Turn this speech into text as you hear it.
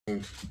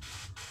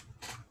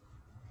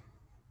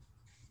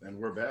And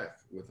we're back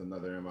with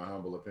another, in my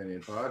humble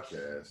opinion,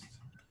 podcast.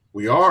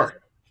 We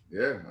are.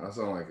 Yeah, I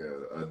sound like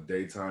a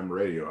daytime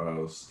radio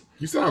host.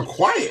 You sound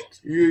quiet.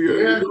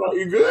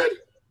 You good?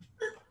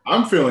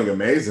 I'm feeling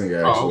amazing,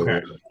 Oh, actually.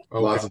 okay.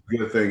 Lots of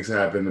good things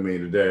happened to me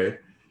today.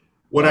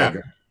 What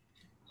happened?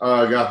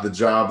 I got the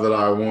job that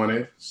I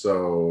wanted.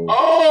 So,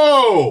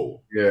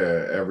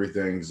 yeah,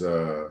 everything's.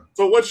 So,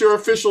 what's your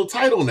official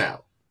title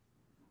now?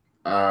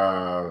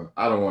 I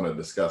don't want to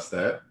discuss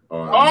that.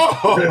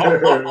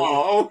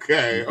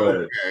 Okay.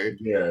 Okay.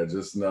 Yeah,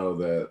 just know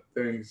that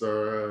things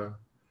are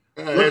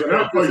looking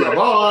up for your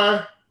boy.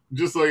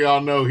 Just so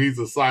y'all know, he's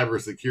a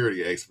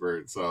cybersecurity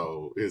expert,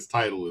 so his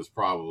title is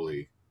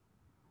probably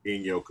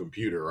in your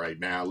computer right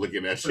now,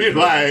 looking at shit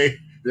like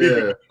he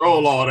can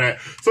control all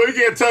that. So he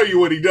can't tell you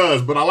what he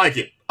does, but I like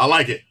it.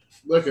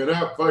 Looking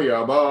up for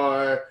your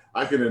boy.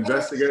 I can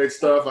investigate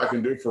stuff. I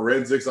can do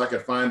forensics. I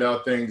can find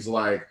out things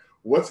like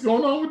what's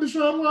going on with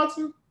Deshaun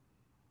Watson.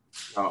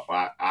 Oh,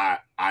 I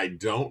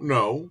don't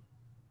know.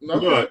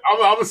 Okay. Look, I'm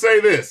gonna say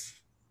this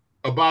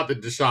about the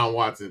Deshaun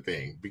Watson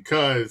thing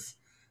because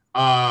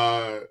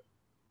I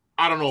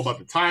don't know about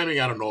the timing.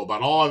 I don't know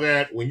about all of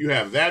that. When you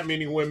have that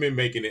many women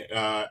making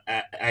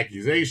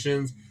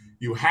accusations,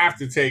 you have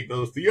to take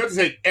those. You have to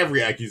take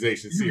every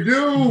accusation seriously. You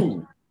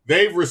do.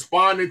 They've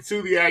responded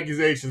to the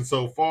accusation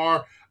so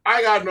far.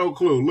 I got no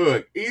clue.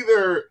 Look,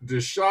 either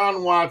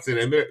Deshaun Watson,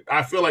 and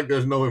I feel like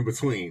there's no in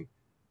between.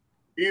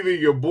 Either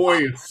your boy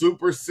is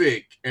super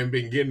sick and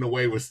been getting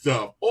away with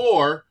stuff,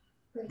 or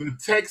the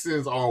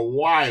Texans are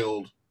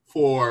wild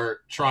for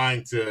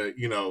trying to,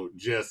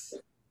 just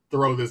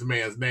throw this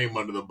man's name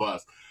under the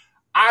bus.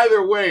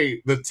 Either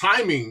way, the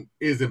timing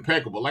is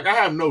impeccable. Like, I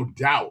have no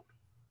doubt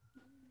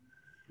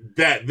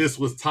that this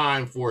was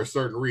timed for a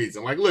certain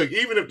reason. Like, look,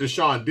 even if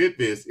Deshaun did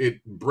this,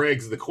 it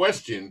begs the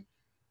question,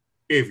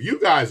 if you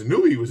guys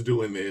knew he was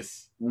doing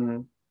this,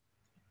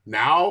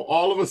 now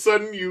all of a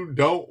sudden you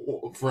don't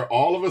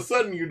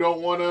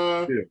want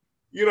to,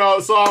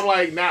 so I'm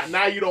like,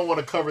 now you don't want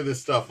to cover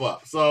this stuff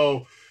up.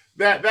 So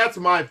that's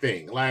my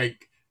thing.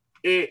 Like,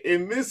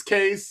 in this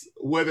case,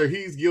 whether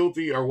he's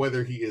guilty or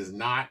whether he is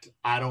not,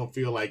 I don't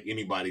feel like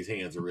anybody's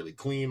hands are really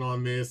clean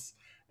on this.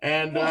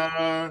 And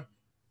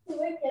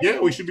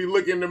we should be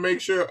looking to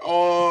make sure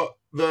all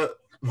the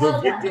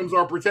victims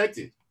are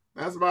protected.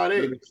 That's about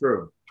it. It's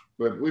true.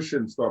 But we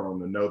shouldn't start on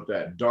the note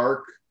that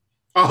dark.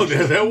 Oh,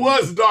 that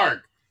was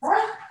dark.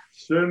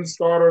 Shouldn't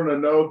start on a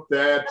note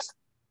that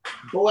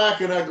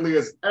black and ugly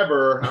as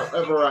ever.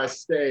 However, I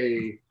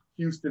stay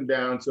Houston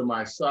down to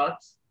my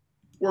socks.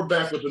 We're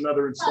back with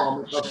another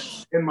installment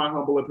of In My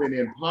Humble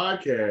Opinion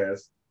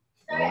podcast.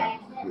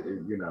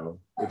 It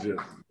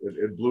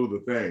blew the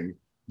thing.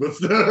 But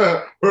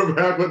we're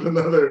back with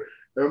another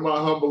In My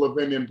Humble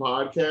Opinion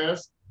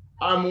podcast.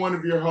 I'm one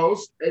of your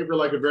hosts, Avery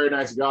Like a Very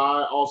Nice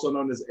Guy, also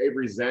known as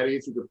Avery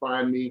Zadius. You can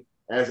find me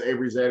as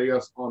Avery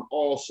Zadius on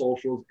all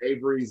socials,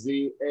 Avery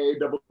Zadeius.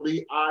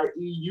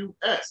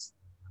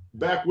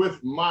 Back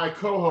with my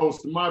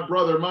co-host, my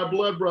brother, my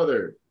blood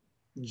brother,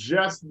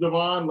 Jess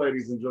Devon,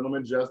 ladies and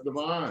gentlemen, Jess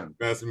Devon.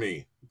 That's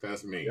me.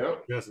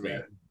 Yep. That's me.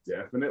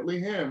 Definitely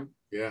him.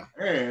 Yeah.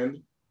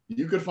 And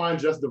you can find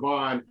Jess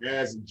Devon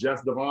as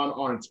Jess Devon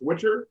on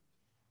Twitter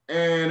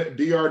and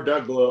Dr.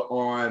 Douglas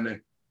on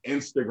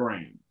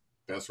Instagram.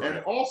 That's right.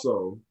 And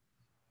also,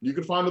 you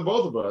can find the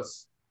both of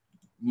us,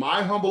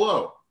 My Humble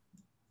O,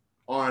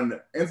 on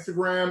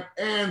Instagram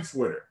and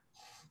Twitter.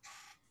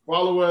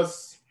 Follow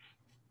us.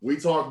 We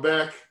talk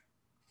back.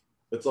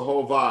 It's a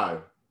whole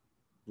vibe.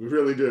 We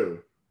really do.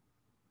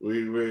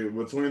 We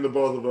between the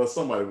both of us,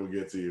 somebody will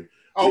get to you.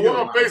 Oh, we're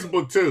on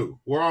Facebook too.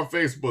 We're on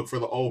Facebook for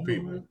the old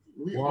people.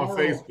 We're on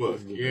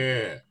Facebook.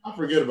 Yeah. I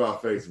forget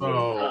about Facebook.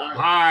 So,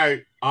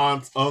 hi,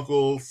 aunts,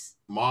 uncles,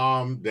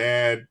 mom,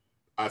 dad.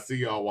 I see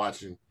y'all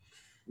watching.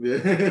 Yeah.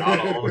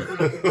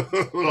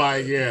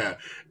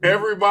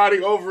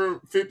 Everybody over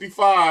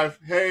 55.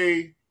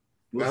 Hey,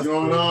 what's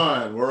going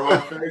on? We're on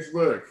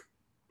Facebook.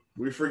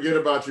 We forget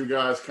about you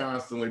guys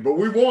constantly, but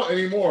we won't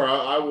anymore.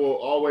 I will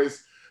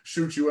always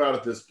shoot you out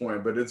at this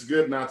point, but it's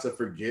good not to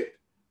forget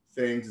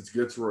things. It's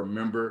good to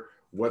remember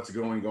what's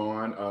going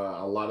on.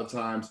 A lot of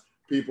times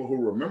people who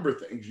remember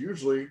things,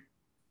 usually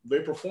they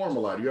perform a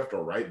lot. You have to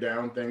write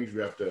down things. You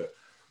have to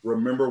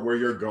remember where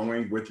you're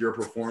going with your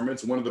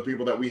performance. One of the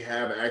people that we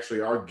have, actually,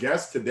 our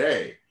guest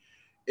today,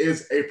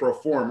 is a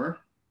performer,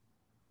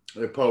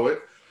 a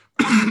poet,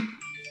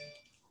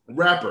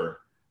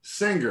 rapper,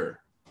 singer,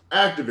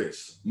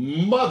 activist,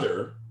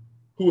 mother,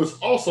 who is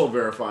also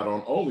verified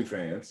on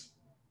OnlyFans.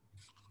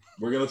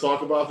 We're going to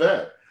talk about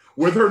that.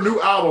 With her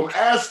new album,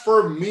 As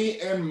For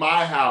Me and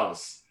My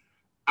House,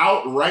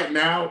 out right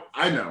now.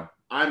 I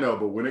know,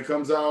 but when it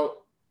comes out,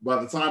 by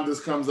the time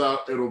this comes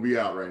out, it'll be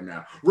out right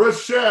now.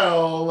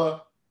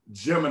 Rochelle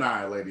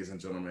Gemini, ladies and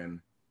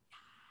gentlemen.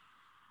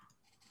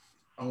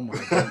 Oh my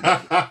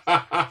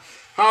God.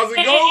 How's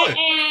it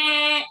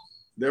going?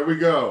 There we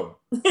go.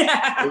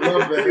 I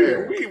love the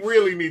hair. We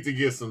really need to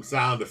get some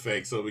sound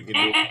effects so we can do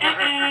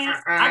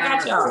I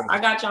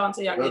got y'all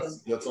until y'all get them.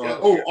 That's all.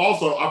 Oh,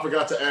 also, I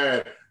forgot to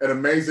add an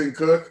amazing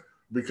cook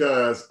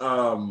because,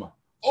 oh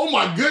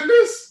my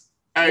goodness.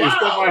 Hey,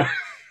 wow.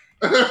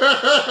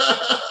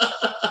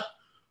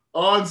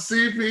 On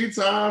CP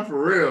time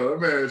for real.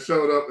 That man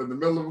showed up in the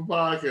middle of a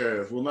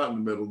podcast. Well, not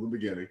in the middle, the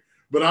beginning.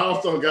 But I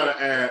also got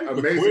to add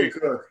amazing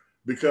cook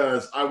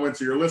because I went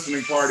to your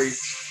listening party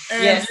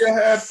and you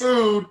had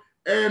food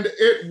and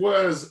it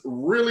was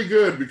really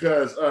good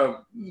because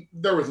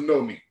there was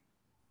no meat.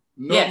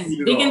 No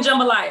meat at vegan all.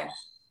 jambalaya.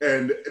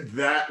 And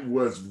that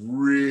was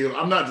real.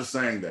 I'm not just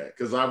saying that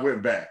because I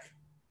went back.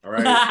 All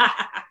right.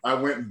 I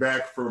went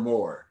back for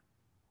more.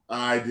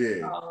 I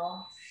did.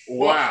 Aww.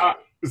 Wow.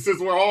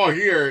 Since we're all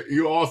here,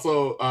 you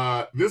also,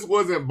 this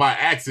wasn't by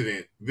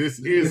accident. This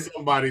is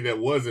somebody that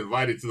was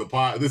invited to the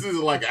pod. This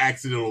isn't like an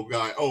accidental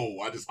guy. Oh,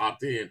 I just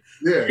hopped in.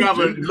 Yeah. You have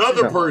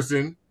another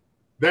person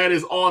that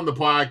is on the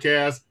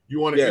podcast. You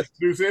want to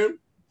introduce him?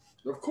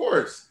 Of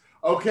course.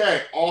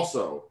 Okay.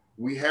 Also,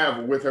 we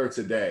have with her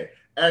today,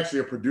 actually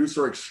a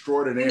producer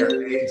extraordinaire,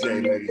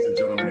 AJ, ladies and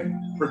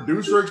gentlemen.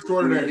 Producer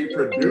extraordinaire. He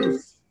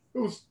produced.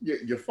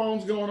 Your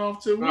phone's going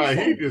off too?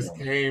 He just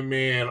came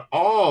in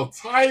all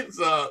types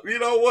of, you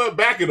know what?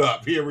 Back it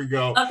up. Here we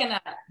go.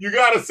 You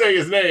got to say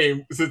his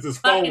name since his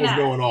phone was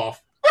going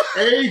off.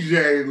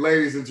 AJ,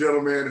 ladies and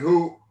gentlemen,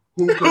 who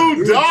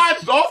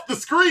dodged off the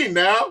screen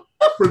now.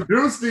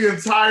 Produced the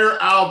entire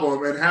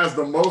album and has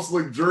the most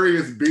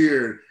luxurious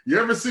beard. You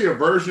ever see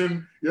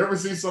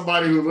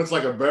somebody who looks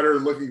like a better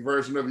looking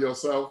version of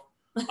yourself?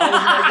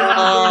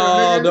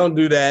 Don't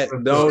do that.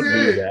 Don't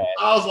do that.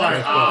 I was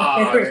like,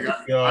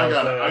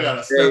 I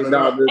gotta step it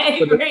up.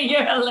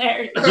 You're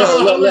hilarious.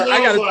 Look, I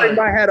gotta take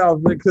my hat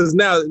off because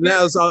now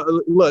it's all,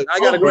 look, I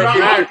gotta go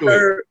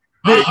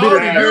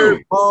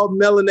third bald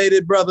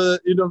melanated brother.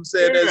 You know what I'm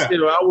saying? Yeah. That's,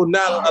 I will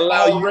not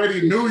allow you. I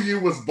already knew you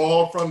was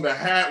bald from the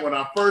hat when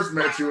I first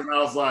met you, and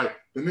I was like,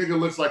 the nigga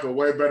looks like a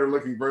way better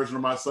looking version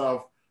of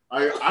myself.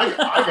 I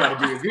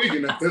gotta be a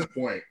vegan at this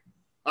point.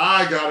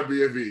 I gotta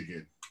be a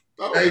vegan.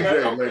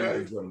 AJ, ladies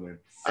and gentlemen.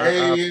 I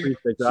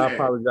appreciate that. I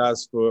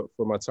apologize for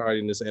my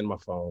tardiness and my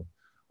phone.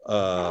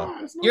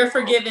 You're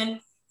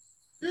forgiven.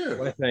 Yeah.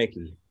 Well, thank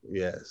you.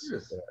 Yes.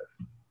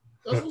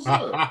 That's what's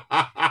up.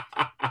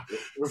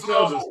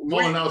 Rochelle just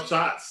pulling out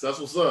shots. That's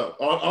what's up.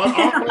 On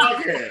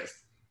podcast.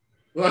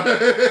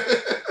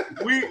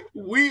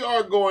 we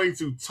are going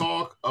to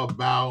talk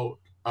about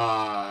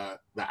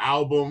the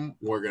album.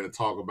 We're going to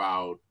talk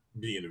about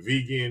being a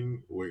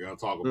vegan. We're going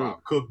to talk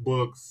about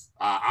cookbooks.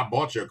 I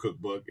bought your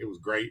cookbook. It was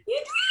great.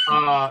 Yeah,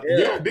 I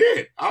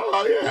did. I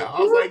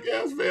was like,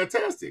 yeah, it's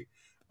fantastic.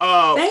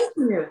 Thank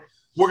you.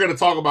 We're going to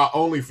talk about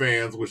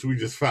OnlyFans, which we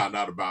just found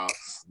out about.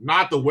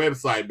 Not the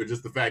website, but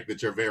just the fact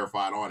that you're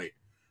verified on it.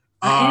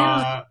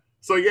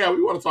 So, yeah,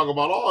 we want to talk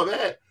about all of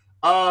that.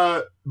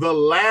 The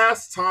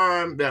last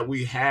time that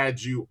we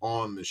had you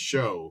on the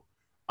show,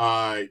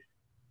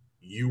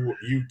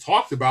 you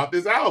talked about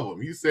this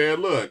album. You said,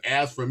 look,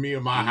 As For Me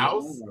and My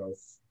House.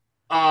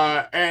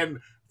 And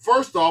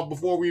first off,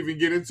 before we even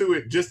get into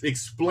it, just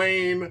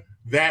explain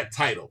that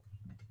title.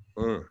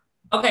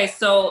 Okay,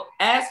 so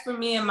As For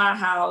Me and My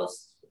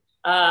House,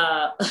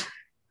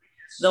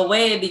 the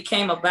way it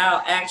became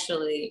about,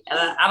 actually, and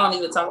I don't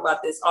even talk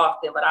about this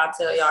often, but I'll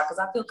tell y'all because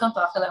I feel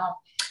comfortable, I feel at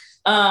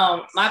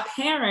home. My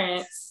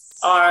parents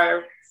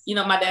are,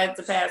 my dad's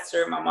a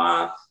pastor, my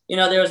mom,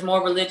 there was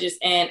more religious.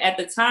 And at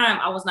the time,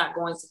 I was not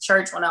going to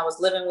church when I was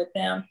living with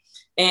them.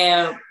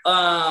 And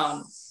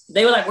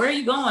they were like, where are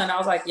you going? I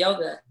was like,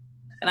 yoga.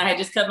 And I had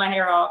just cut my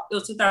hair off. It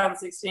was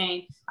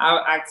 2016.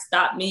 I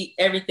stopped meat,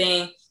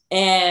 everything.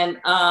 And,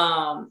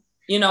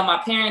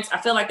 my parents, I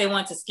feel like they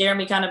wanted to scare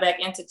me kind of back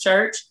into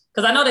church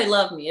because I know they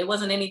love me. It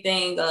wasn't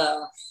anything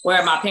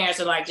where my parents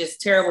are like just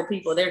terrible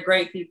people. They're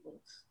great people.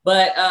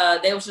 But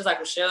they was just like,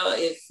 Rochelle,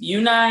 if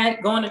you're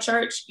not going to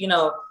church,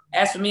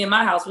 As For Me in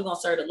My House, we're going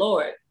to serve the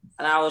Lord.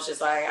 And I was just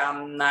like,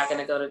 I'm not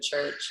going to go to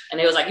church. And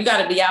they was like, you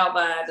got to be out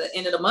by the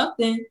end of the month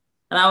then.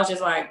 And I was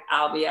just like,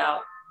 I'll be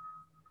out.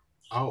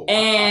 Oh.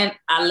 And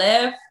I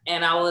left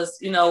and I was,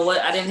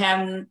 I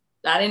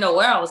didn't know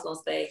where I was going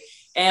to stay.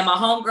 And my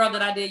homegirl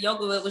that I did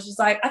yoga with was just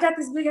like, I got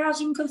this big house.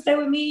 You can come stay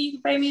with me. You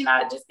can pay me. And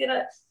I just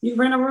you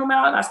rent a room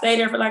out. And I stayed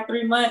there for like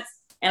 3 months.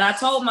 And I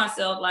told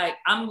myself, like,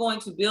 I'm going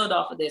to build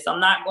off of this. I'm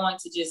not going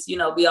to just,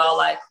 be all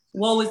like,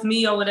 woe is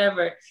me or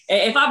whatever.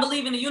 If I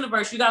believe in the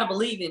universe, you got to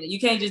believe in it. You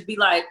can't just be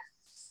like,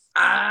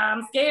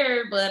 I'm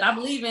scared, but I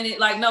believe in it.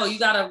 Like, no, you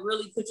got to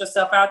really put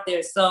yourself out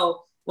there.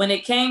 So when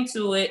it came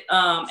to it,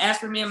 As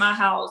For Me in My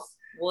House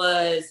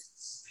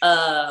was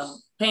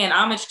paying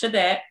homage to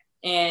that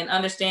and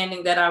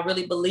understanding that I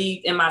really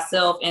believed in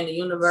myself and the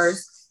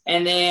universe.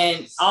 And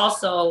then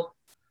also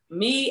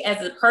me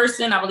as a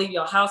person, I believe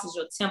your house is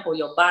your temple,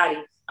 your body.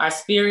 Our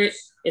spirit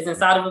is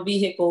inside of a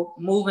vehicle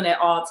moving at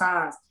all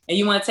times. And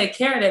you want to take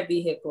care of that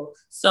vehicle.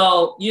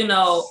 So,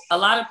 a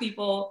lot of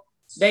people,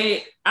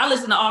 I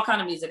listen to all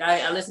kinds of music.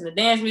 I listen to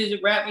dance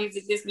music, rap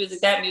music, this music,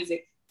 that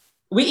music.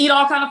 we eat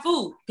all kind of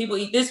food. People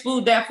eat this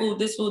food, that food,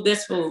 this food,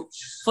 this food.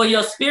 For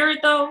your spirit,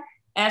 though,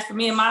 as for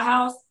me in my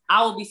house,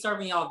 I will be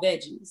serving y'all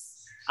veggies.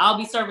 I'll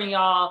be serving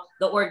y'all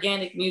the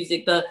organic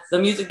music, the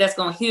music that's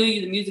going to heal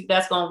you, the music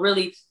that's going to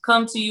really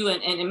come to you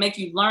and make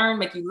you learn,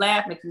 make you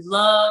laugh, make you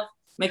love,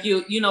 make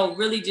you,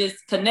 really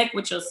just connect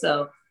with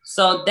yourself.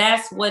 So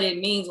that's what it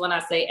means when I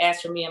say,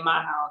 ask for me in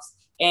my house.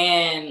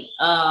 And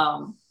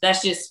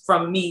that's just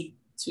from me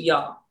to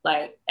y'all.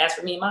 Like, ask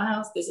for me in my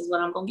house. This is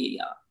what I'm going to give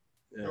y'all.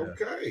 Yeah.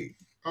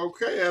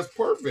 Okay, that's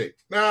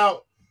perfect.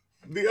 Now,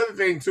 the other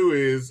thing too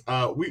is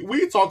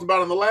we talked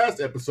about in the last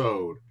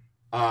episode.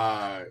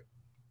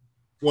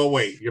 Well,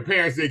 wait, your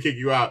parents did kick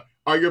you out.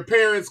 Are your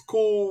parents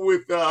cool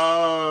with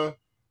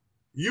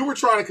you were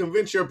trying to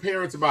convince your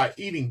parents about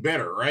eating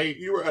better, right?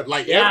 You were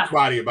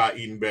everybody about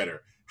eating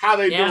better. How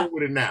they doing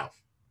with it now?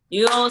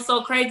 You know, it's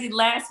so crazy.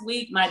 Last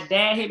week, my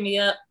dad hit me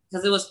up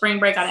because it was spring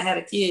break. I didn't have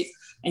a kid.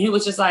 And he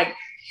was just like,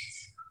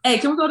 hey,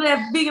 can we go to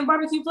that vegan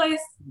barbecue place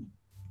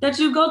that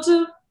you go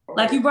to?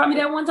 Like you brought me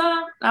that one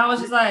time? And I was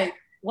just like,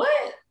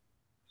 what?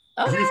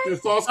 Okay. Houston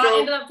Sauce So I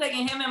ended up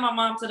taking him and my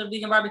mom to the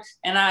vegan barbecue.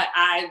 And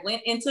I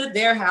went into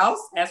their house,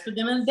 asked for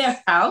them in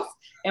their house,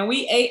 and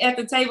we ate at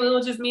the table. It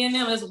was just me and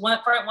them. It's one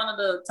of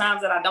the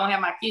times that I don't have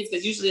my kids,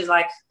 because usually it's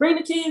like, bring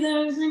the kids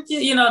in,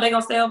 they're going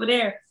to stay over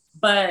there.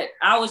 But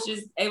I was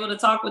just able to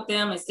talk with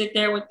them and sit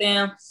there with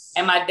them.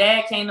 And my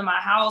dad came to my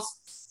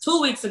house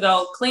 2 weeks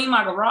ago, cleaned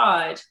my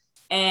garage.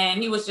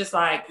 And he was just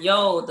like,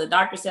 yo, the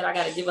doctor said I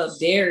got to give up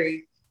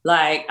dairy.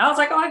 Like, I was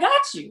like, oh, I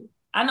got you.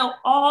 I know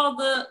all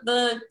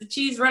the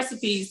cheese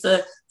recipes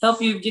to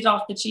help you get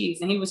off the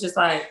cheese. And he was just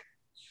like,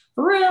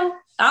 for real?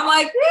 I'm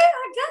like, yeah,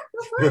 I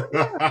got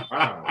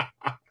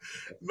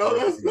this. No,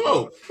 that's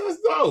dope. That's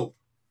dope.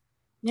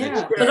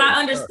 Yeah, because I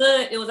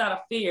understood it was out of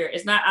fear.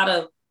 It's not out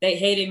of they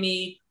hated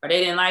me or they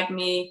didn't like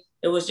me.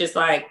 It was just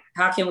like,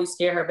 how can we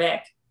scare her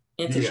back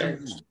into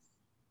church?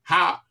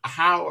 How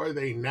are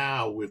they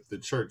now with the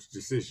church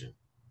decision?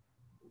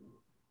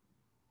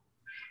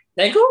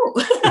 They cool.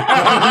 You're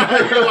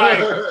like,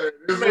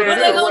 what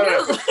they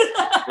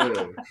gonna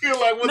do? You're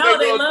like, what no,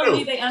 they love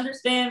me. They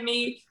understand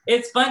me.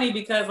 It's funny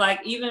because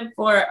like even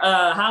for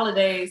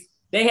holidays,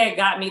 they had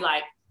got me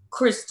like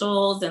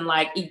crystals and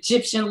like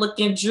Egyptian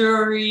looking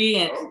jewelry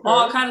and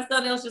all kind of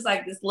stuff. It was just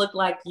like, this look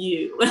like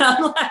you. And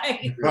I'm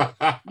like,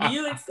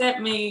 you accept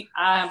me.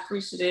 I'm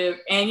appreciative.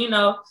 And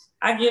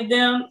I give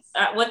them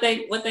what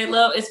they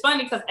love. It's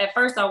funny because at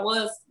first I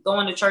was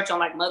going to church on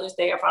like Mother's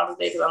Day or Father's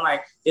Day because I'm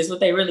like, this is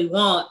what they really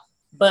want.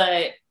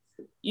 But,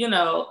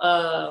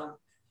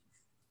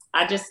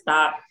 I just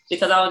stopped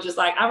because I was just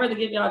like, I'd rather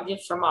give y'all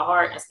gifts from my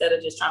heart instead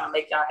of just trying to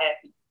make y'all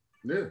happy.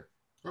 Yeah.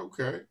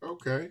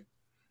 Okay.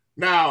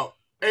 Now,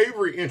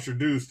 Avery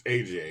introduced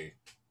AJ,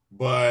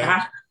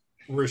 but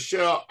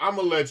Rochelle, I'm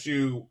going to let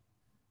you.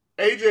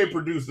 AJ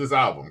produced this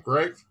album,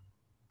 correct?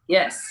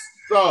 Yes.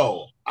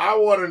 So I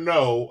want to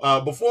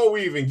know, before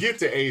we even get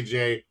to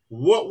AJ,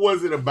 what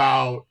was it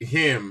about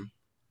him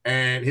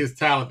and his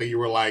talent that you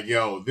were like,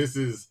 yo, this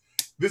is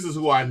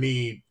who I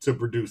need to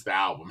produce the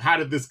album? How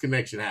did this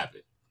connection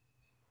happen?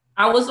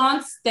 I was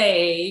on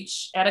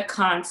stage at a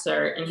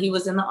concert and he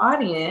was in the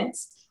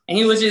audience and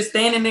he was just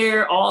standing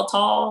there all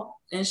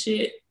tall and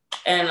shit.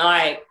 And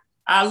like,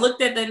 I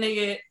looked at that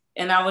nigga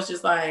and I was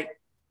just like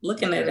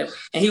looking at him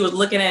and he was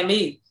looking at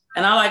me.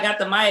 And I like got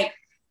the mic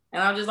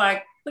and I'm just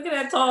like, look at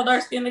that tall,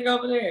 dark-skinned nigga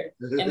over there.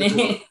 And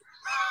then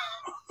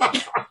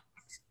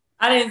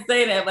I didn't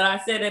say that, but I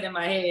said it in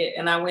my head.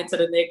 And I went to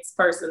the next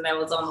person that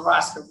was on the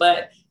roster.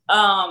 But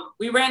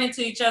we ran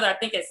into each other, I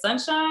think at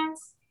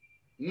Sunshine's.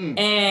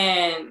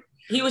 And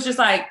he was just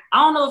like, I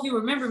don't know if you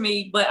remember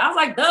me, but I was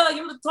like, duh,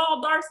 you were the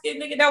tall,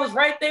 dark-skinned nigga that was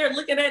right there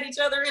looking at each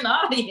other in the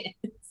audience.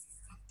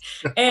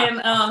 And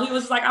he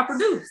was like, I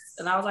produced.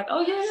 And I was like,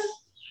 oh, yeah.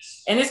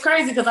 And it's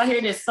crazy because I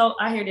hear this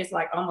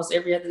like almost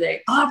every other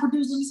day. Oh, I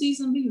produced, let me see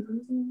some beats.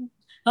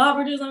 Oh, I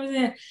produced, let me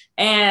see.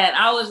 And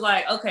I was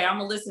like, okay, I'm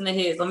going to listen to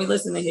his. Let me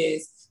listen to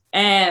his.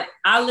 And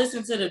I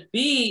listened to the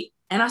beat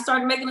and I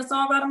started making the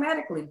song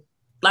automatically.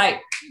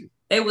 Like,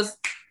 it was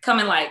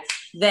coming like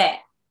that.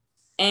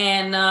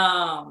 And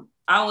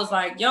I was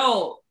like,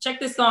 yo, check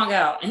this song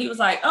out. And he was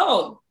like,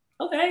 oh,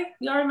 okay,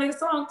 you already made a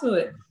song to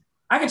it.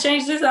 I can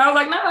change this. I was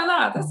like,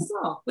 no, that's the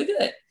song. We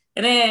good.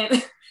 And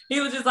then he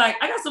was just like,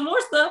 I got some more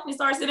stuff. He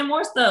started sending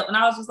more stuff. And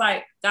I was just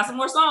like, got some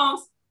more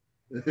songs.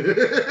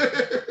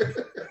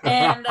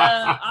 And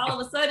all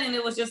of a sudden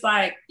it was just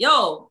like,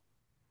 yo,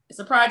 it's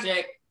a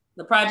project.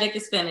 The project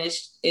is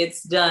finished.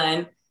 It's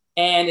done.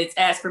 And it's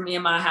Ask for Me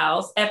in My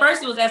House. At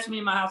first it was Ask for Me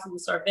in My House and we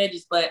serve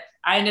veggies, but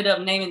I ended up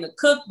naming the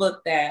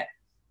cookbook that.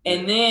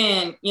 And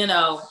then,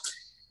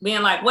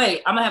 being like,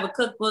 wait, I'm gonna have a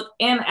cookbook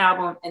and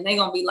album and they're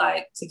gonna be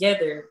like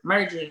together,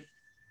 merging,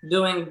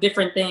 doing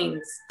different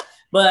things.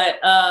 But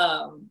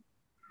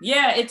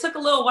yeah, it took a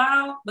little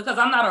while because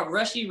I'm not a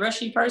rushy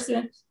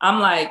person. I'm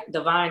like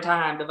divine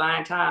time.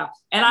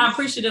 And I'm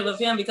appreciative of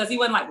him because he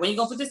wasn't like, when you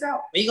gonna put this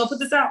out? When you gonna put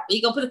this out? When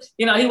you gonna put it?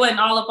 He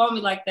wasn't all up on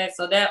me like that.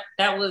 So that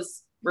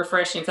was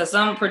refreshing because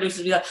some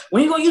producers be like,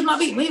 when you gonna use my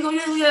beat? When you gonna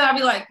use it? I'll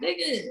be like,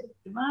 nigga,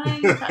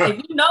 Divine.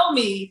 If you know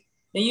me,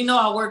 then you know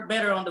I work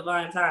better on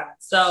Divine Time.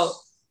 So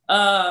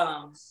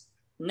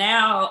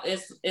now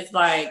it's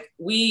like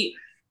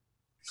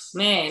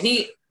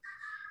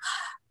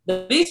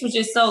the beats were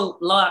just so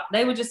live.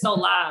 They were just so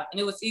live,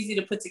 and it was easy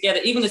to put together.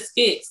 Even the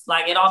skits,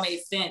 like it all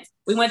made sense.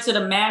 We went to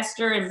the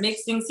master and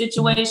mixing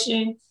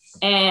situation,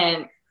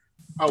 and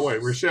oh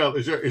wait, Rochelle,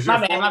 is your my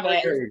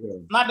bad.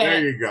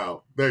 There you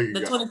go.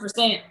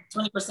 The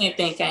 20%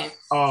 thing came.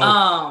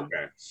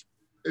 Okay.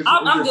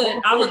 I'm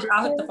good. I'll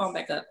hook the phone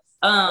back up.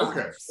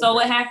 So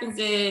what happens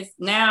is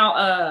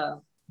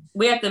now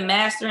we're at the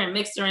master and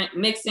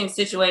mixing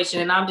situation,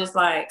 and I'm just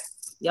like,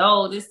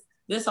 yo,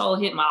 this whole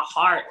hit my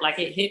heart. Like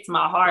it hits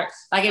my heart.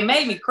 Like it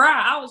made me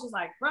cry. I was just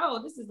like,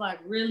 bro, this is like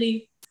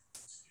really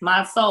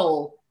my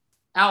soul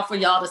out for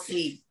y'all to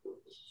see.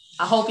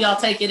 I hope y'all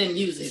take it and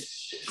use it.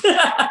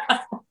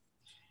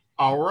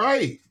 All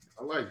right.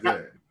 I like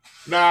that.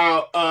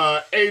 Now,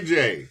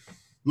 AJ,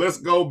 let's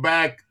go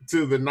back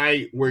to the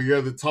night where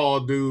you're the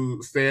tall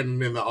dude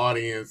standing in the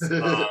audience,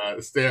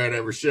 staring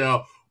at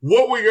Rochelle.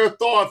 What were your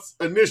thoughts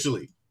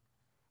initially?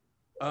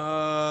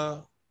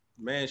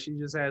 Man, she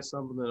just had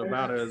something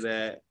about her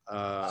that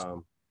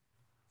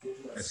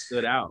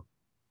stood out.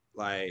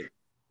 Like,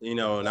 and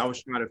I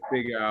was trying to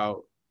figure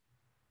out,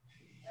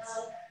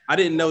 I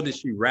didn't know that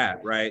she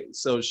rapped, right?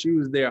 So she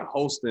was there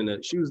hosting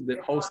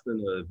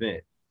the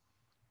event.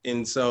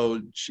 And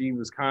so she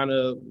was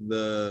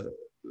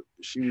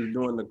she was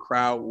doing the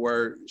crowd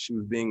work. She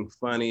was being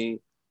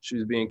funny. She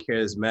was being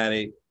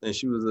charismatic, and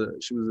she was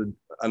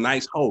a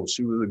nice host.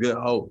 She was a good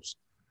host.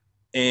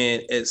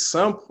 And at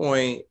some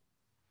point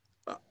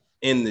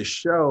in the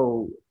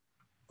show,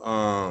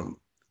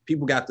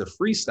 people got to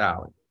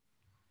freestyling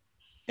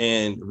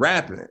and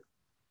rapping.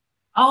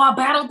 Oh, I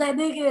battled that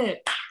nigga.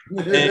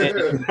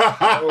 And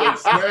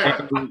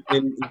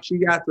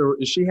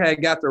she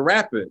had got to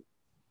rapping.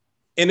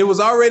 And it was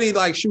already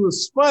like she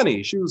was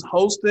funny. She was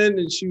hosting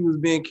and she was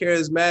being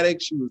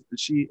charismatic.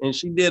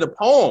 She did a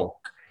poem.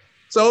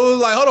 So it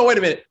was like, hold on, wait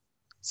a minute.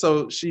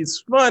 So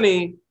she's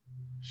funny.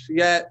 She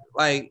got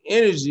like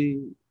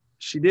energy.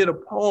 She did a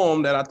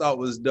poem that I thought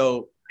was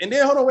dope. And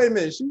then hold on, wait a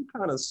minute. She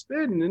kind of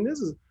spitting. And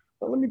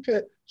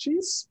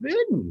she's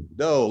spitting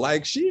though.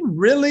 Like she's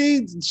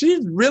really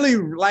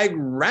like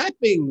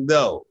rapping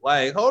though.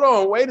 Like, hold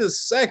on, wait a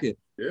second.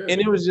 Yeah.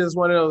 And it was just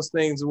one of those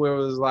things where it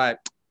was like,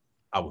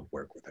 I would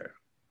work with her,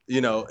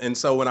 And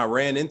so when I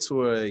ran into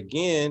her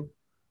again,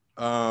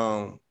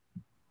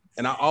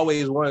 and I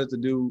always wanted to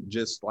do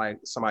just like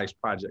somebody's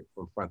project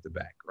from front to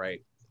back,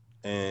 right?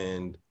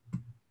 And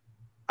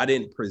I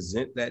didn't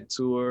present that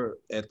to her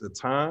at the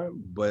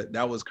time, but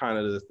that was kind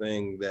of the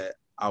thing that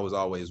I was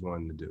always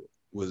wanting to do,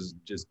 was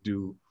just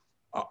do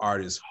an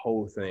artist's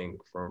whole thing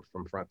from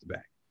front to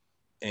back.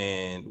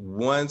 And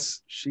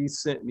once she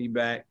sent me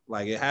back,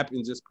 like it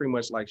happened just pretty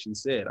much like she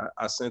said,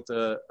 I sent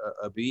her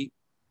a beat,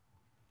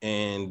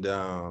 and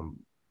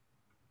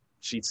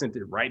she sent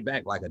it right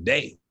back like a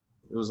day.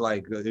 It was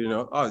like,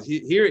 oh,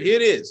 here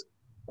it is.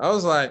 I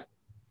was like,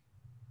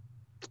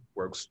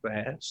 works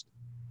fast.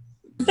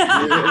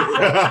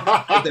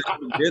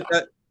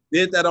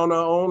 did that on her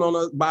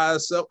own, by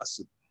herself. I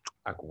said,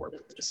 I can work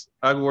with this.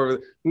 I can work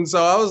with it. And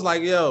so I was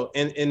like, yo,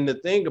 and the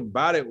thing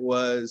about it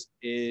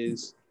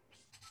is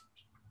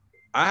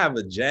I have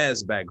a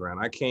jazz background.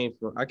 I came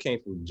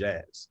from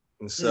jazz.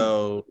 And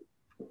so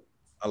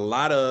a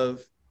lot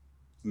of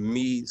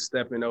me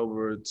stepping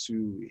over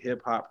to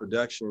hip hop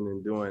production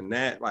and doing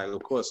that, like,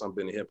 of course, I've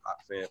been a hip hop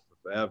fan for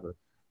forever,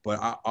 but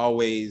I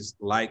always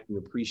liked and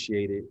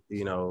appreciated,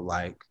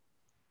 like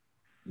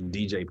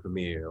DJ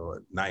Premier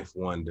or Knife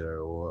Wonder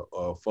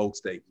or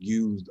folks that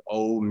used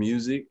old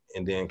music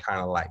and then kind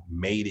of like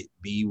made it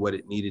be what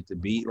it needed to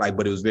be, like,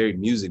 but it was very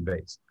music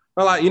based.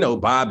 Like,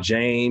 Bob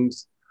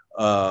James,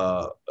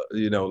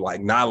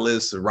 like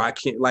Nautilus or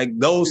Rakim, like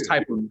those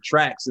type of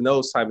tracks and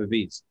those type of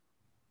beats.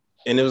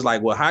 And it was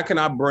like, well, how can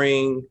I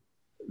bring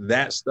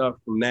that stuff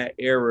from that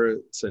era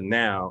to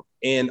now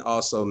and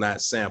also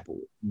not sample,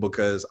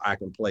 because I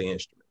can play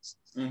instruments.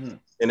 Mm-hmm.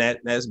 And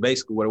that's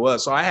basically what it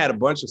was. So I had a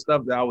bunch of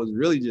stuff that I was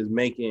really just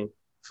making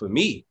for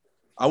me.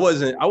 I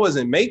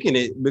wasn't making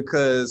it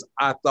because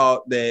I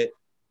thought that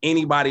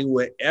anybody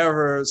would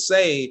ever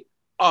say,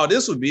 oh,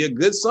 this would be a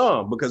good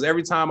song, because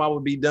every time I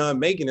would be done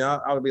making it,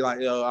 I would be like,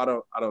 yo, I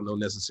don't know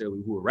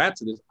necessarily who would rap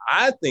to this.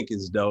 I think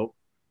it's dope,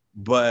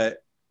 but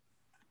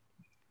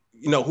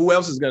who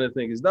else is going to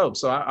think it's dope?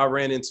 So I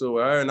ran into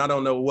her, and I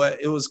don't know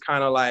what, it was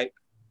kind of like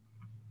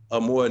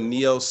a more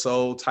neo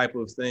soul type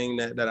of thing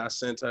that I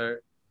sent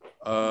her.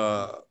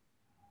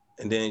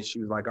 And then she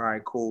was like, all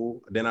right,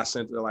 cool. Then I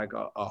sent her like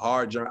a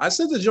hard joint. I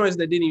sent the joints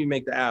that didn't even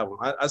make the album.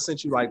 I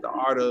sent you like the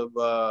art of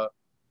war.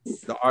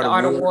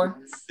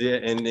 Yeah,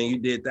 and then you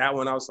did that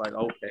one. I was like,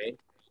 okay.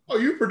 Oh,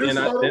 you produced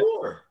Art of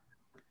War.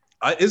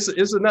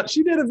 It's enough.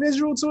 She did a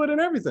visual to it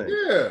and everything.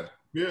 Yeah.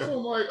 Yeah. So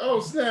I'm like, oh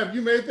snap,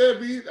 you made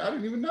that beat? I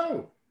didn't even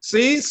know.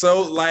 See,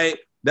 so like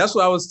that's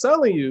what I was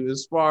telling you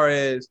as far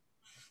as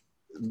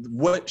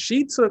what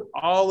she took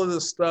all of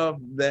the stuff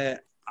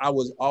that I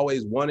was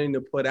always wanting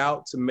to put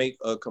out to make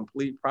a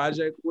complete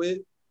project with.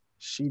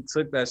 She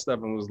took that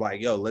stuff and was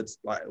like, yo,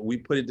 we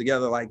put it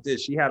together like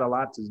this. She had a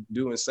lot to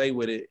do and say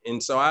with it.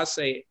 And so I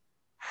say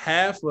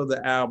half of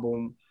the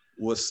album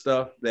was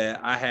stuff that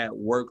I had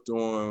worked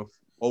on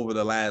over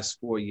the last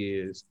 4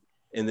 years.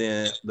 And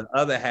then the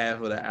other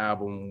half of the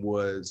album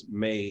was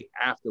made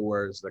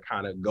afterwards to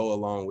kind of go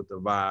along with the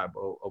vibe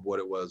of what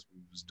it was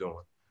we was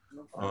doing.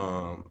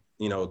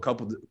 A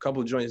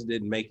couple joints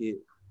didn't make it,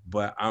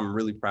 but I'm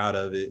really proud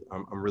of it.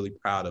 I'm really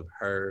proud of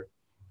her.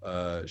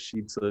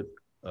 She took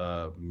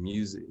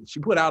music. She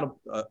put out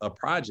a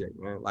project,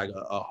 man, like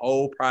a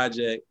whole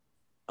project.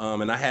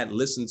 And I had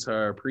listened to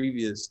her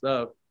previous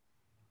stuff.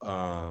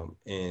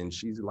 And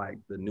she's like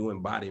the new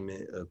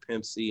embodiment of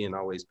Pimp C and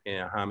always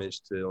paying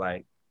homage to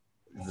like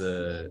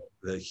the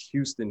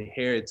Houston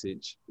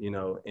heritage,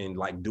 and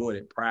like doing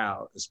it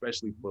proud,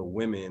 especially for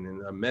women.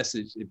 And a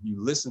message, if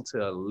you listen to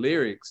her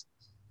lyrics,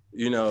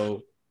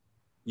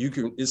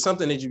 it's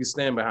something that you can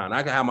stand behind.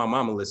 I can have my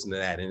mama listen to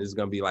that and it's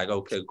gonna be like,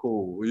 okay,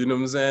 cool. You know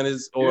what I'm saying?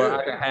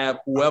 I can have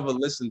whoever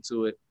listen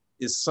to it.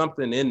 It's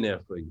something in there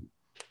for you.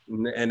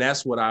 And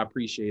that's what I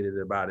appreciated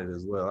about it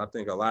as well. I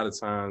think a lot of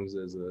times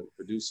as a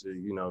producer,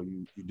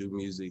 you do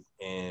music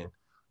and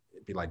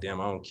it'd be like, damn,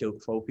 I don't kill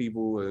 4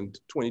 people and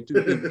 22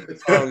 people.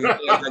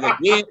 Like,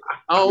 again,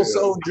 I don't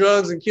sold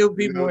drugs and killed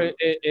people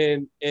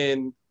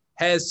and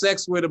had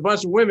sex with a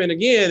bunch of women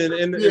again.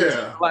 And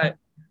like,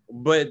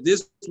 but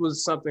this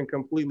was something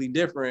completely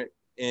different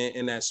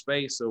in that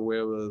space. So where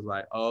it was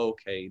like, oh,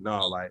 okay,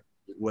 no, like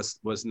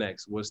what's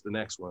next? What's the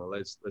next one?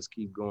 Let's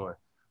keep going.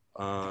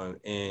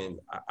 And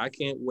I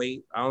can't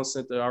wait. I don't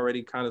sent there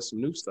already kind of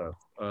some new stuff.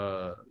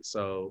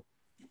 So,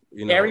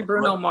 Gary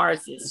Bruno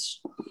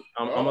Mars.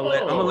 I'm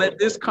gonna let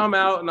this come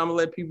out and I'm gonna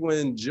let people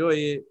enjoy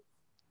it.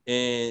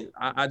 And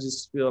I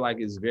just feel like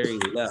it's very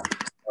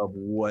left of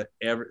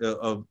whatever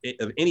of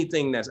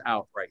anything that's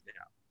out right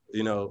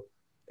now,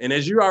 And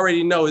as you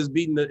already know, it's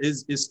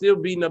still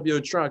beating up your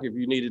trunk if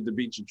you needed to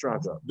beat your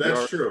trunk up.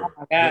 That's true.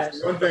 Oh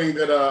that's one thing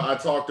that I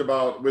talked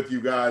about with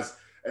you guys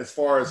as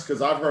far as,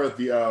 because I've heard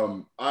the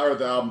album.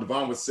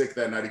 Devon was sick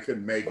that night; he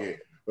couldn't make it.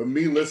 But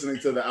me listening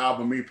to the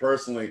album, me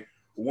personally,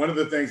 one of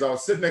the things, I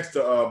was sitting next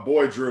to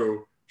Boy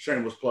Drew.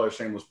 Shameless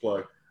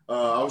plug.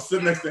 I was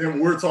sitting next to him.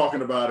 We were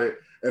talking about it,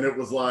 and it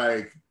was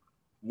like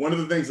one of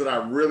the things that I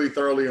really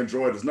thoroughly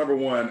enjoyed is, number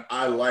one,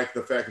 I like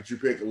the fact that you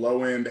pick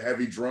low end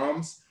heavy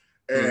drums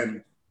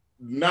and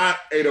not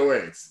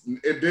 808s.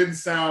 It didn't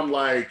sound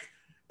like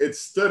it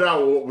stood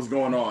out with what was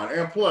going on.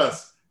 And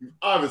plus, you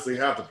obviously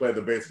have to play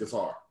the bass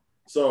guitar.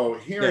 So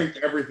hearing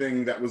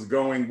everything that was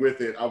going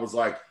with it, I was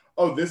like,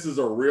 oh, this is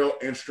a real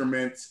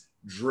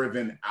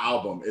instrument-driven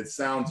album. It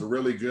sounds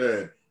really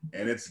good,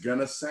 and it's going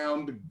to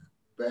sound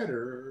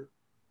better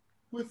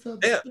with a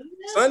band.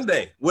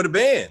 Sunday with a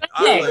band.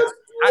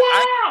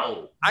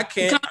 Wow. I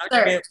can't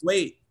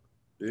wait.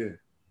 Yeah.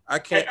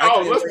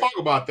 Let's talk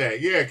about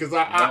that. Yeah, because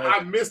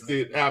I missed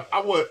it.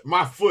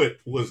 My foot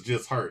was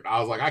just hurt. I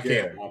was like, I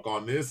can't walk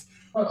on this.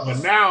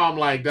 But now I'm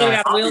like,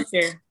 got a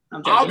wheelchair.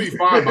 I'll be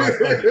fine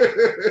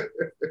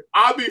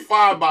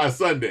by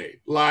Sunday.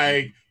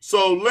 Like,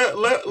 so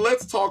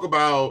let's talk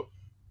about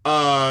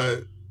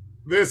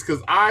this,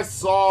 because I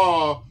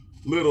saw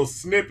little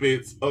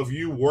snippets of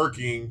you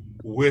working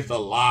with a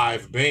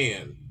live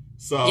band.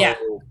 So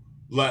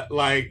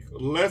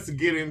let's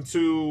get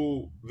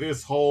into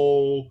this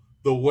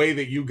the way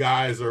that you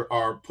guys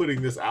are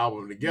putting this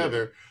album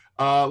together.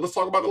 Let's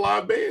talk about the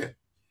live band.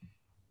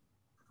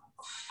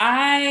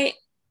 I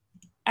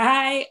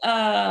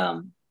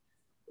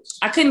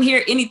couldn't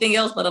hear anything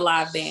else but a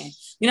live band.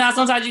 How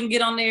sometimes you can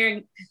get on there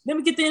and let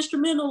me get the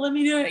instrumental, let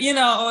me do it,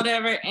 or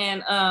whatever.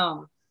 And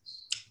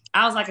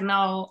I was like,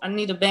 no, I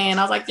need a band.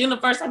 I was like,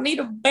 Universe, I need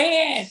a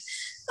band.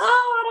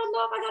 Oh, I don't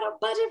know if I got a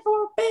budget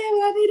for a band,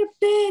 but I need a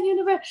band,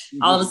 Universe.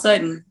 All of a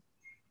sudden,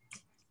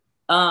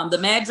 the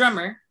mad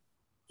drummer,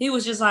 he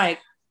was just like,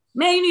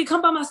 man, you need to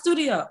come by my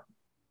studio.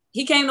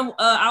 He came to,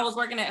 I was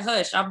working at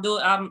Hush. I've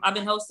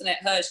been hosting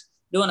at Hush,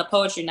 doing a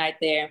poetry night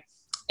there.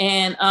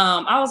 And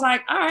I was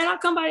like, all right, I'll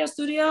come by your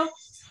studio.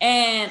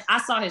 And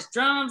I saw his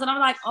drums and I'm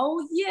like,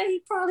 oh yeah,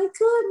 he probably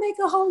could make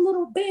a whole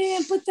little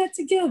band, put that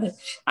together.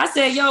 I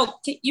said, yo,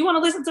 you want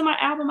to listen to my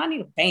album? I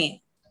need a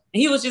band.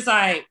 And he was just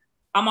like,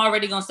 I'm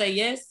already going to say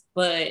yes,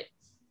 but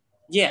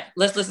yeah,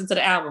 let's listen to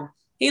the album.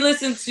 He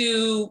listened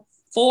to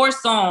 4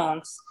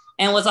 songs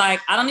and was like,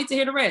 I don't need to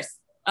hear the rest.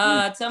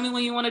 Tell me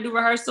when you want to do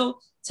rehearsal.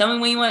 Tell me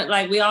when you want,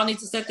 like, we all need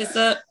to set this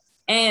up.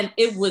 And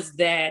it was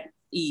that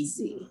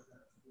easy.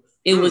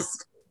 It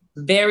was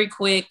very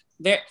quick.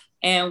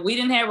 And we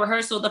didn't have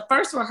rehearsal. The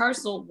first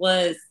rehearsal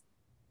was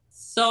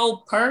so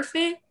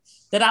perfect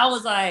that I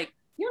was like,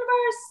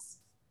 Universe,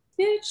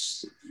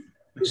 bitch,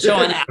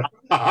 showing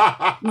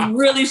out.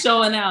 Really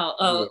showing out.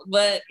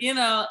 But,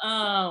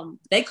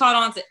 they caught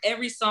on to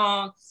every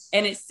song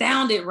and it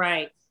sounded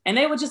right. And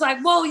they were just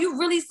like, whoa, you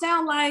really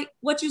sound like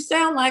what you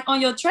sound like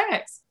on your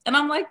tracks. And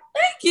I'm like,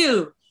 thank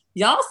you.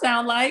 Y'all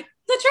sound like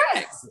the the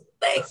tracks.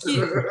 Thank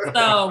you.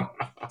 So,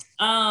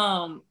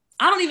 I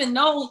don't even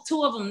know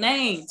two of them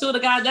names. Two of the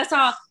guys.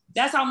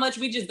 That's how much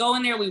we just go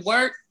in there. We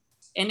work,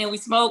 and then we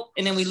smoke,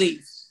 and then we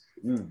leave.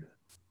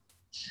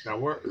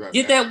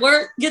 Get that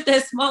work, get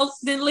that smoke,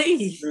 then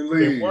leave.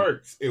 It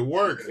works. It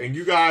works. And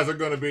you guys are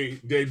going to be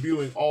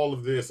debuting all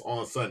of this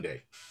on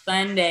Sunday.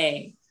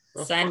 Sunday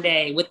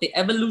with the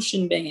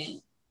Evolution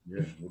Band.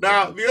 Yeah.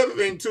 Now, the other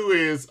thing too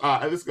is,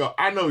 let's go.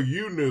 I know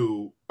you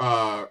knew,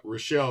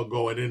 Rochelle,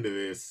 going into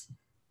this,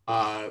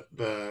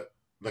 the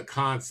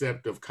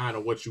concept of kind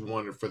of what you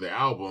wanted for the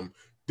album.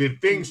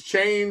 Did things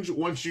change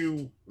once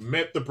you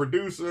met the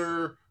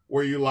producer?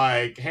 Were you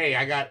like, hey,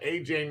 I got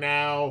AJ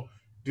now?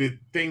 Did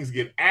things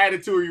get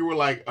added to, or you were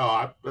like,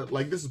 oh,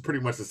 this is pretty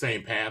much the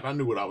same path? I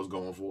knew what I was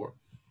going for.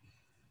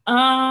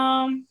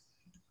 I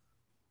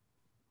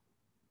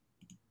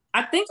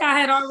think I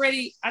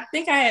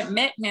had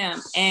met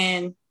him,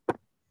 and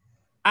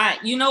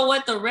you know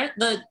what,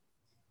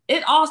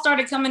 it all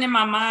started coming in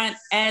my mind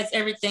as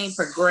everything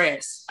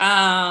progressed. When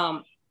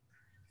I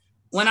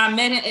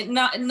met him,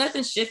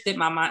 nothing shifted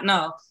my mind.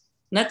 No,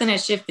 nothing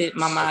has shifted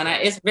my mind.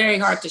 It's very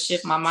hard to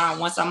shift my mind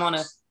once I'm on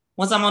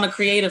a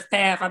creative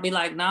path. I'd be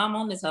like, nah, I'm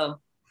on this hoe.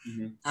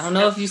 Mm-hmm. I don't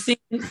know if you see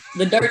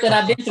the dirt that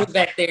I've been through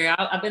back there.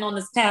 I've been on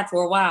this path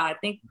for a while.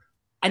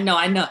 I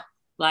know.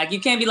 Like,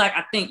 you can't be like,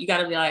 I think. You got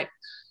to be like,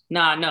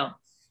 nah, no.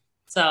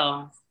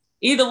 So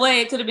either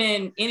way, it could have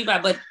been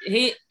anybody, but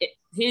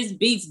his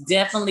beats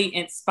definitely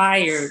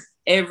inspired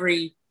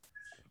every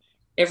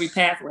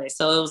pathway.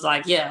 So it was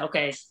like, yeah,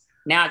 okay,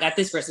 now I got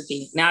this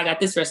recipe.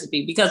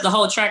 Because the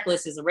whole track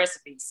list is a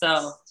recipe.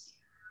 So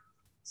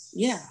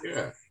yeah.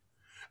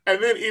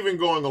 And then even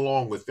going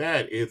along with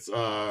that, it's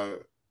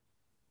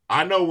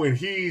I know when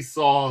he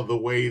saw the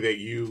way that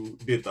you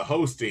did the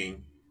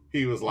hosting,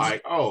 he was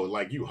like, oh,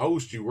 like, you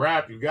host, you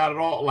rap, you got it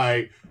all.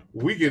 Like,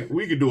 we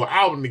could do an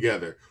album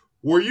together.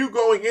 Were you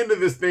going into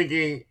this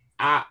thinking,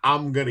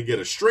 I'm gonna get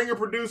a string of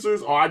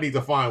producers, or I need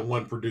to find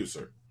one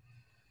producer?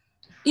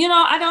 You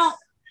know, I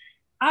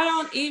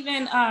don't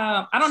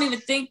even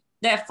think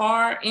that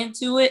far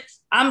into it.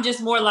 I'm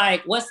just more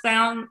like, what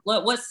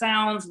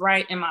sounds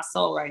right in my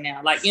soul right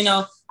now. Like, you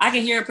know, I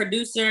can hear a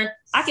producer.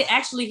 I can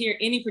actually hear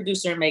any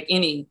producer make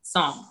any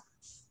song.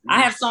 Mm-hmm.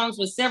 I have songs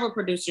with several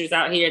producers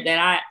out here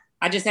that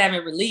I just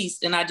haven't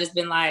released, and I just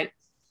been like,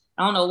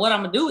 I don't know what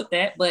I'm gonna do with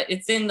that, but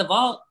it's in the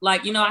vault.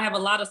 Like, you know, I have a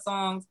lot of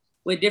songs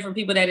with different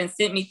people that didn't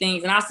send me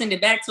things, and I'll send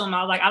it back to them.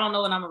 I was like, I don't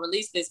know when I'm gonna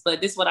release this,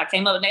 but this is what I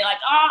came up with. And they like,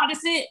 oh,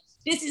 that's it.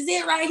 This is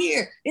it right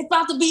here. It's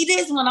about to be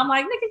this one. I'm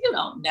like, nigga, you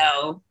don't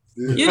know.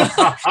 You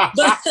know?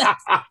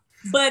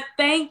 but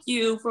thank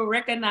you for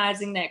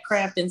recognizing that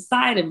craft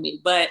inside of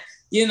me. But,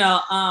 you know,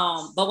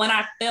 but when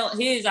I felt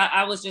his,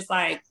 I was just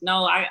like,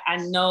 no, I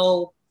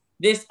know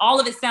this, all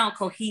of it sound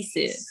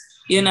cohesive,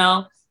 you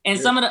know? And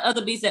some of the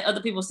other beats that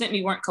other people sent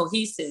me weren't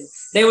cohesive.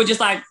 They were just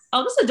like,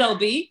 oh, this is a dope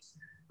beat.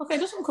 Okay,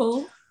 this one cool.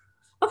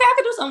 Okay, I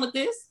could do something with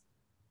this.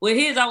 With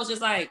his, I was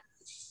just like,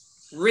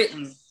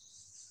 written.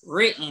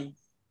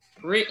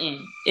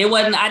 It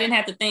wasn't, I didn't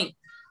have to think.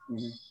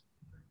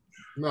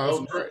 No,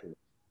 that's great.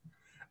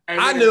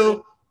 I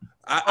knew.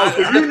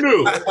 You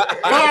knew.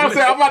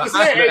 I'm about to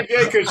say,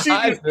 AJ, because she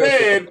just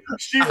said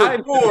she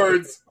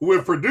records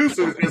with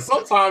producers, and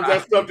sometimes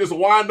that stuff just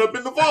wind up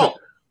in the vault.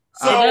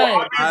 So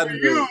I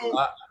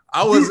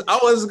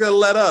wasn't gonna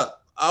let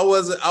up. I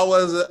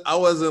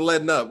wasn't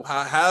letting up.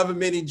 However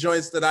many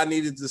joints that I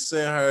needed to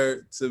send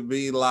her to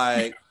be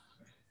like,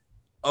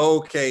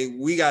 okay,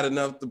 we got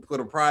enough to put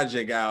a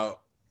project out.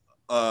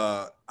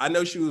 I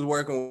know she was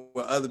working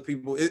with other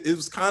people. It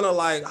was kind of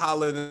like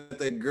hollering at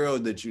that girl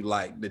that you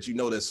like, that you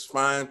know that's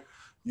fine.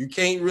 You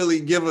can't really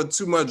give her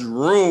too much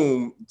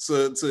room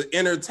to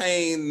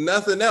entertain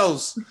nothing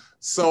else.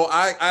 So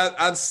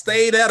I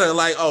stayed at her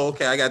like, oh,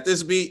 okay, I got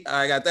this beat,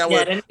 I got that one.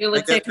 Yeah, then it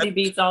would take me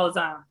beats all the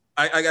time.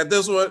 I got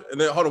this one,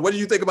 and then hold on, what do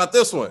you think about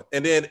this one?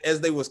 And then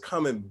as they was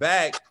coming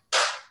back,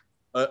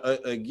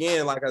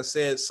 again, like I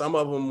said, some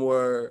of them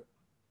were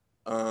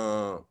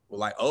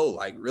like, oh,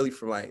 like really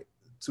from like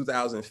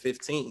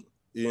 2015,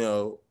 you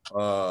know,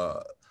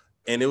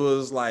 and it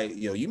was like,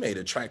 you know, you made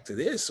a track to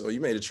this, or you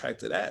made a track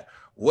to that.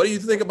 What do you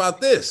think about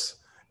this?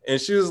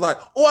 And she was like,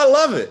 oh, I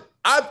love it.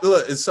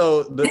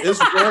 So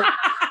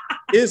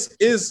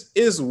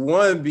it's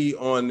one beat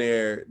on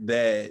there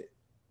that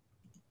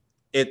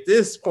at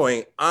this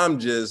point, I'm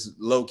just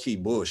low-key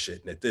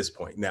bullshitting at this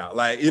point now.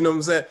 Like, you know what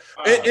I'm saying?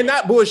 And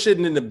not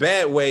bullshitting in the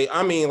bad way.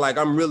 I mean, like,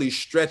 I'm really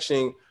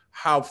stretching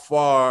how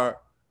far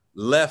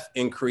left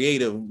and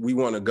creative we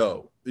want to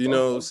go. You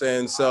know what I'm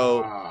saying?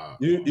 So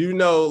you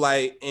know,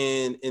 like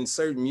in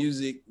certain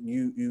music,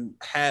 you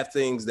have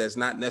things that's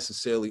not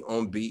necessarily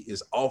on beat,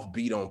 is off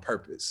beat on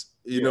purpose.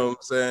 You know what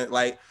I'm saying?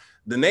 Like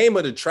the name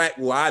of the track,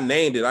 well, I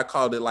named it, I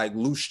called it like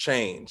Loose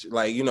Change.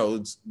 Like, you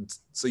know,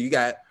 so you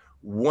got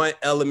one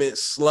element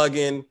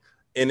slugging,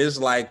 and it's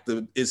like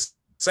it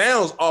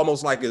sounds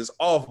almost like it's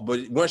off,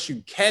 but once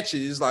you catch it,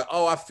 it's like,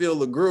 oh, I feel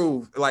the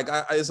groove. Like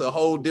it's a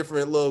whole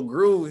different little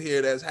groove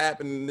here that's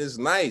happening. It's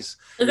nice.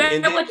 Is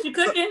that what you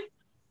cooking?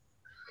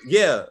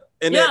 Yeah.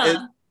 And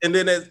Yeah. and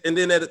then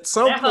at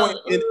some That point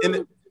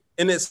whole,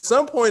 and at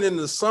some point in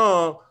the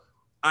song,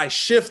 I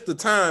shift the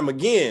time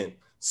again.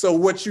 So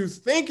what you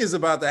think is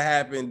about to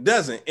happen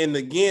doesn't. And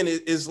again,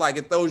 it's like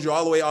it throws you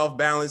all the way off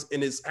balance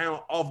and it's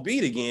off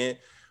beat again.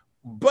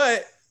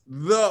 But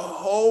the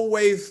whole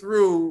way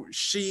through,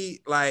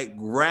 she like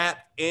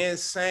rapped and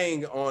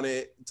sang on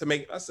it to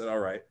make. I said, "All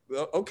right,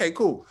 okay,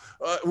 cool.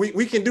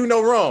 We can do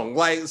no wrong."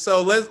 Like,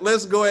 so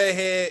let's go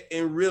ahead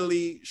and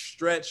really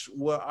stretch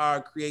what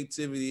our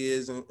creativity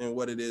is and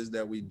what it is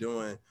that we're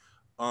doing.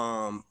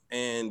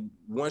 And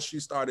once we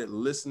started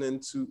listening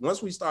to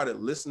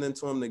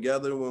them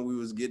together when we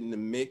was getting the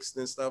mixed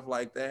and stuff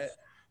like that,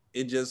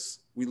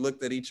 we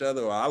looked at each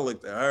other, or I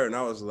looked at her, and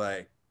I was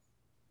like,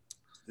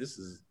 this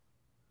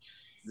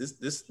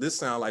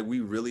sound like we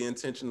really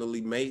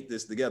intentionally made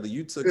this together.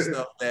 You took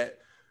stuff that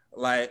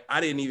like I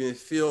didn't even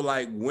feel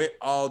like went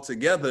all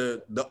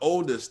together, the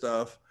older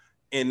stuff,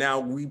 and now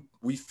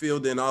we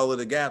filled in all of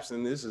the gaps,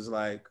 and this is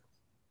like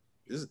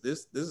this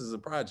is a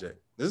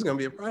project. This is gonna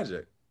be a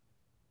project.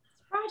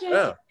 project.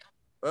 Yeah.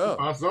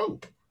 Oh. So,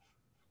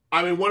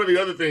 I mean, one of the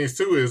other things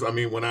too is, I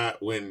mean,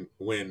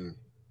 when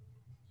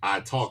I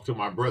talked to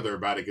my brother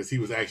about it, because he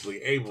was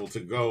actually able to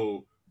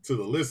go to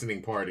the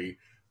listening party,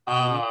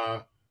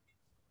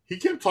 he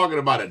kept talking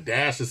about a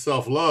dash of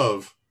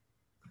self-love.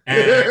 And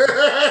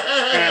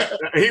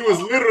he was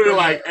literally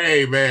like,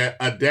 "Hey man,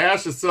 a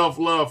dash of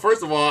self-love.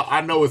 First of all, I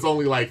know it's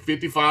only like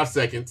 55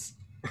 seconds."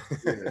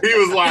 He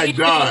was like,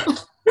 "Done."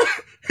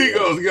 He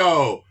goes,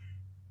 "Yo,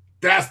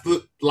 that's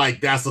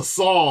a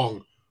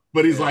song."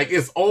 But he's like,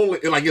 it's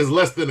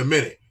less than a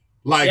minute.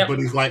 Like, but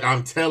he's like,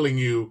 I'm telling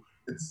you,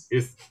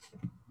 it's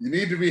you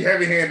need to be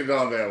heavy-handed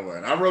on that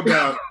one. I wrote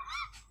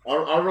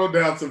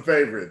down some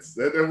favorites.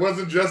 It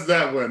wasn't just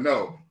that one.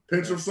 No.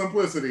 Pinch of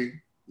Simplicity.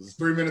 This is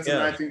 3 minutes and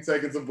 19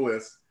 seconds of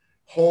bliss.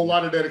 Whole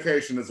lot of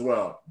dedication as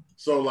well.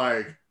 So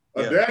like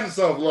a dash of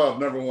self-love,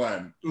 number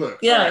one. Look,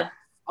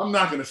 I'm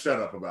not gonna shut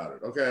up about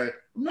it. Okay,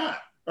 I'm not.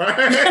 All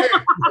right.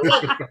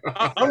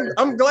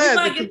 I'm glad. You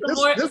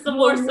might get some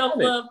more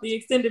self-love, the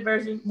extended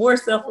version, more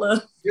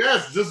self-love.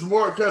 Yes, just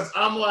more, because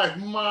I'm like,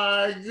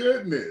 my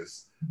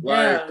goodness.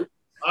 Like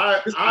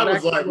I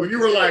was like, when you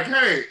were like,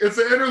 hey, it's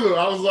an interlude,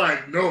 I was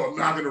like, no, I'm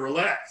not gonna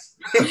relax.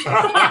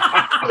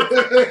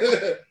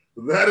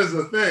 That is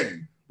a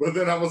thing. But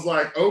then I was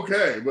like,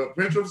 okay, but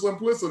Pinch of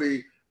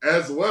Simplicity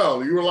as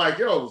well. You were like,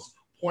 yo,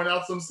 point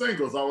out some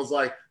singles. I was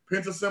like,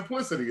 Pinch of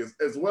Simplicity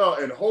as well,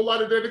 and a whole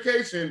lot of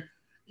dedication.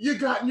 You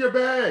got in your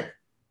bag.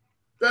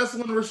 That's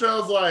when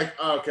Rochelle's like,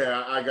 okay,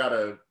 I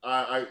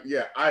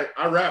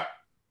rap,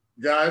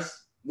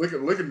 guys. Look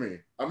at me.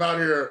 I'm out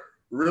here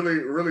really,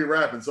 really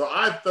rapping. So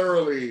I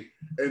thoroughly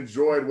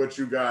enjoyed what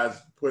you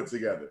guys put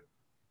together.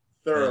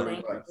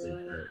 Thoroughly.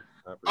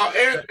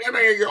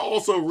 And you're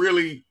also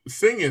really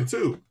singing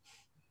too.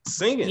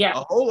 Singing a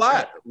whole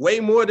lot, way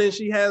more than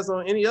she has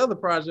on any other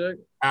project.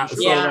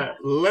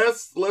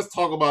 Let's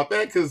talk about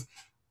that, because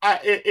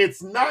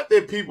it's not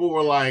that people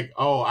were like,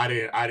 oh, I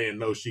didn't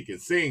know she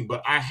could sing,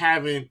 but I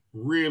haven't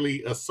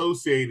really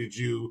associated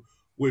you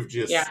with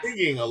just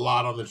singing a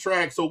lot on the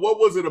track. So what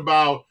was it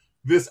about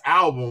this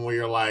album where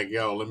you're like,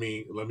 yo, let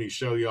me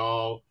show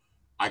y'all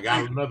I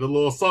got another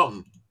little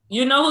something?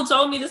 You know who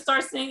told me to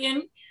start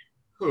singing?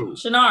 Who?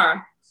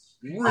 Shannara.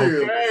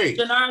 Really? Okay.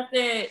 Shannara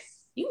said,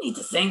 you need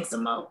to sing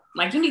some more.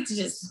 Like, you need to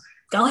just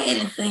go ahead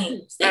and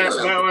sing.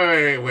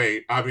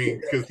 Wait. I mean,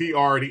 because he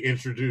already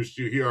introduced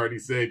you. He already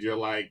said you're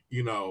like,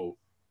 you know,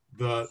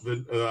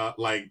 the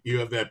like you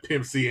have that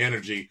Pimp C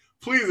energy.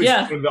 Please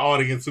explain to the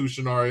audience who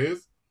Shannara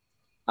is.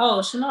 Oh,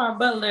 Shannara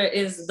Butler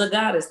is the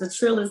goddess, the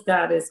Trillist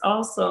goddess.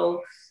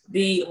 Also,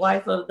 the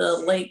wife of the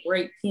late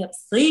great Pimp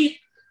C.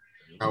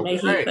 May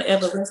he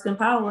forever rest in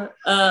power.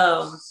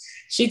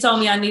 She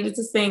told me I needed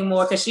to sing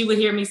more because she would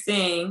hear me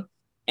sing.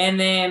 And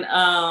then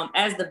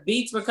as the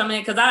beats were coming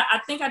in, because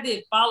I think I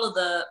did follow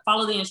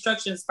the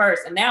instructions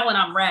first, and now when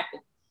I'm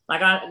rapping,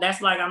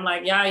 I'm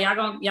like, y'all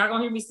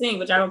gonna hear me sing,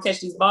 but y'all gonna catch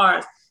these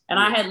bars. And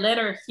I had let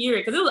her hear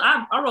it, because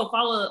I wrote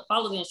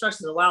follow the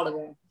instructions a while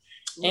ago,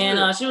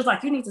 and she was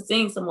like, you need to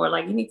sing some more,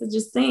 like you need to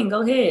just sing,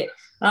 go ahead.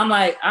 And I'm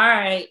like, all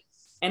right.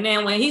 And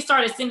then when he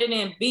started sending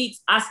in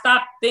beats, I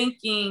stopped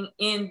thinking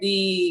in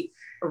the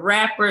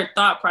rapper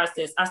thought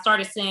process. I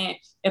started saying,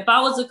 if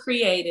I was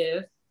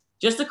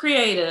just a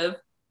creative,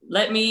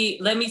 let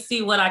me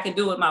see what I can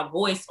do with my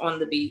voice on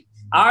the beat.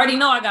 I already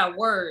know I got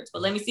words,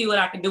 but let me see what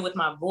I can do with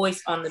my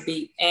voice on the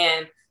beat.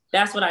 And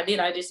that's what I did.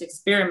 I just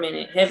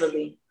experimented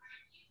heavily.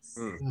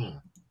 Mm-hmm.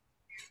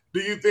 Do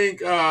you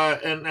think,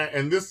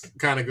 and this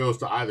kind of goes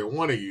to either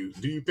one of you,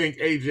 do you think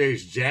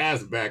AJ's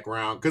jazz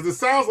background, because it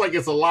sounds like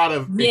it's a lot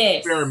of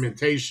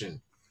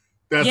experimentation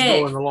that's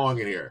going along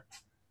in here.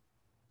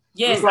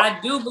 Yes, I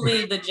do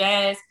believe the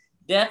jazz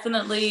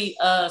definitely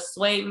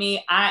swayed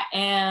me. I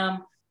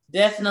am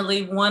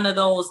definitely one of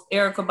those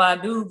Erykah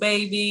Badu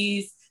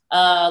babies,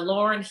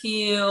 Lauryn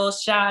Hill,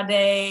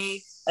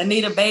 Sade,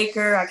 Anita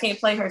Baker. I can't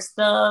play her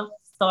stuff,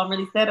 so I'm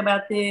really sad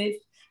about this.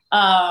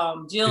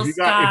 Jill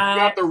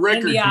Scott,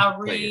 India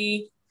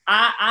Arie.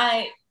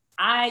 I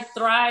I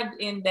thrived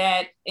in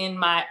that in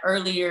my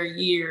earlier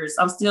years.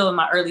 I'm still in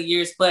my early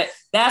years, but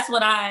that's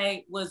what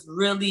I was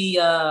really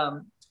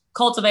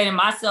cultivating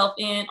myself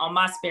in on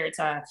my spare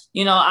time.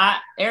 You know,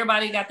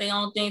 everybody got their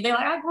own thing. They're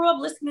like, I grew up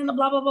listening to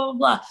blah, blah, blah, blah,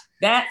 blah.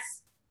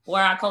 That's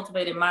where I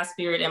cultivated my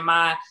spirit and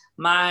my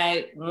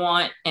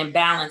want and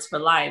balance for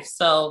life.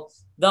 So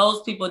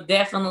those people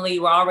definitely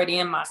were already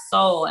in my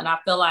soul. And I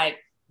feel like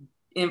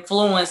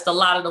influenced a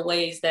lot of the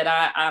ways that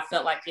I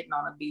felt like getting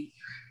on a beat,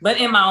 but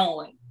in my own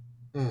way.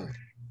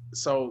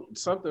 So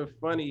something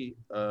funny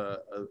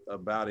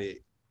about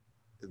it,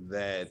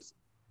 that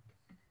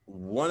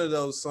one of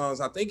those songs,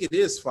 I think it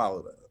is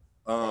Followed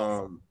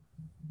Up.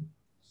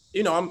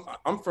 You know,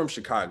 I'm from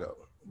Chicago,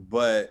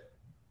 but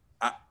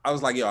I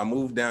was like, yo, I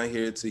moved down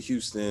here to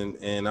Houston,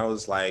 and I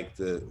was like,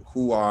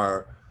 who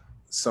are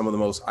some of the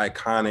most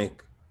iconic,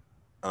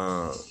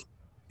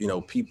 you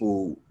know,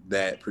 people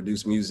that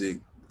produce music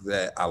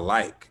that I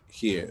like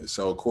here.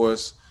 So of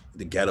course,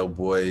 the Ghetto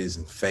Boys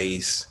and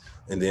Face,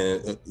 and then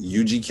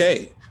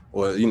UGK,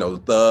 or, you know,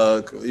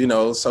 Thug, you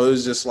know. So it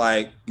was just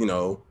like, you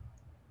know,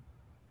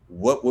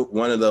 what would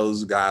one of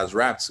those guys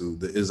rap to?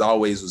 It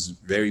always was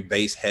very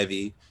bass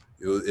heavy.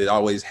 It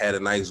always had a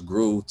nice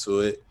groove to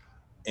it.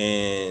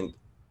 And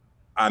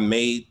I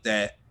made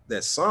that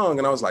song,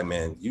 and I was like,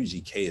 man,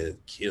 UGK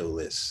would kill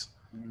this.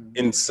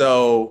 And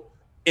so,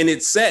 and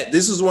it's set.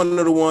 This is one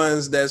of the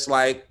ones that's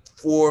like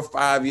 4 or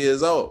 5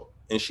 years old.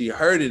 And she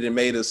heard it and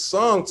made a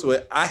song to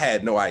it. I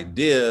had no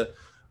idea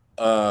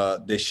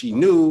that she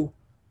knew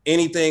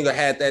anything or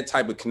had that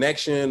type of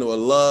connection or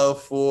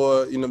love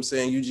for, you know what I'm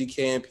saying,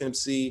 UGK and Pimp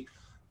C.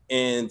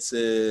 And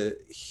to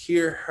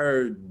hear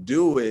her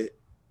do it,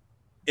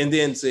 and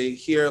then to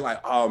hear like,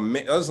 oh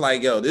man, I was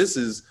like, yo, this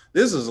is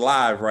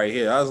live right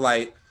here. I was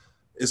like,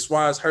 as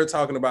far as her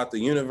talking about the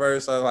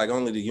universe, I was like,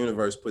 only the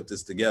universe put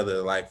this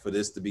together, like for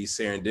this to be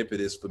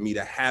serendipitous, for me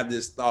to have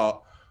this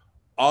thought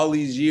all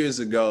these years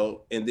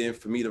ago, and then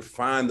for me to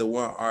find the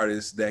one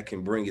artist that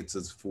can bring it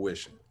to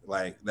fruition.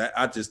 Like that,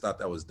 I just thought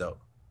that was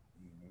dope.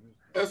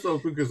 That's so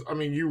cool, because I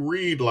mean, you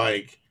read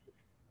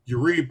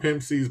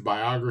Pimp C's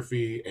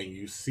biography, and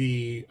you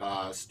see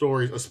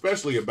stories,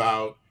 especially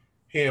about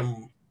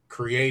him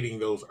creating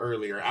those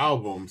earlier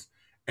albums.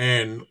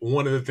 And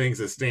one of the things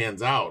that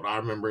stands out, I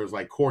remember it was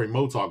like Corey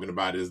Moe talking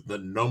about, is the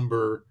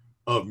number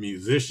of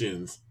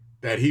musicians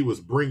that he was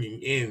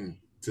bringing in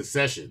to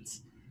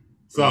sessions.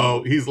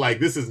 So he's like,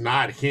 this is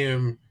not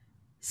him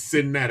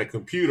sitting at a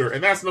computer.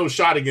 And that's no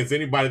shot against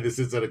anybody that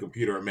sits at a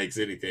computer and makes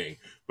anything.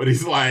 But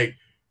he's like,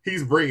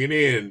 he's bringing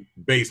in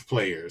bass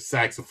players,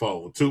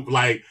 saxophone,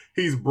 like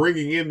he's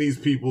bringing in these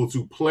people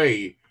to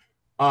play,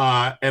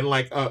 and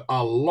like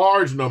a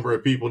large number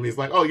of people. And he's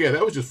like, oh yeah,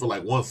 that was just for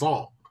like one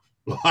song.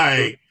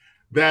 Like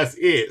that's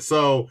it.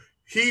 So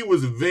he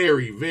was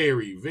very,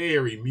 very,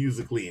 very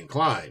musically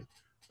inclined.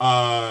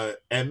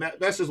 And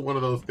that's just one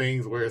of those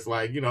things where it's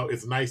like, you know,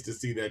 it's nice to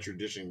see that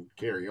tradition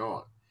carry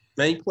on.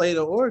 Man, he played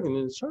the organ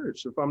in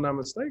church, if I'm not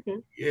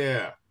mistaken.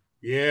 Yeah.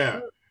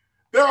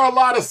 There are a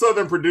lot of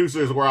Southern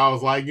producers where I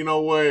was like, you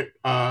know what?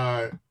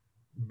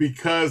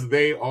 Because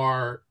they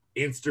are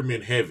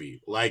instrument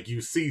heavy. Like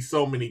you see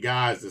so many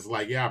guys that's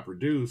like, yeah, I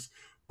produce,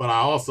 but I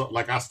also,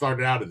 like, I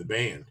started out in the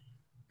band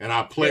and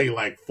I play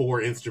like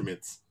 4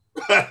 instruments.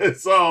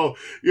 So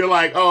you're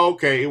like, oh,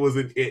 okay. It was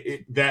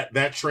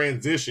that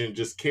transition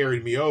just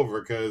carried me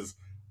over because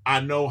I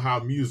know how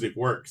music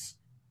works,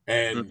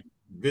 and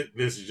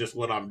this is just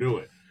what I'm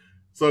doing.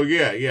 So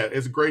yeah,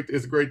 it's great.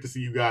 It's great to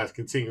see you guys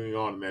continuing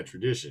on in that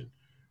tradition.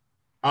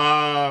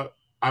 I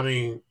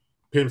mean,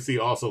 Pimp C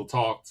also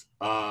talked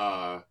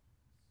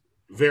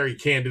very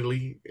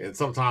candidly and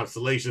sometimes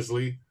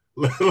salaciously.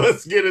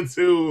 Let's get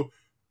into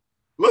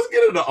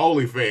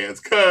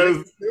OnlyFans,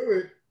 because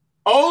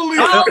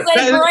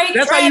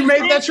that's how you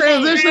made that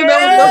transition.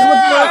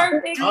 I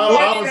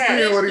was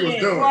seeing what he was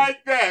doing.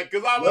 Like that,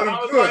 because I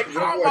was like,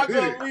 how am I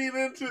going to lead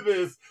into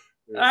this?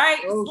 All right,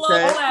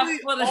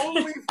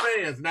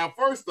 OnlyFans. Now,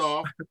 first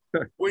off,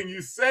 when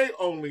you say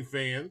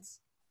OnlyFans,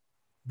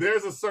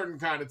 there's a certain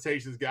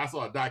connotation. I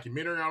saw a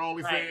documentary on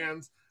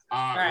OnlyFans.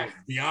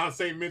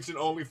 Beyonce mentioned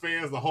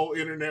OnlyFans. The whole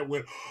internet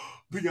went,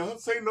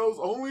 Beyonce knows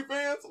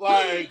OnlyFans?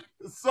 Like,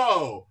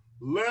 so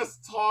let's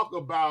talk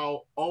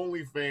about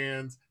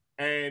OnlyFans.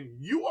 And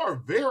you are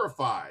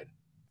verified.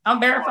 I'm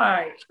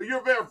verified.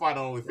 You're verified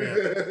on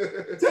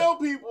OnlyFans. Tell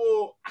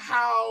people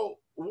how,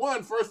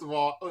 first of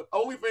all,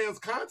 OnlyFans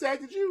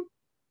contacted you?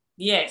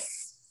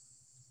 Yes.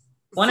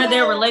 One of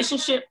their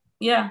relationship,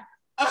 yeah.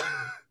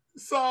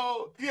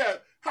 So, yeah,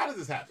 how does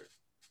this happen?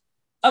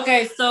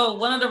 Okay, so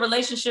one of the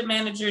relationship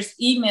managers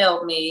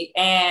emailed me,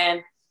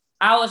 and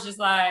I was just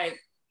like,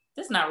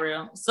 that's not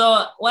real.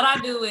 So what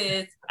I do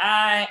is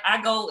I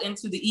go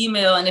into the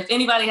email, and if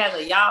anybody has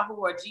a Yahoo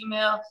or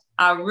Gmail,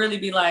 I really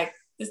be like,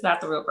 this is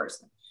not the real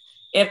person.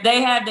 If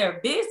they have their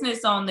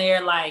business on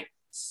there, like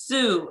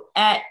Sue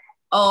at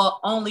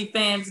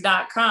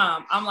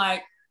onlyfans.com, I'm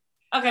like,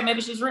 okay,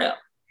 maybe she's real.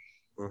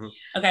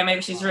 Okay,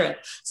 maybe she's real.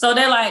 So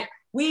they're like,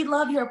 we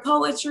love your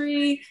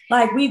poetry.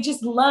 Like, we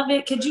just love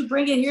it. Could you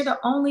bring it here to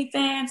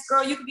OnlyFans?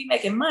 Girl, you could be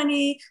making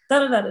money. Da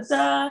da da da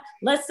da.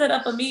 Let's set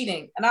up a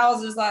meeting. And I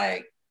was just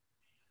like,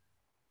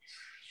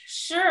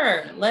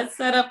 sure, let's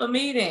set up a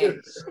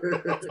meeting.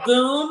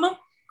 Zoom? ?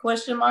 And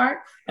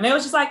they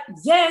was just like,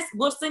 yes,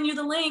 we'll send you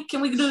the link.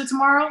 Can we do it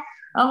tomorrow?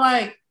 I'm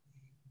like,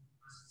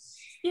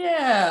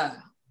 yeah,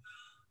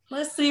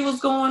 let's see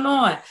what's going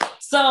on.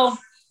 So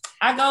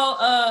I go,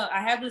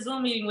 I have the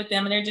Zoom meeting with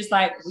them, and they're just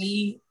like,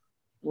 we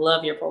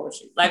love your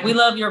poetry. Like, we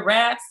love your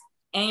raps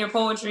and your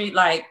poetry.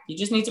 Like, you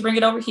just need to bring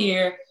it over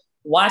here.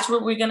 Watch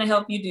what we're going to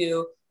help you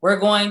do. We're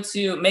going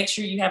to make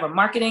sure you have a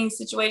marketing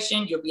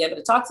situation. You'll be able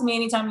to talk to me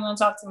anytime you want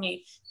to talk to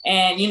me.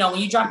 And, you know, when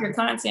you drop your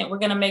content, we're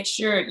going to make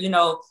sure, you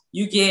know,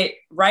 you get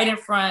right in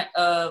front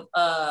of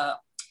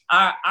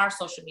our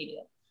social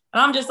media.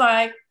 And I'm just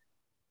like,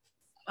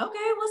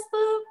 okay,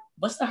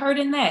 what's the hurt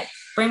in that?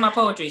 Bring my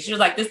poetry. She was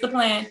like, this is the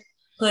plan.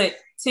 Put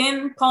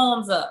 10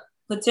 poems up.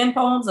 Put 10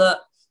 poems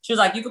up. She was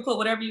like, you can put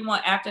whatever you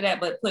want after that,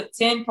 but put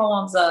 10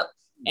 poems up.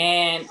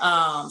 And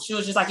she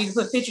was just like, you can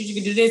put pictures, you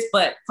can do this,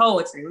 but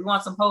poetry. We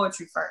want some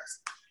poetry first.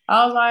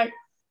 I was like,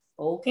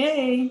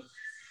 okay.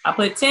 I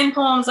put 10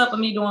 poems up of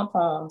me doing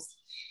poems.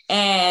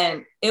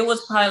 And it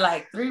was probably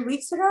like 3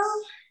 weeks ago,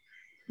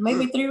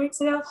 maybe 3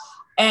 weeks ago.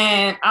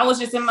 And I was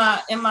just in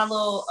my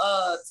little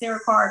tarot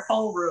card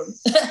poll room.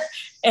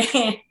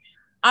 And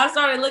I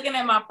started looking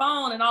at my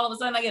phone, and all of a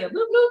sudden I get a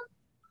bloop bloop.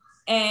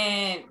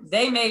 And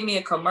they made me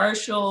a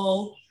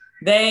commercial.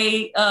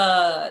 They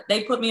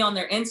put me on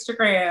their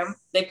Instagram.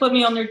 They put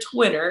me on their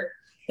Twitter.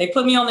 They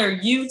put me on their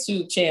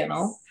YouTube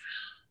channel.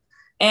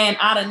 And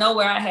out of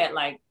nowhere, I had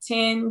like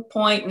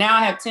now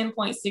I have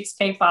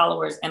 10.6K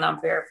followers, and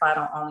I'm verified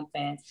on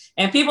OnlyFans.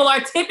 And people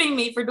are tipping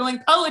me for doing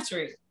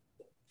poetry.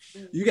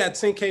 You got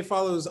 10K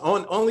followers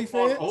on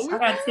OnlyFans? I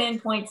got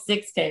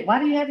 10.6K. Why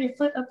do you have your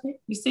foot up here?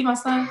 You see my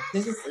son?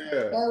 This is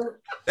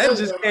That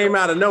just came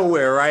out of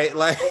nowhere, right?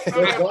 Like,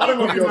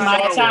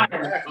 my child.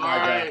 All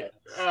right.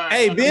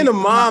 Hey, being a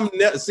mom,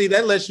 see,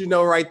 that lets you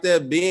know right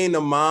there, being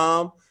a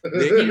mom,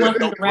 He wants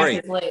me no to wrap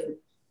break. his leg.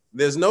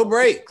 There's no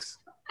breaks.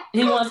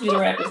 He wants me to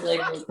wrap his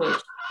leg real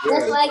quick.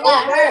 That's why I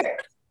got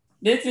hurt.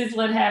 This is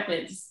what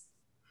happens.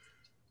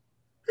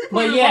 People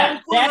But just yeah,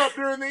 always put it up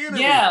during the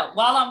interview. Yeah,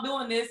 while I'm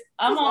doing this,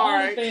 I'm It's on all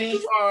right. OnlyFans.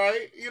 It's all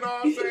right. You know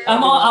what I'm saying?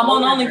 I'm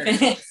on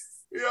OnlyFans.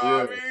 You know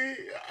what I mean?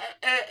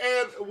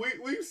 And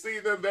we see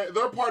them.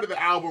 They're part of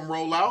the album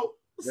rollout.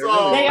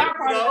 So They are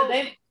part of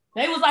it.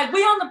 They was like,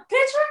 we on the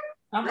picture?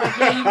 I'm like,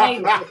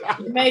 yeah,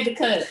 you made the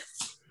cut.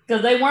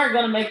 Because they weren't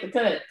gonna make the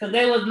cut. Because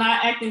they was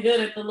not acting good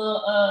at the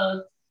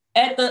little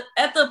at the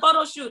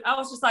photo shoot. I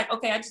was just like,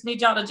 okay, I just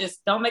need y'all to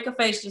just don't make a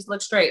face, just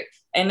look straight.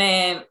 And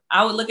then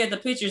I would look at the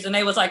pictures, and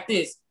they was like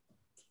this.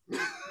 I'm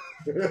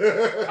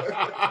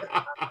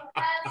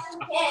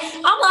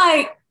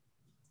like,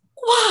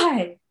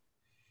 why?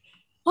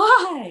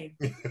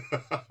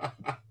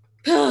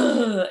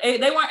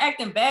 They weren't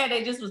acting bad.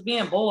 They just was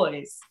being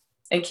boys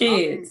and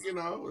kids. You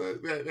know,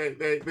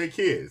 they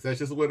kids. That's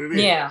just what it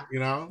is. Yeah. You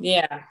know.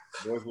 Yeah.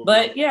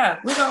 But yeah,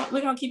 we're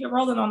gonna keep it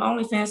rolling on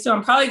OnlyFans too.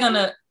 I'm probably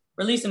gonna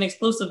release an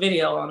exclusive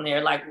video on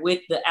there, like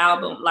with the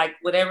album, like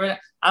whatever.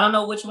 I don't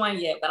know which one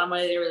yet, but I'm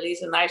gonna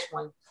release a nice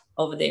one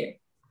over there.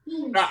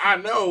 Now, I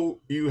know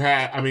you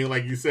had. I mean,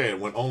 like you said,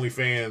 when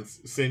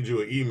OnlyFans sends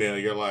you an email,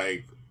 you're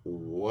like,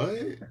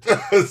 what?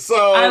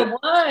 So I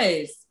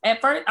was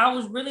at first. I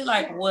was really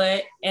like,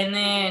 what? And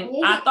then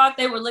I thought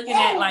they were looking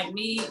at like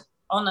me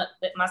on the.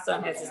 My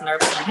son has his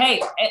nervous.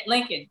 Hey, at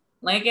Lincoln,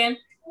 I'm doing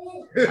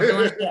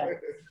stuff.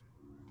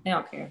 They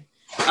don't care.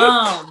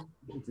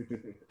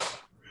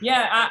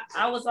 Yeah,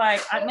 I was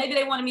like, maybe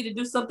they wanted me to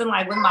do something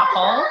like with my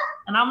pole.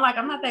 And I'm like,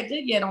 I'm not that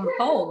good yet on the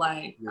pole.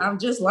 Like, I'm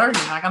just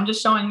learning. Like, I'm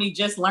just showing me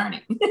just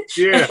learning.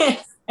 Yeah.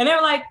 And they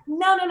were like,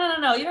 no.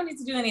 You don't need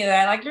to do any of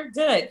that. Like, you're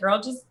good,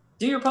 girl. Just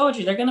do your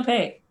poetry. They're going to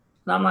pay.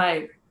 And I'm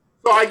like.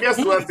 So I guess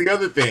that's the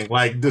other thing.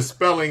 Like,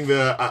 dispelling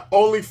the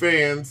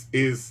OnlyFans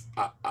is,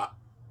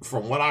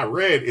 from what I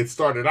read, it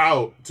started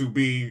out to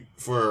be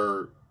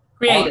for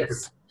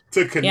creators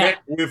to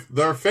connect with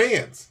their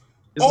fans.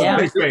 It's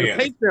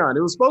Patreon.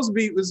 It was supposed to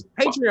be. It was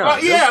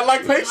Patreon. Yeah,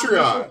 like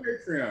Patreon.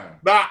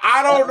 Now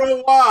I don't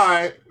know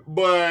why,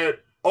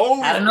 but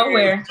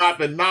OnlyFans got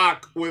the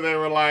knock where they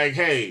were like,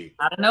 "Hey,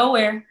 out of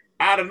nowhere,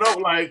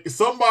 like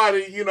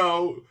somebody, you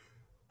know,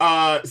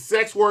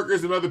 sex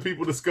workers and other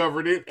people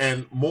discovered it,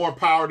 and more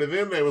power to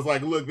them. They was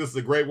like, look, this is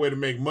a great way to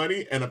make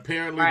money, and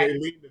apparently they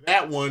leaned to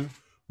that one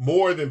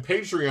more than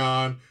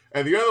Patreon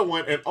and the other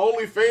one, and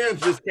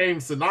OnlyFans just came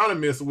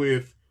synonymous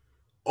with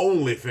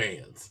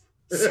OnlyFans."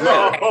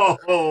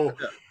 So,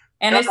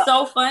 and it's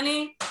so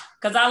funny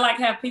because I like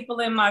have people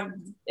in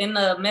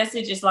the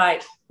message. It's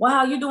like,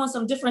 wow, you're doing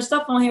some different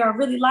stuff on here. I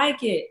really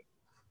like it.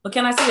 But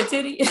can I see a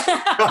titty? Okay,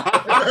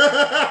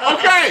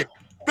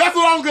 that's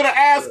what I was gonna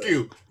ask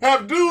you.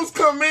 Have dudes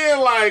come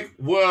in like,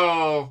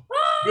 well,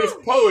 this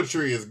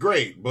poetry is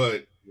great,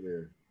 but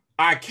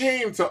I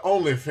came to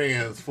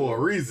OnlyFans for a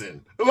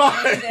reason.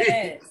 Like,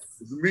 the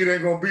meat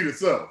ain't gonna beat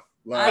itself.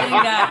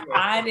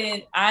 I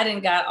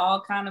didn't got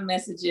all kind of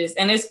messages,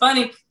 and it's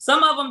funny.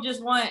 Some of them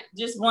just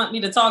want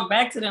me to talk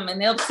back to them, and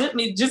they'll tip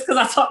me just because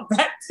I talk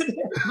back to them.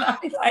 And I'll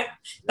be like,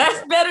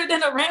 that's better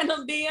than a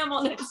random DM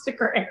on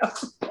Instagram.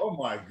 Oh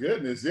my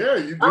goodness, yeah,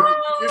 you do talk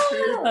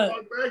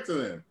back to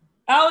them.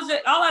 All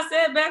I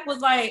said back was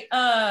like,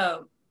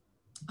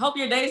 hope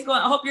your day's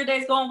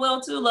going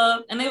well too,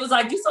 love. And they was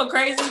like, you so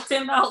crazy, $10.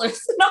 And I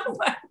was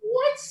like,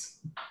 what?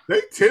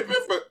 They tipping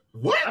for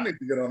what? I need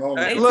to get on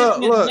Hey, bro,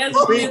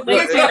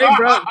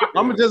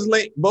 I'm gonna just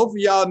let both of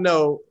y'all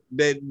know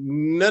that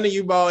none of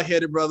you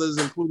bald-headed brothers,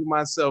 including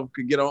myself,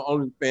 could get on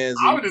OnlyFans.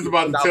 I was just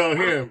about to tell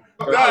him,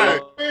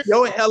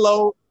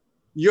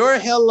 your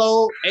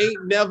hello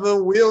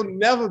will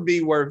never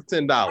be worth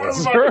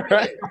 $10.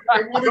 Right?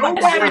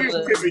 Nobody is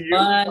tipping you.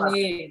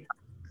 Funny.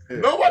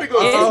 Nobody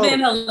goes.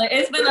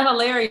 It's been a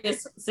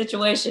hilarious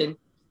situation.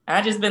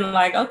 I just been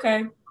like,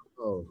 okay.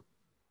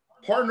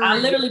 Partner. I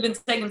literally been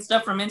taking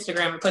stuff from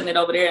Instagram and putting it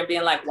over there and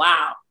being like,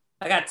 wow,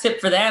 I got tipped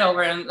for that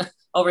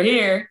over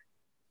here.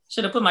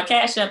 Should have put my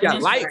cash up.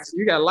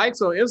 You got likes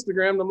on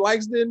Instagram. Them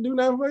likes didn't do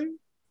nothing for you.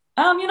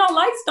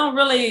 Likes don't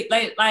really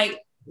like.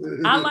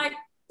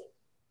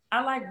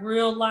 I like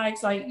real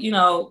likes. Like, you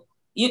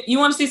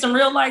want to see some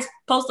real likes?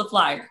 Post a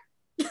flyer.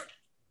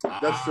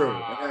 That's true.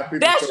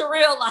 That's your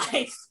real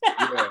likes.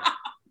 Yeah.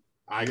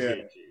 I get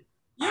you.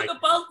 You can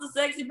post a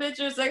sexy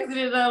picture,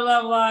 sexy blah,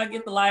 blah, blah,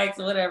 get the likes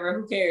or whatever.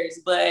 Who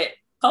cares? But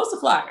post a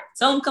flyer.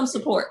 Tell them come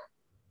support.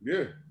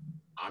 Yeah.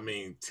 I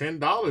mean,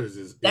 $10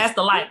 is... That's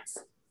the likes.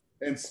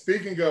 And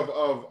speaking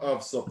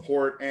of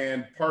support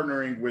and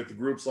partnering with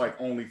groups like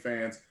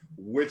OnlyFans,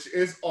 which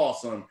is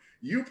awesome,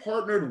 you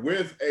partnered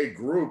with a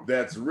group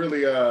that's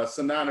really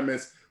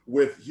synonymous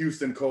with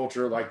Houston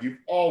culture like you've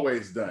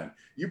always done.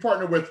 You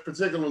partnered with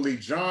particularly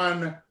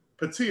John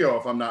Patillo,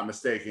 if I'm not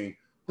mistaken.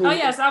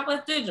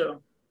 Southwest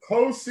Digital.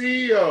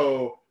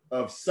 Co-CEO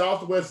of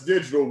Southwest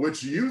Digital,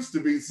 which used to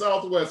be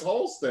Southwest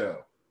Wholesale.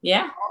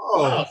 Yeah.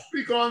 Oh,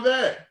 speak on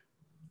that.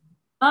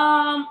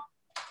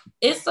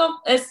 It's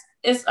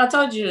I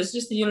told you, it's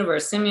just the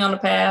universe sent me on the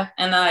path,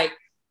 and like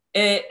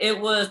it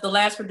was the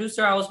last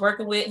producer I was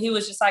working with. He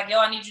was just like, yo,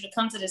 I need you to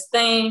come to this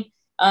thing.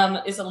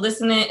 It wasn't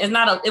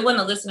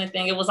a listening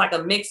thing. It was like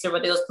a mixer,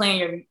 but they was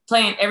playing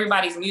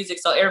everybody's music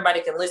so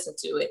everybody can listen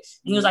to it.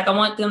 And he was like, I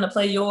want them to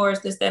play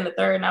yours, this, that, and the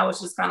third. And I was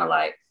just kind of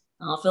like,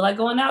 I don't feel like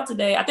going out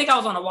today. I think I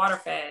was on a water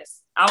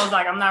fast. I was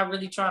like, I'm not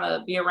really trying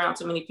to be around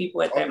too many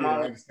people at that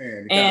moment.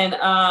 And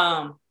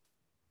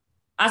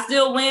I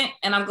still went,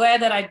 and I'm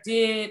glad that I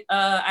did.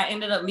 I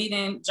ended up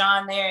meeting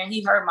John there, and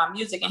he heard my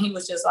music, and he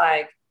was just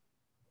like,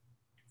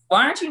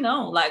 why aren't you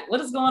known? Like,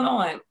 what is going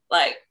on?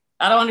 Like,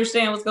 I don't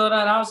understand what's going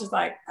on. I was just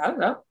like, I don't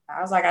know.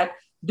 I was like, I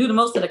do the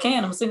most that I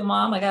can. I'm a single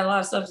mom. I got a lot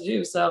of stuff to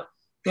do. So,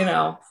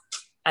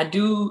 I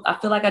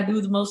feel like I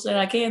do the most that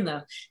I can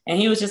though. And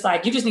he was just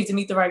like, you just need to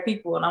meet the right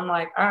people. And I'm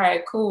like, all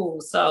right, cool.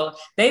 So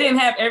they didn't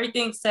have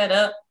everything set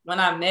up when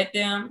I met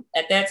them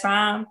at that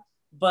time.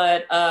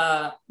 But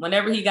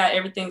whenever he got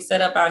everything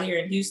set up out here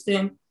in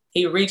Houston,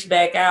 he reached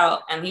back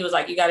out and he was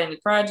like, you got any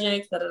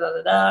projects? Da, da, da,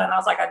 da, da. And I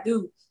was like, I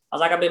do. I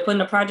was like, I've been putting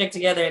a project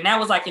together. And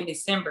that was like in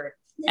December.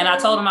 And I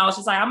told him, I was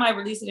just like, I might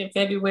release it in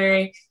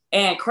February.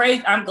 And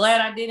crazy, I'm glad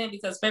I didn't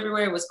because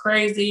February was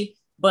crazy.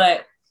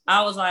 But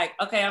I was like,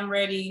 okay, I'm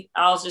ready.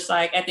 I was just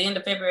like, at the end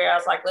of February, I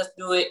was like, let's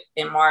do it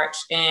in March.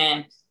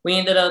 And we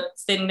ended up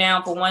sitting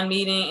down for one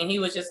meeting. And he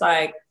was just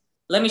like,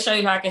 let me show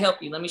you how I can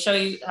help you. Let me show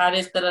you how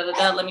this, da, da, da,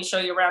 da. Let me show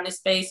you around this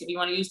space. If you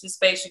want to use this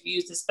space, you can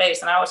use this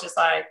space. And I was just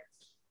like,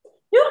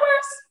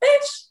 universe,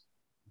 bitch.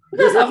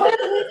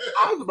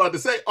 I was about to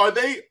say, are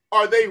they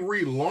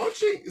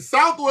relaunching?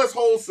 Southwest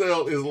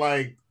Wholesale is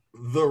like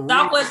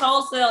Southwest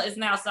Wholesale is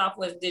now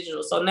Southwest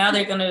Digital. So now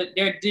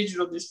they're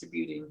digital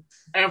distributing.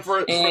 And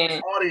for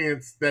the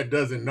audience that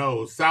doesn't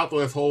know,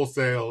 Southwest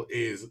Wholesale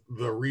is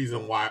the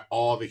reason why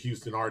all the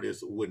Houston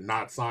artists would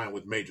not sign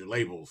with major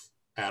labels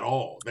at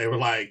all. They were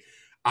like,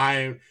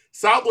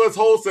 Southwest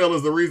Wholesale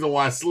is the reason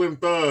why Slim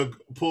Thug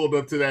pulled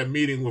up to that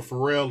meeting with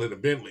Pharrell in a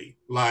Bentley.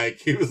 Like,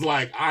 he was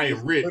like, I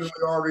am rich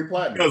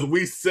because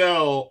we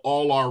sell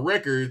all our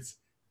records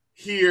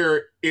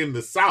here in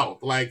the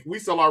South. Like, we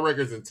sell our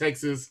records in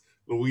Texas,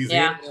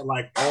 Louisiana,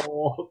 like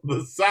all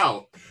the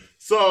South.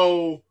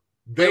 So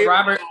they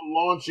are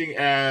launching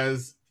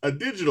as a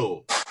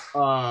digital.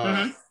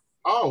 Oh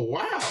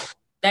wow.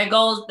 That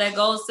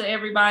goes to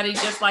everybody,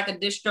 just like a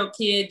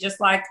DistroKid,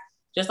 just like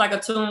a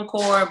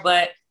TuneCore,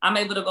 but I'm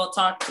able to go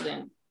talk to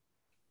them.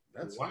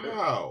 That's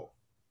wow.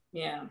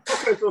 Yeah.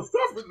 Okay, so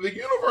stuff in the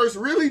universe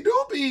really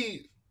do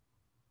be.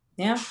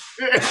 Yeah.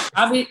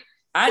 I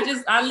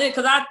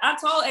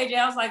told AJ,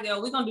 I was like,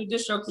 yo, we're gonna do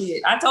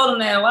DistroKid. I told him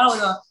that a while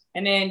ago.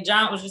 And then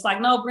John was just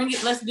like, no, bring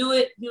it, let's do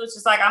it. He was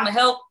just like, I'm gonna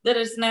help,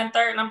 this and that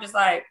third. And I'm just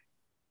like,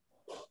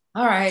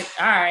 all right.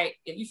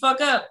 If you fuck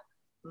up,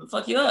 I'm gonna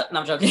fuck you up. No,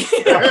 I'm joking.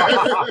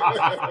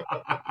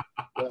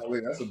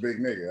 That's a big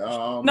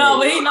nigga. No,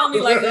 but he know me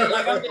like that.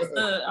 Like, I'm just,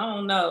 I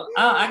don't know.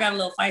 I got a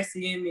little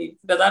feisty in me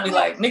because I'd be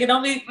like, nigga,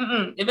 don't be,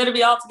 it better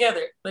be all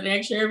together. But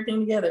make sure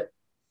everything together.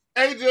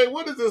 AJ,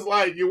 what is this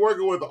like? You're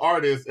working with the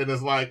artist, and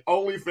it's like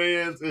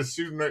OnlyFans is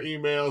shooting their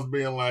emails,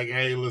 being like,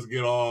 "Hey, let's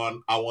get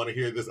on. I want to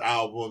hear this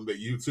album that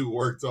you two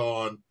worked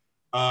on."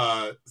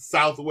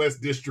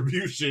 Southwest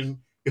Distribution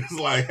is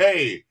like,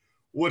 "Hey,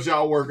 what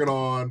y'all working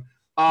on?"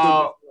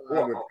 What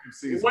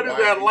is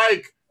that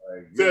like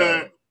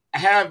to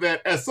have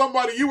that as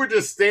somebody? You were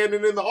just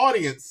standing in the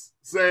audience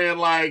saying,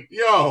 like,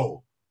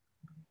 "Yo,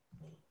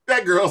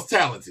 that girl's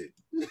talented."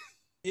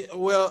 Yeah,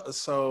 well,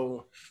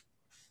 so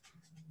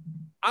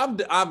I've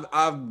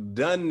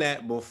done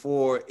that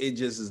before. It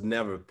just has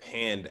never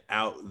panned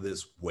out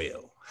this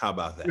well. How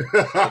about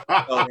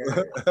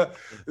that?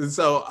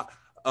 So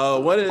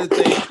one of the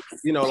things,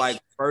 you know, like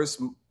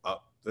first.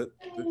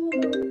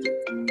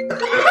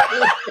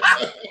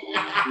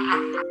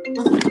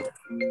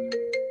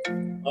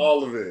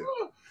 All of it.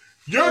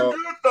 You're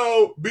good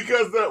though,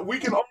 because we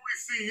can only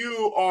see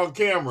you on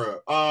camera.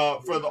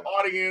 For the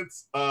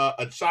audience,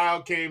 a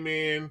child came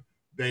in.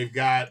 They've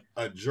got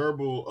a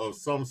gerbil of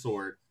some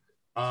sort.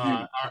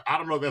 I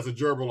don't know if that's a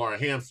gerbil or a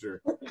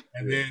hamster.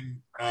 And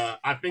then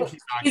I think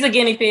he's a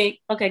guinea pig.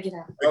 Okay, get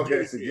out. Okay,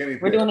 it's a guinea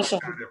pig. We're doing the show.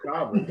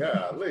 Probably,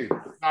 golly.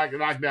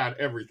 knocked down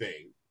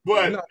everything.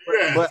 But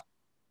yeah.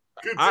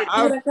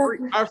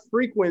 I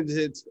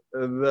frequented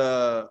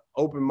the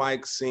open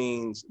mic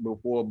scenes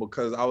before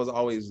because I was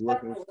always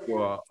looking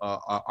for an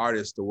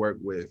artist to work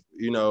with.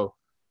 You know,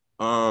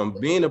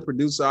 being a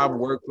producer, I've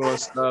worked on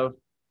stuff,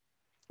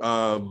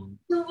 and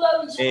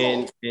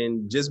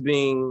just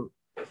being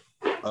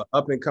an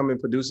up and coming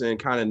producer and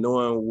kind of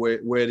knowing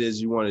where it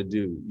is you want to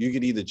do. You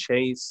could either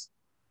chase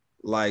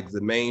like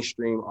the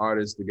mainstream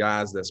artists, the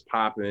guys that's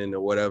popping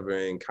or whatever,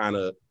 and kind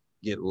of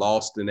get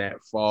lost in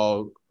that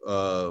fog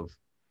of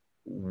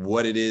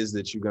what it is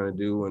that you're going to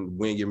do and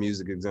when your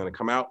music is going to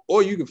come out.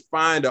 Or you can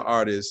find an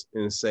artist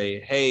and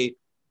say, hey,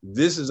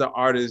 this is an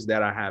artist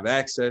that I have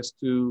access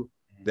to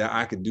that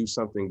I could do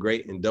something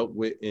great and dope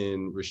with.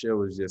 And Rochelle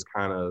was just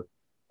kind of,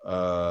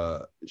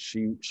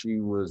 she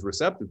was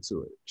receptive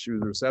to it. She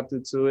was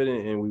receptive to it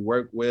and we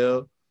worked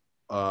well.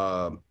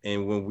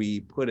 And when we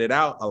put it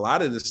out, a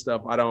lot of this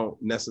stuff I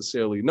don't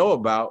necessarily know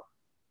about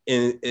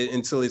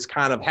until it's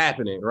kind of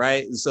happening,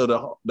 right? And so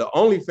the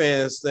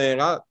OnlyFans thing,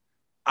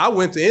 I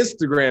went to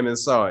Instagram and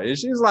saw it, and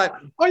she's like,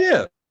 "Oh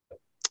yeah,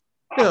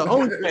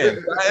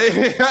 OnlyFans."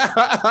 It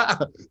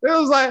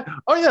was like,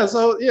 "Oh yeah,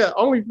 so yeah,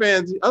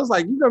 OnlyFans." I was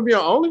like, "You gonna be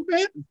on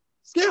OnlyFans?"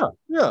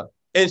 Yeah.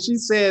 And she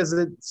says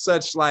it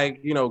such like,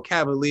 you know,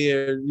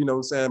 cavalier, you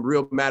know, saying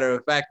real matter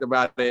of fact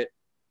about it.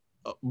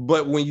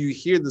 But when you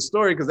hear the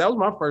story, because that was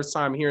my first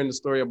time hearing the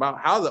story about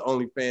how the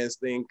OnlyFans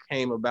thing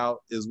came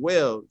about as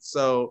well.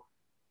 So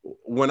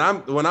when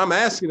I'm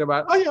asking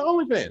about, oh yeah,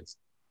 OnlyFans.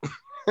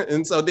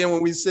 And so then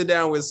when we sit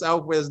down with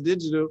Southwest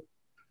Digital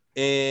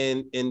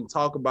and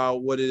talk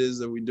about what it is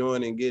that we're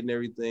doing and getting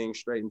everything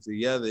straightened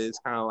together, it's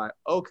kind of like,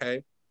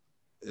 okay,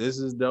 this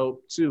is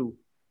dope too.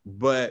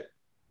 But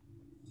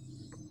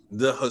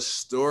the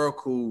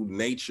historical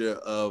nature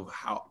of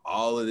how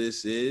all of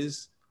this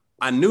is,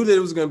 I knew that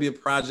it was going to be a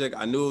project.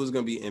 I knew it was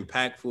going to be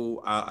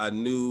impactful. I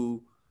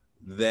knew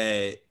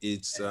that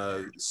it's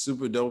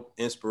super dope,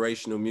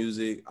 inspirational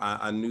music.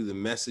 I knew the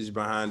message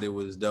behind it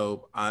was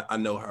dope. I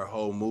know her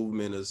whole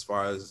movement as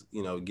far as,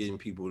 you know, getting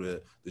people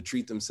to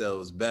treat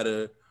themselves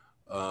better,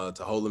 to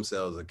hold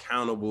themselves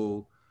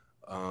accountable,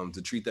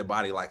 to treat their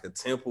body like a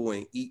temple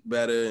and eat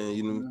better. And,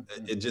 you know,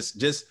 it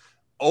just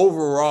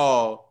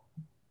overall,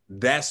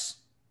 that's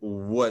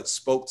what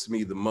spoke to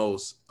me the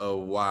most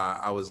of why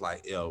I was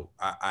like, yo,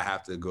 I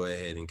have to go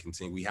ahead and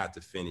continue. We have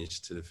to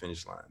finish to the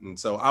finish line. And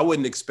so I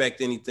wouldn't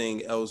expect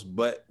anything else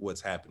but what's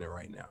happening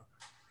right now.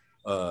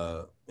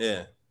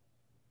 Yeah.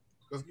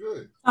 That's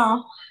good.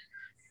 Oh.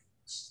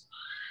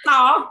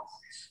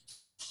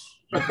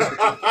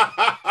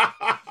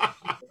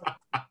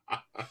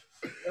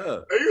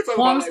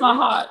 Warms my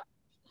heart.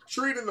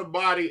 Treating the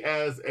body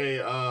as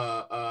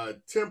a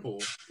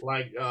temple,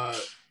 like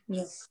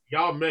yes.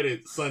 Y'all met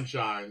at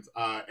Sunshine's.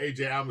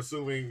 AJ, I'm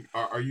assuming,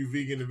 are you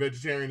vegan and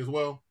vegetarian as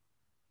well?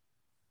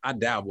 I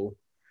dabble.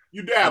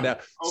 You dabble. Okay.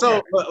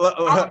 So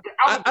I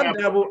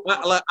dabble.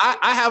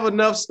 I have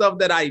enough stuff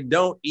that I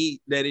don't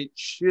eat that it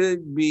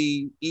should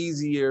be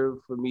easier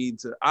for me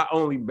to. I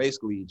only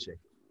basically eat chicken.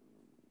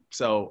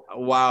 So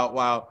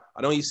while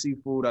I don't eat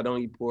seafood, I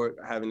don't eat pork.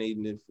 I haven't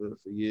eaten it for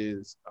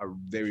years. I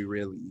very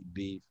rarely eat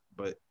beef,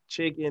 but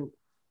chicken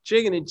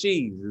and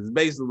cheese is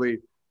basically,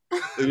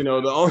 you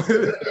know, the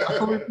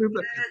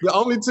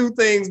only two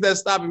things that's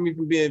stopping me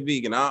from being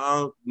vegan. I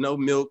don't no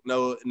milk,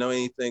 no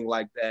anything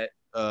like that.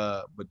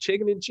 But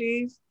chicken and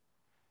cheese,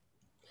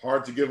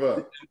 hard to give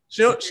up.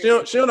 She'll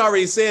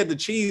already said the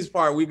cheese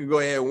part we could go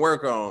ahead and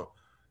work on.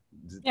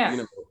 Yeah. You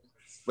know,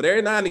 but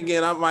every now and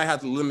again I might have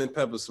to lemon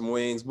pepper some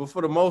wings. But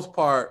for the most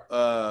part,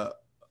 I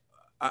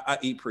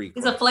eat pre.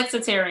 He's a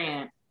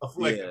flexitarian.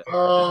 Yeah.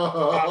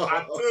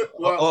 Oh.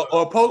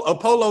 Or a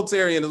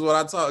polotarian is what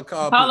I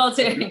call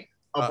Polotarian.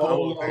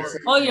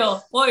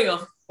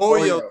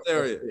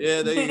 Polotarian.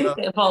 Yeah, there you go.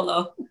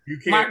 Polo. You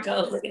can't.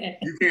 Marco,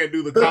 you can't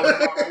do the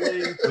cauliflower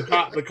wings.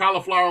 The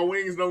cauliflower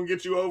wings don't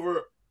get you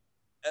over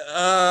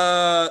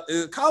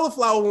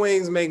Cauliflower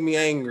wings make me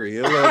angry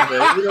a little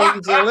bit. You know what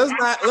I'm saying?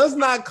 Let's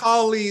not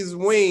call these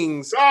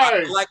wings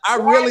Guys, like I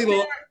really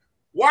like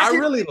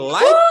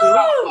it.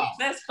 Woo!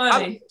 That's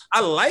funny.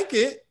 I like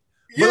it.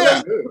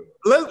 Yeah.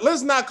 But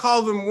let's not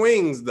call them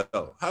wings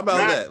though. How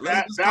about that?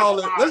 Let's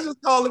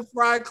just call it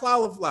fried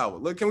cauliflower.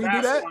 Look, can we do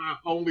that? That's my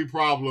only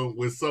problem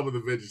with some of the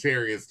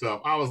vegetarian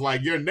stuff. I was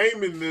like, you're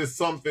naming this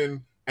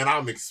something, and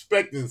I'm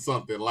expecting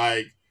something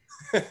like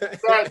no,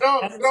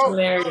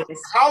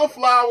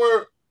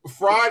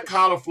 fried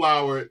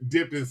cauliflower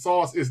dipped in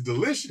sauce is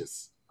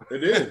delicious.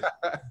 It is.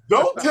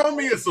 Don't tell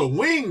me it's a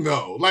wing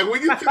though. Like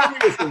when you tell me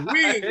it's a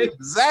wing,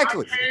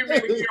 exactly. I came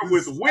in here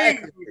with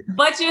wings.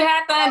 But you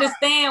have to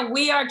understand,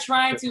 we are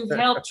trying to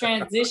help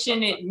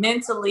transition it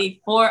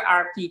mentally for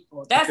our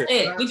people. That's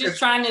it. We're just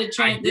trying to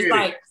it's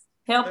like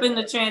helping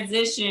the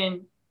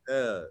transition.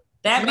 I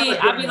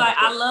be like,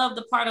 I love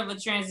the part of a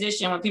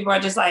transition when people are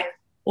just like,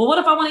 well, what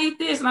if I want to eat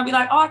this? And I'll be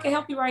like, oh, I can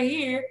help you right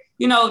here.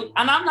 You know,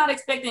 and I'm not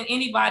expecting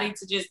anybody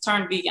to just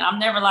turn vegan. I'm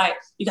never like,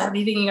 you gotta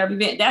be vegan, you gotta be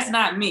vegan. That's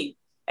not me.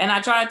 And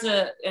I tried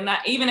to,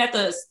 even at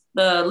the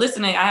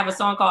listening, I have a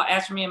song called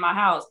Ask For Me in My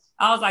House.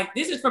 I was like,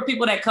 this is for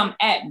people that come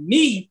at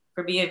me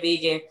for being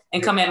vegan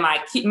and come at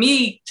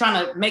me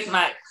trying to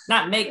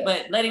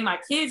but letting my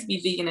kids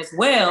be vegan as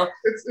well.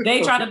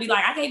 They try to be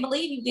like, I can't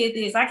believe you did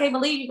this. I can't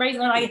believe you raised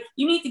them. Like,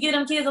 you need to get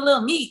them kids a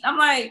little meat. I'm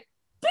like,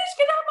 bitch,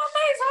 get out my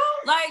face, ho.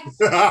 Like,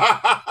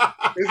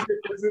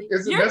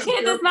 your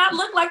kid does not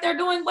look like they're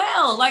doing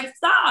well. Like,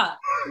 stop,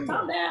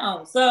 calm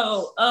down.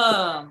 So,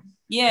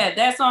 yeah,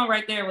 that song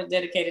right there was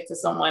dedicated to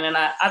someone, and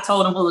I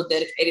told him who it was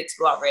dedicated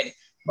to already.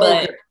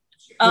 But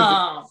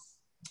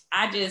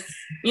I just,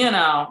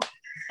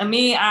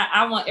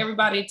 I want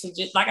everybody to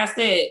just, like I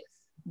said,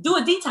 do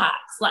a detox.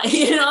 Like,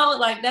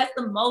 like that's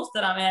the most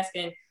that I'm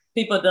asking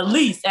people, the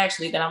least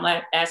actually that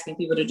I'm asking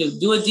people to do.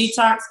 Do a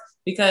detox,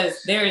 because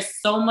there is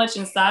so much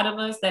inside of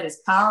us that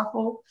is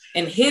powerful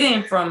and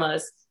hidden from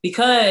us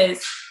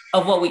because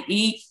of what we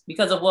eat,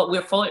 because of what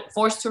we're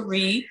forced to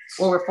read,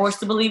 or we're forced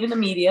to believe in the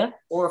media,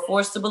 or we're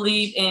forced to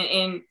believe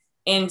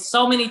in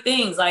so many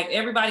things. Like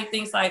everybody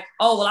thinks like,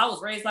 oh, well, I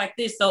was raised like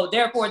this, so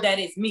therefore that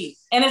is me.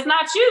 And it's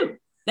not you.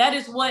 That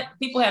is what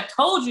people have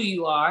told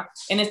you are.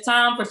 And it's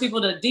time for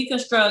people to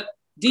deconstruct,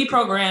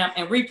 deprogram,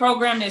 and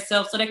reprogram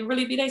themselves so they can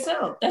really be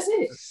themselves. That's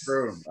it. That's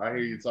true. I hear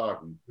you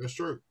talking. That's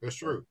true. That's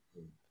true.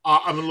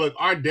 I mean, look,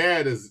 our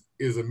dad is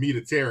a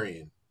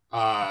meatitarian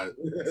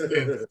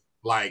since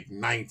like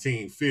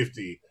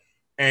 1950,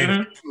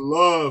 and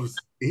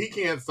he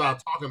can't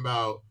stop talking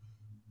about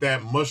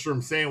that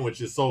mushroom sandwich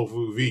is soul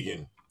food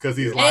vegan, because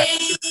he's like,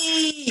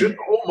 it's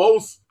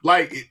almost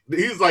like,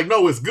 he's like,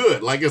 no, it's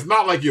good. Like, it's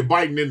not like you're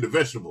biting into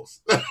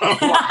vegetables. All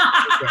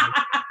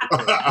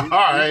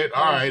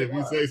right, if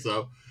you say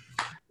so.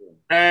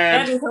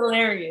 And that is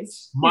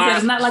hilarious. He said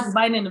it's not like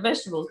biting into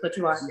vegetables, but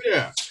you are.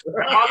 Yeah.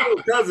 My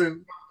little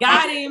cousin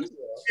got him.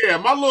 Yeah,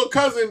 my little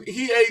cousin,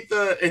 he ate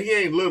and he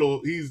ain't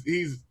little.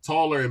 He's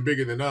taller and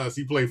bigger than us.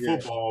 He played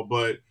football,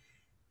 but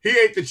he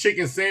ate the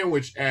chicken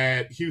sandwich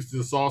at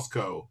Houston Sauce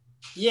Co.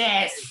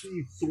 Yes.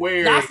 He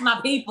swears. That's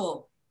my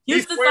people.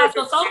 Houston Sauce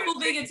Co. Soul food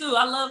vegan too.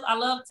 I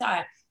love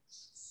Ty.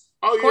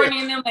 Oh yeah.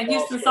 Courtney and them at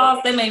Houston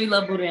Sauce, they made me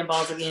love Buddha and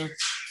balls again.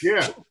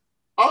 Yeah.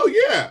 Oh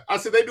yeah, I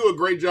said they do a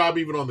great job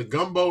even on the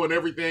gumbo and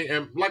everything.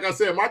 And like I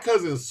said, my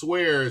cousin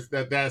swears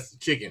that that's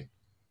chicken.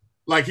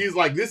 Like he's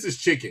like, this is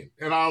chicken,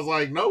 and I was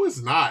like, no,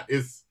 it's not.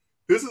 This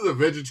is a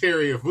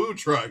vegetarian food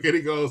truck, and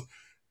he goes,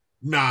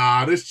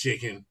 nah, this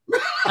chicken.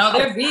 No,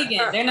 they're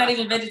vegan. They're not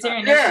even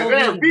vegetarian.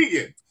 They're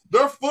vegan.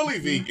 They're fully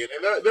vegan,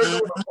 and they're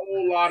doing a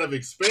whole lot of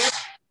expansion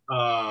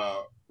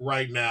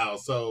right now.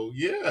 So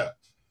yeah.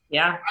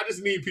 I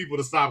just need people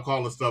to stop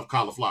calling stuff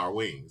cauliflower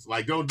wings.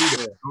 Like, don't do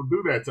that. Don't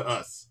do that to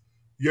us.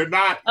 You're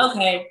not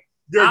okay.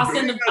 I'll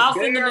send the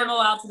memo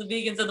out to the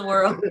vegans of the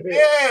world.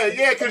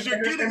 Yeah, because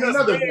you're getting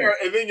us there,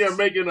 and then you're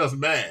making us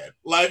mad.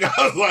 Like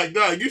I was like,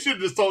 no, you should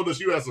have just told us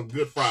you had some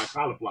good fried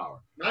cauliflower.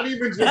 Not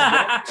even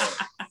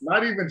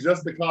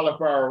just the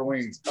cauliflower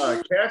wings.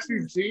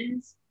 Cashew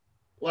cheese.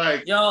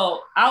 Like,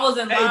 yo, I was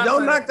in line. Hey,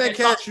 don't knock that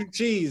cashew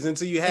cheese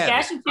until you have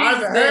cashew cheese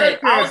is good.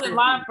 I was in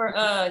line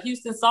for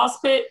Houston Sauce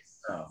Pit.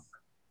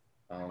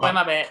 Wait,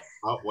 my bad.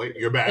 Oh, wait,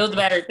 you're back. It was the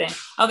battery thing.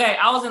 Okay,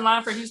 I was in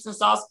line for Houston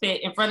Sauce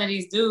Pit in front of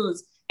these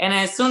dudes. And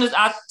as soon as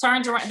I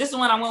turned around, this is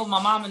when I went with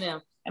my mom and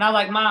them. And I was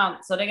like, Mom,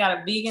 so they got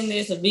a vegan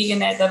this, a vegan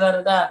that,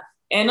 da-da-da-da.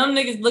 And them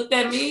niggas looked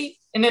at me,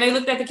 and then they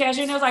looked at the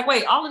cashier, and they was like,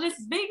 wait, all of this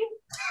is vegan?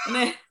 And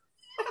then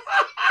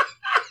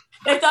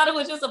they thought it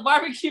was just a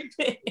barbecue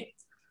pit.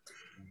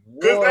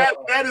 Because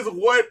that is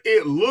what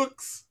it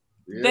looks.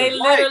 Yeah. They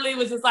literally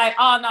was just like,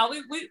 oh, no,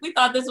 we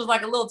thought this was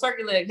like a little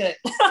turkey leg cut.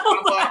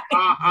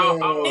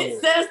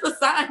 It says the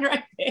sign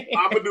right there.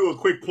 I'm going to do a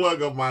quick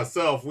plug of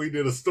myself. We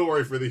did a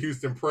story for the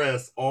Houston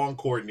Press on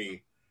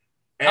Courtney.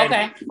 And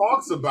he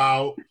talks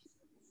about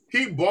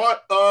he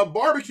bought a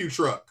barbecue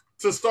truck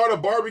to start a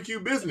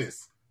barbecue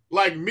business,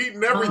 like meat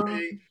and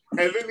everything.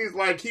 And then he's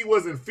like, he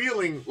wasn't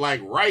feeling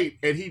like right.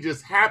 And he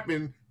just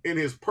happened in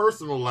his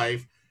personal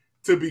life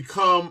to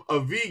become a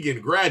vegan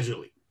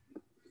gradually.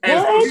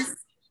 And so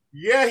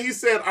What? he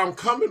said, I'm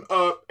coming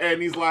up,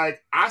 and he's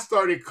like, I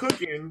started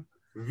cooking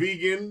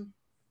vegan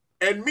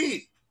and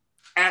meat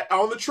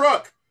on the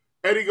truck.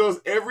 And he goes,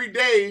 every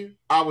day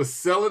I was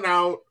selling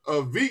out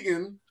of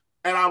vegan,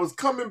 and I was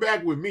coming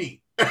back with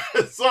meat.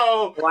 So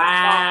I was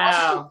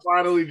Wow.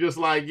 finally just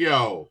like,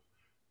 yo,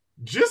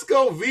 just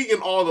go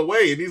vegan all the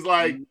way. And he's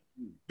like,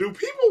 do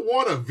people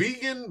want a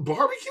vegan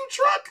barbecue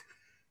truck?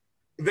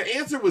 The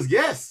answer was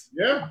yes.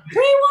 Yeah. He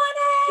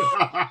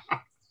won it.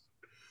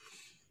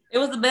 It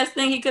was the best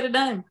thing he could have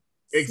done.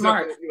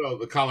 Smart. Except,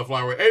 the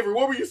cauliflower. Avery,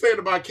 what were you saying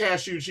about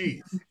cashew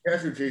cheese?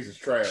 Cashew cheese is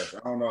trash. I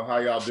don't know how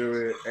y'all do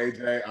it.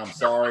 AJ, I'm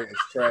sorry.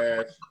 It's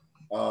trash.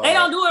 They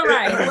don't do it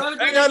right.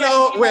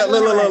 No. Well,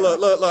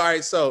 look. All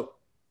right. So,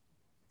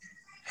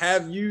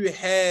 have you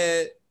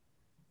had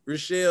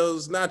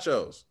Rochelle's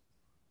nachos?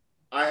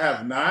 I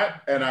have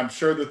not, and I'm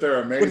sure that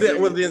they're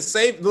amazing. Well, then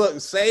save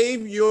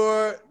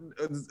your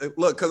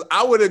look, because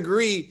I would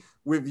agree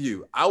with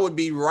you. I would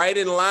be right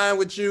in line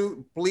with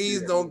you.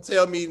 Please don't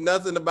tell me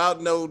nothing about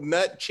no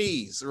nut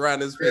cheese around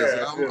this place.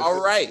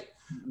 All right.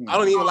 I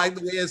don't even like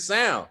the way it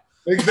sounds.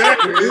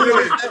 Exactly.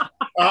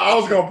 I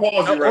was gonna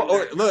pause you right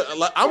there.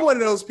 Look, I'm one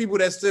of those people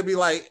that still be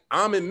like,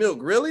 almond milk.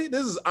 Really?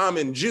 This is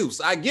almond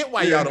juice. I get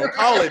why y'all don't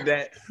call it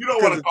that. You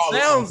don't want to call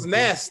it. Sounds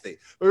nasty.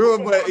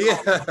 But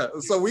yeah,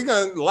 so we're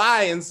gonna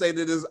lie and say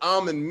that it's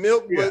almond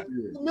milk, but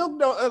milk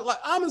don't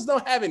almonds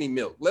don't have any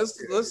milk. Let's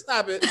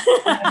stop it.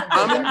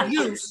 Almond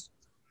juice.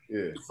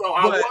 Yeah. So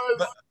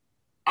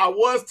I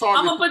was talking.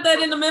 I'm gonna put that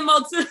in the memo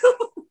too.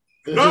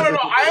 No.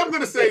 I am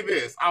gonna say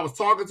this. I was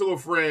talking to a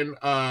friend.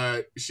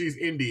 She's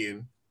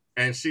Indian,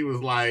 and she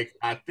was like,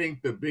 "I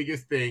think the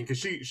biggest thing, because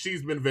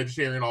she's been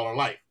vegetarian all her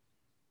life,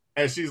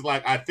 and she's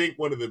like, I think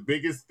one of the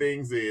biggest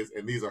things is,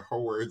 and these are her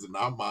words and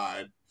not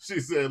mine. She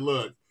said,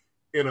 look,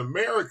 in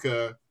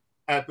America,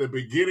 at the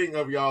beginning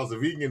of y'all's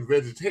vegan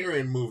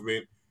vegetarian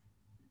movement,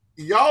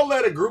 y'all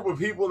let a group of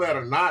people that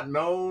are not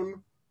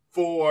known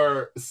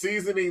for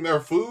seasoning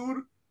their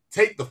food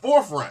take the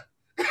forefront."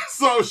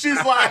 So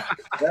she's like,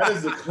 that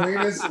is the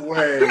cleanest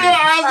way. Yeah,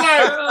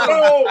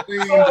 I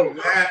was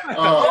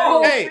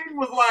like, hey,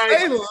 was like,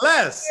 say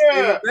less.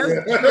 Yeah.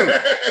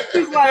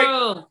 She's like,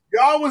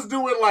 y'all was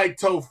doing like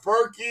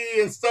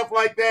tofurkey and stuff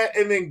like that,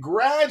 and then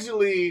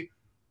gradually,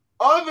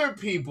 other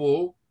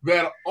people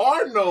that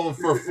are known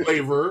for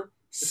flavor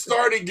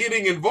started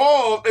getting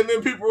involved, and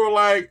then people were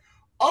like,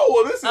 "Oh,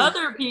 well, this is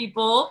other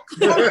people."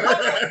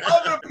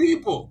 Other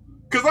people.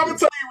 Because I'm going to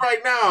tell you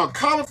right now,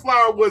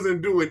 cauliflower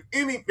wasn't doing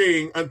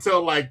anything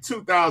until like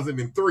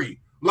 2003.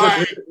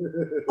 Like,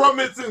 from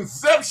its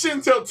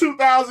inception till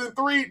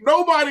 2003,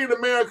 nobody in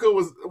America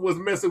was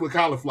messing with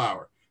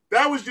cauliflower.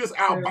 That was just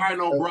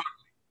albino broccoli.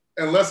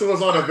 Unless it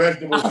was on a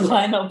vegetable.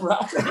 Albino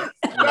broccoli.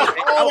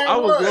 I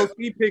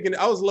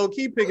was low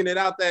key picking it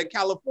out that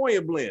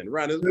California blend,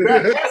 right? That's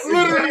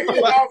literally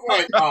what I was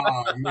like,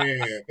 oh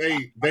man,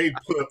 they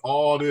put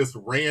all this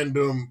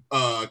random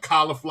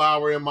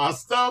cauliflower in my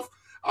stuff.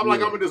 I'm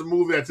like, I'm gonna just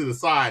move that to the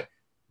side.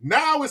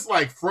 Now it's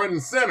like front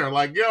and center.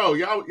 Like, yo,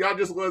 y'all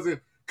just wasn't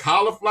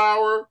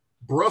cauliflower,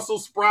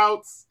 Brussels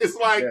sprouts. It's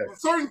like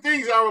certain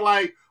things y'all were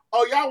like,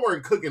 oh, y'all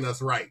weren't cooking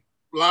us right.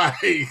 Like,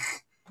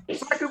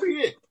 that could be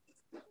it.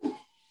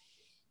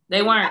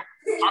 They weren't.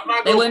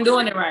 They weren't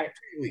doing it right.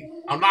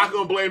 I'm not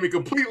gonna blame it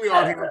completely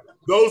on her.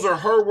 Those are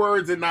her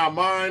words and not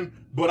mine,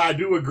 but I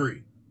do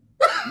agree.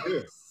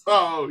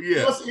 So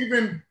yeah. Plus,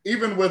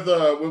 even with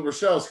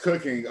Rochelle's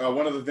cooking,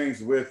 one of the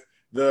things with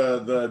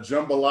the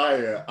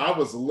jambalaya, I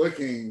was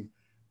looking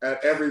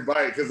at every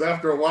bite because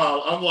after a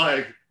while, I'm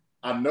like,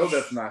 I know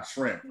that's not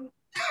shrimp,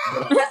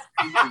 but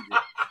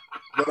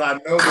I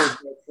know there's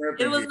no shrimp.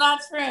 It was not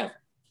shrimp.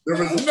 There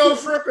was no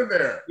shrimp in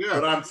there,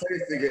 but I'm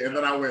tasting it, and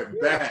then I went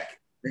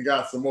back and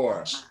got some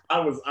more.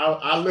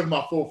 I lived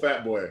my full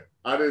fat boy.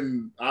 I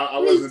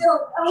wasn't.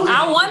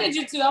 I wanted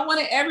you to. I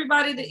wanted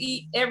everybody to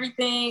eat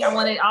everything. I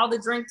wanted all the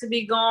drink to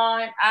be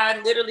gone. I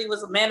literally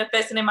was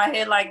manifesting in my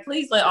head, like,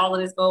 please let all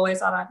of this go away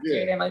so I don't have to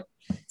carry that much.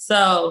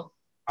 So,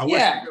 I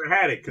wish he could have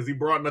had it because he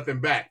brought nothing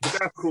back, but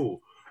that's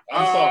cool.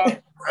 I'm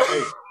sorry.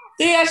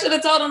 See, I should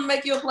have told him to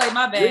make you a plate.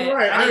 My bad. You're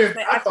right.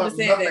 I thought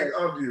said nothing that.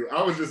 of you.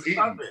 I was just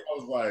eating. I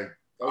was like,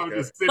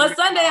 okay. But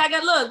Sunday,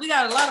 we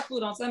got a lot of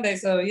food on Sunday,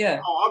 so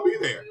yeah. Oh, I'll be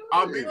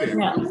there.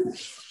 Yeah.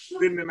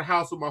 Sitting in the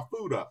house with my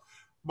food up.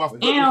 So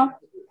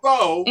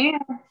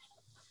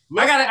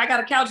I got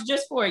a couch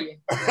just for you.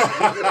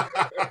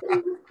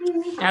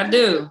 I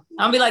do.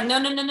 I'll be like,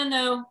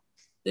 no.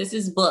 This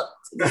is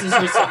booked. This is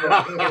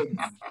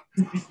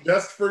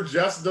just for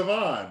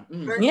Devon.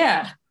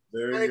 Yeah.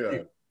 There you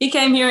go. He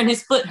came here and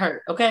his foot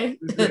hurt. Okay.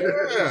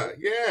 yeah.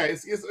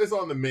 It's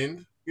on the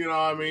mend. You know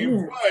what I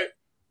mean? But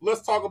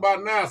let's talk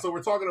about now. So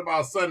we're talking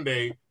about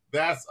Sunday.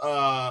 That's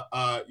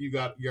you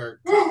got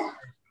your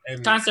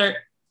concert.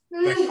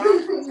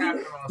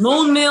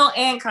 Moon Mill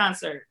and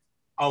concert.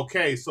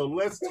 Okay, so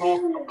let's talk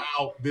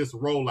about this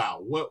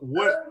rollout. What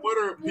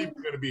are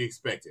people going to be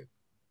expecting?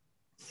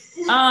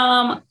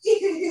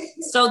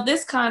 So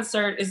this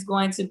concert is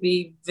going to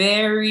be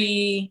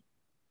very,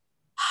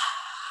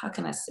 how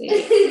can I say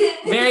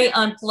it? Very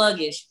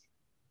unpluggish.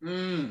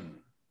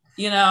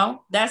 You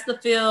know, that's the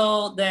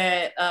feel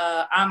that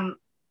I'm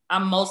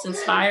most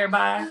inspired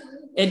by.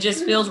 It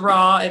just feels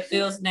raw. It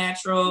feels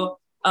natural.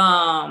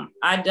 I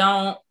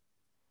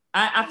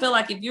feel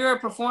like if you're a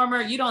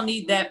performer, you don't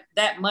need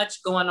that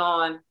much going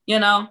on, you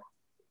know,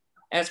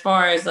 as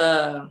far as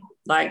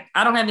like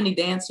I don't have any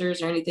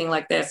dancers or anything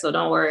like that. So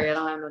don't worry, I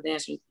don't have no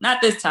dancers.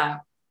 Not this time.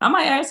 I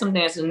might add some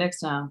dancers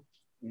next time.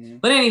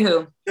 But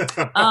anywho,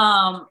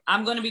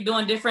 I'm going to be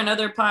doing different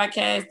other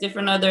podcasts,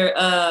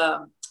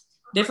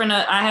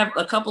 I have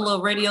a couple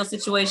of radio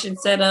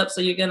situations set up,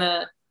 so you're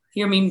gonna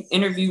hear me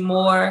interview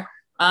more.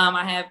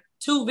 I have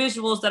 2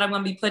 visuals that I'm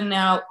gonna be putting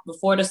out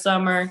before the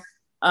summer.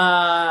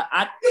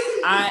 I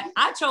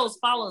chose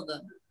Follow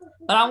Them,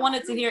 but I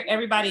wanted to hear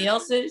everybody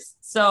else's.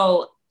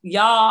 So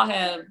y'all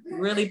have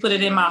really put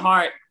it in my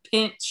heart.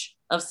 Pinch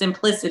of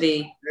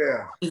Simplicity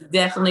is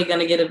definitely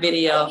gonna get a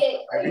video.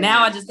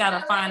 Now I just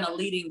gotta find a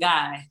leading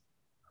guy.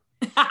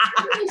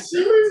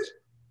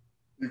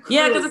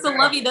 Yeah, because it's a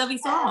lovey-dovey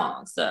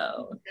song.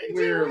 So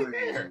Clearly,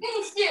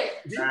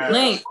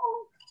 Link,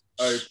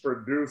 a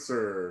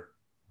producer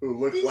who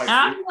looks like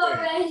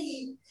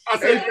already.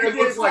 it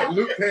looks like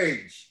Luke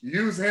Cage.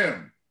 Use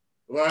him.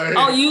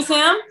 Like, use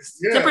him?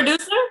 The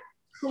producer?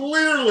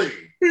 Clearly.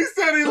 He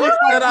said he looks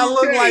like I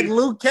look like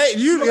Luke Cage.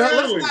 Clearly.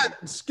 Let's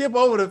not skip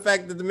over the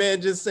fact that the man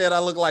just said I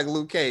look like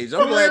Luke Cage.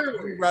 I'm glad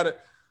you brought it.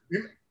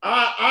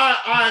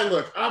 I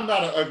look, I'm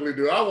not an ugly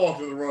dude. I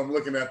walked in the room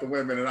looking at the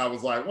women and I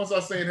was like, once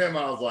I seen him,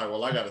 I was like,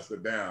 well, I gotta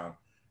sit down.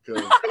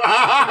 Because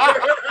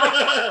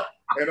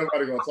ain't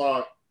nobody gonna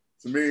talk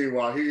to me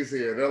while he's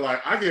here. They're like,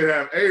 I could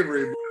have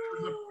Avery, but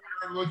there's a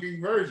better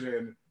looking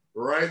version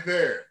right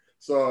there.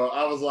 So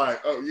I was like,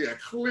 oh yeah,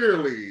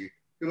 clearly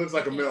he looks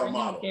like a male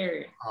model.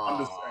 I'm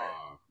just saying.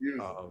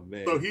 Oh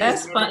man, So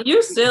that's fun.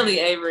 You silly,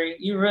 Avery.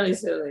 You really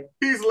silly.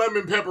 He's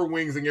lemon pepper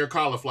wings and your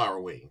cauliflower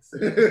wings.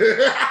 People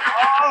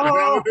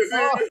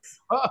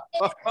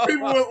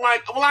was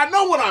like, well, I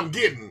know what I'm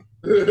getting.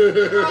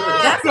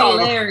 That's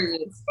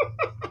hilarious.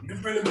 You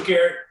bring him a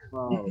carrot.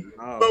 So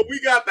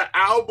we got the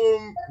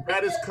album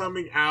that is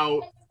coming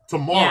out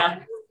tomorrow.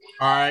 Yeah.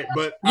 All right,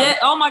 but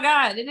oh my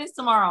God, it is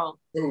tomorrow.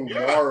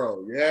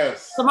 Tomorrow,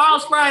 yes.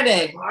 Tomorrow's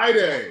Friday.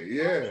 Friday,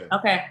 yeah.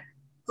 Okay.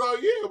 So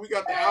yeah, we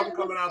got the album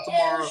coming out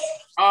tomorrow.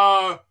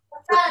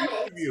 For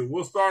each of you,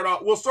 we'll start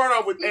off with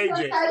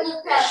AJ.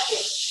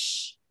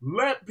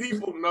 Let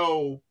people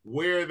know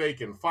where they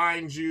can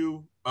find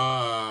you,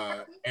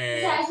 and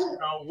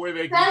where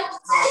they can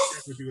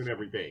contact with you and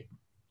everything.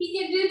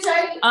 You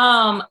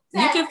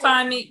can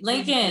find me,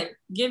 Lincoln.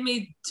 Give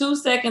me 2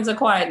 seconds of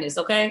quietness,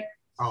 okay?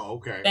 Oh,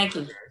 okay. Thank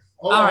you. Okay.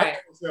 All right.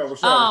 You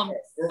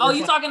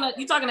talking to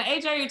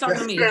AJ or you talking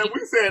to me? Yeah,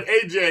 we said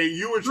AJ.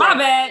 You were my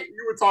bad.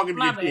 You were talking to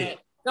my your bad. kid.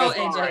 Go That's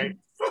AJ.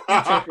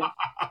 Right.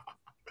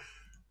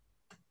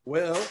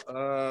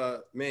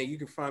 Well, man, you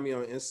can find me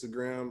on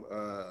Instagram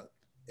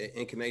at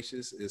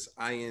Incanasius. It's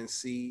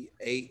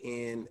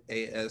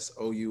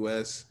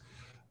INCANASOUS.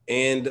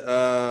 And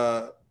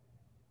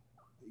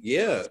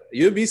yeah,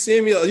 you'll be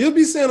seeing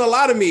a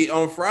lot of me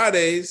on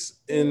Fridays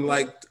in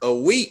like a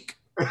week.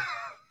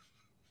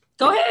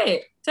 Go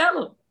ahead.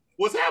 Tell them.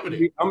 What's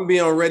happening? I'm gonna be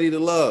on Ready to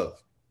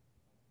Love.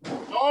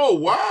 Oh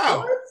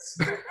wow.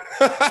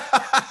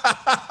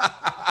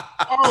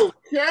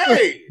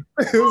 Okay.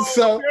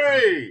 So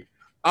okay.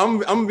 I'm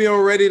gonna be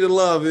on Ready to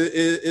Love.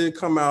 It'll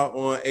come out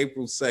on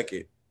April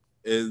 2nd.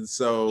 And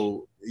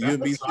so you'll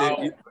be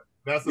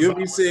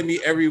seeing me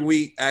every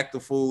week act a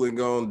fool and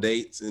go on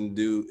dates and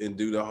do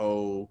the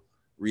whole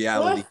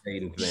reality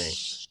dating thing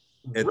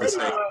at the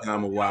same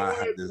time of why I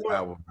have this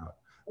album out.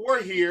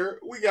 We're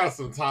here. We got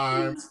some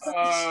time.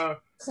 How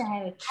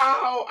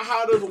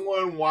does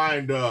one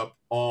wind up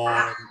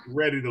on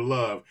Ready to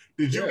Love?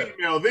 Did you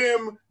email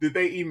them? Did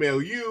they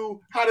email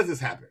you? How does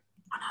this happen?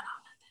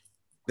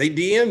 They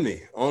DM'd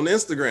me on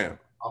Instagram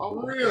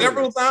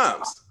several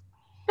times.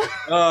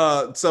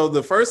 So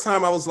the first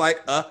time I was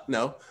like,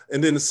 no.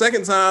 And then the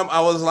second time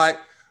I was like,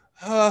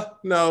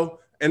 no.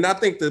 And I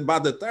think that by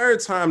the third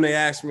time they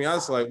asked me, I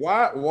was like,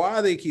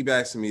 why they keep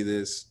asking me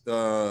this?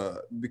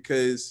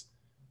 Because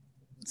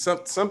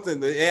something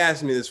they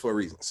asked me this for a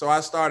reason. So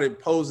I started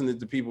posing it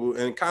to people,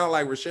 and kind of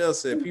like Rochelle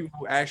said, people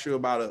who ask you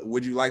about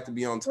would you like to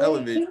be on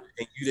television,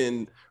 and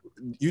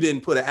you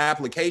didn't put an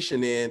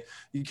application in,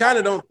 you kind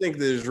of don't think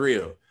that it's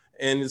real.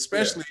 And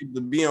especially to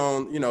be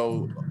on,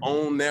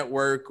 own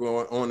network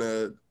or on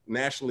a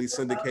nationally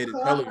syndicated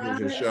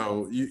television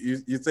show,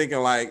 you're thinking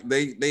like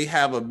they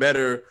have a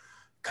better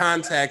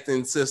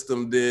contacting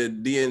system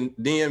than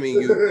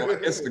DMing you on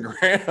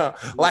Instagram.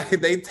 Like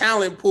they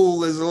talent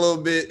pool is a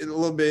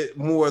little bit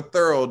more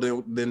thorough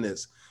than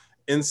this.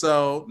 And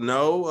so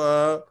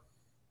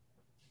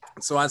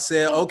so I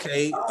said,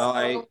 okay,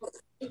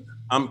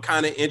 I'm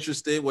kind of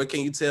interested. What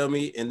can you tell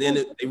me? And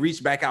then they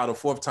reached back out a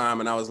fourth time,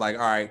 and I was like,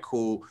 all right,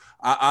 cool,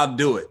 I'll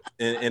do it.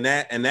 And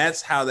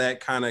that's how that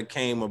kind of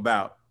came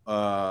about.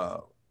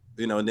 And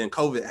then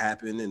COVID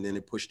happened, and then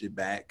it pushed it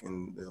back,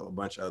 and a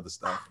bunch of other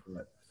stuff.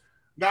 But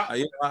Now,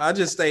 I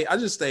just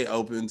stay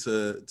open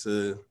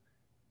to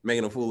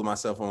making a fool of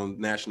myself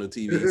on national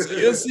TV. So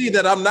you'll see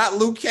that I'm not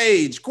Luke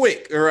Cage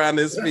quick around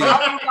this field.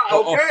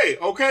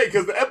 okay,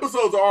 because the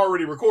episodes are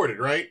already recorded,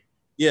 right?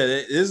 Yeah,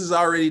 this is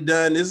already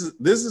done. This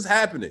is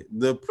happening.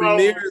 The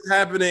premiere is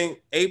happening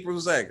April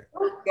 2nd.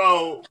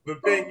 So the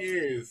thing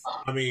is,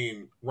 I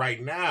mean,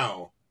 right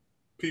now,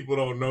 people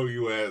don't know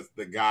you as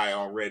the guy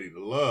on Ready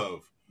to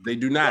Love. They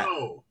do not.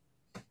 So,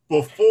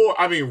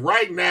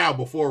 right now,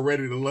 before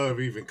Ready to Love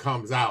even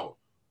comes out,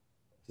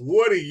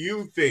 what do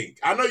you think?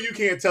 I know you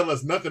can't tell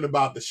us nothing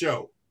about the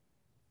show,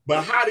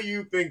 but how do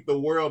you think the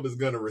world is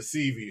going to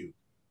receive you?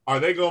 Are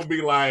they going to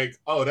be like,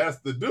 oh, that's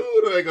the dude?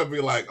 Or are they going to be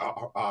like,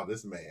 oh,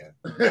 this man?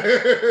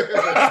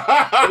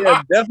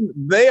 Yeah,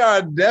 they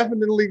are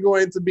definitely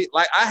going to be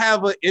like, I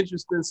have an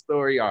interesting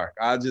story arc.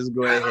 I'll just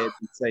go ahead and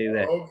say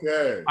that.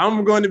 Okay.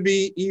 I'm going to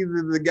be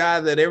either the guy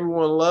that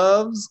everyone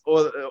loves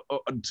or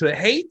to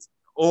hate,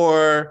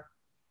 or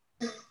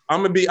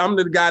I'm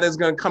the guy that's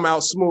gonna come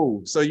out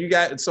smooth. So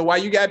while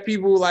you got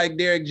people like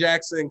Derek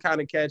Jackson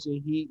kind of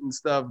catching heat and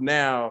stuff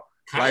now,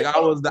 like I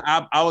was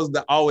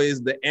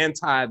always the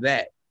anti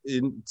that.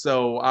 And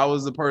so I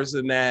was the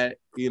person that,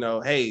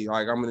 hey,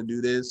 like I'm gonna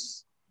do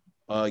this.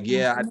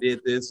 Yeah, I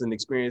did this and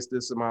experienced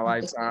this in my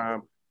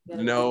lifetime.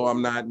 No,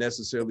 I'm not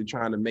necessarily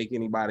trying to make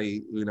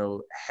anybody,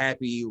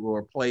 happy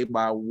or play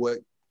by what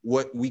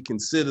we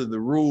consider the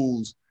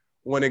rules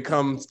when it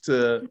comes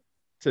to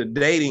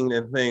dating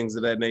and things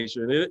of that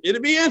nature.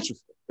 It'll be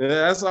interesting.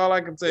 That's all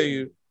I can tell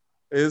you.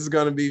 It's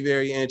going to be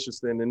very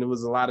interesting. And there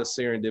was a lot of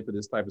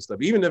serendipitous type of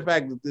stuff. Even the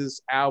fact that this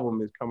album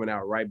is coming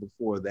out right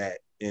before that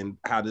and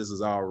how this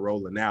is all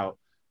rolling out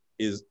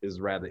is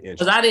rather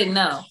interesting. Because I didn't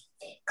know.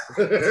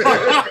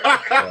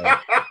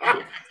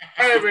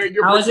 Hey, man,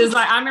 I was just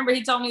like, I remember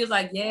he told me, he was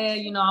like, yeah,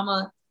 I'm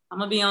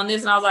gonna be on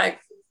this. And I was like,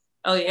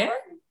 oh yeah?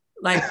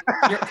 Like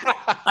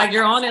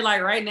you're on it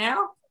like right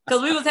now?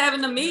 Because we was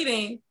having a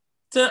meeting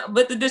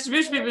with the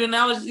distribution people,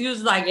 and he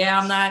was like,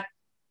 I'm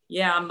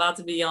about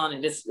to be on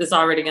it. It's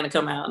already gonna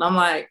come out. And I'm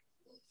like,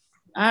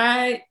 all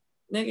right,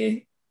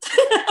 nigga.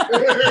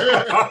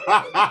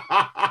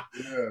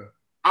 Yeah.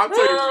 I'll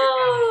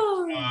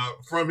tell you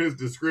from his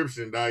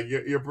description,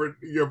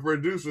 your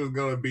producer is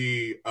gonna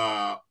be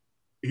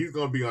he's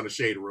gonna be on the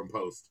Shade Room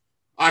post.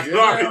 I can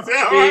already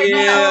tell.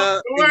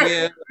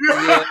 Yeah.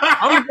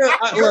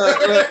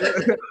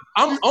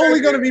 I'm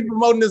only gonna be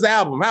promoting this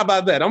album. How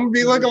about that? I'm gonna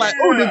be looking like,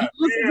 oh, did you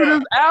listen to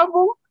this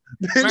album?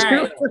 Did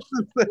you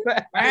listen to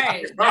that?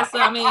 Right. That's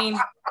what I mean.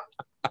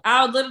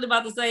 I was literally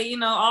about to say,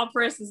 all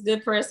press is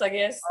good press, I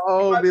guess.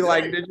 Oh, be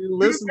like, did you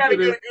listen to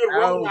this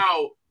album?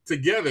 Rollout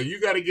together.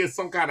 You got to get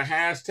some kind of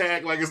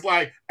hashtag. Like, it's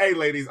like, hey,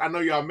 ladies, I know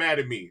y'all mad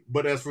at me,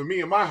 but as for me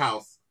and my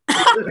house.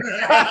 Look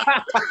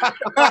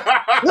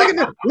at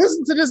this.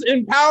 Listen to this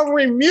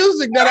empowering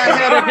music that I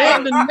had a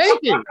hand in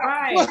making.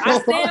 Right. I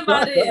stand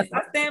by this.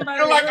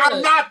 You're like,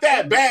 I'm not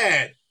that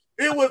bad.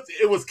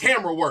 It was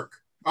camera work.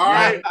 All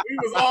right.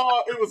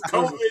 It was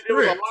COVID. There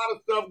was a lot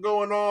of stuff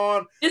going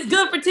on. It's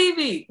good for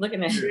TV.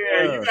 Looking at it.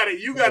 Yeah,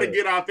 you gotta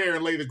get out there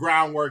and lay the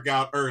groundwork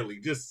out early.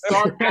 Just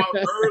start out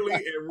early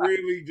and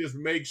really just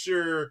make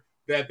sure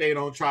that they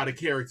don't try to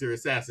character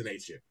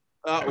assassinate you.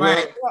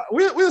 Right.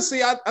 We'll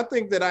see. I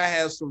think that I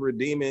have some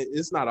redeeming.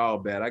 It's not all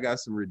bad. I got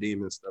some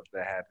redeeming stuff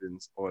that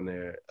happens on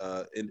there.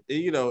 And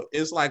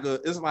it's like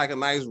a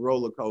nice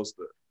roller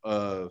coaster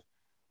of,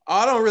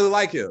 I don't really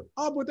like him.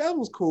 Oh, but that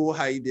was cool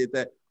how he did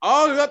that.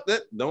 Oh,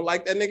 don't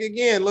like that nigga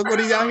again. Look what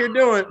he's out here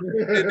doing.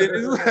 And then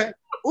it's like,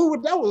 oh,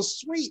 that was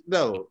sweet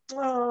though.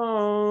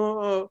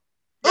 Oh,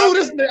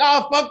 this nigga.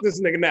 Oh, fuck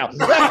this nigga now.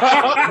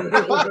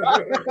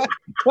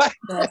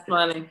 That's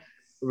funny.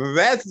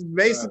 That's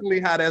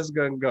basically how that's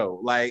gonna go.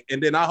 Like,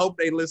 and then I hope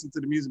they listen to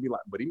the music and be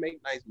like, but he make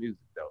nice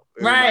music though.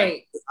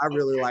 Right. Like, I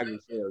really like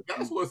Michelle.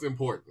 That's what's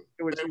important.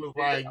 It was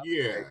like,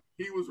 yeah,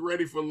 he was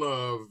ready for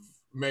love,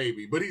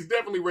 maybe, but he's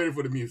definitely ready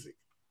for the music.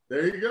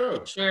 There you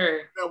go.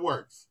 Sure. That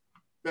works.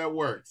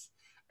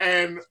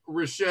 And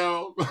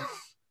Rochelle,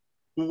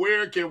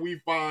 where can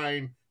we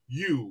find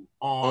you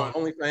on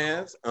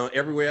OnlyFans?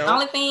 Everywhere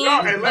else? OnlyFans.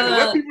 Yeah, and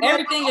let people know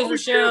everything is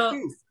Rochelle.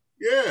 too.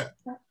 Yeah.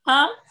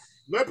 Huh?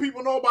 Let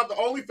people know about the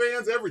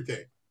OnlyFans,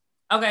 everything.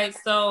 Okay,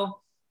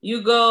 so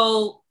you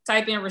go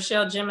type in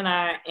Rochelle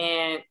Gemini,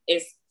 and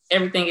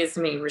everything is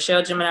me.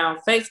 Rochelle Gemini on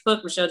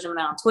Facebook, Rochelle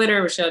Gemini on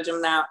Twitter, Rochelle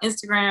Gemini on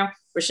Instagram,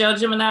 Rochelle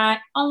Gemini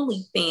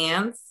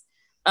OnlyFans.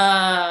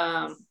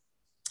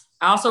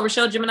 Also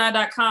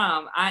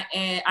RochelleGemini.com.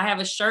 I have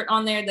a shirt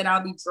on there that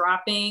I'll be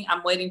dropping.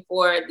 I'm waiting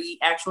for the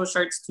actual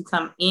shirts to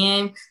come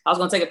in. I was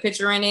gonna take a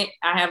picture in it.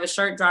 I have a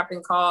shirt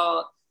dropping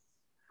called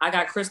I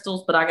Got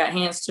Crystals, but I Got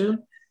Hands Too.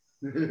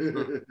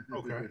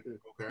 Okay.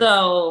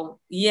 So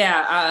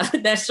yeah,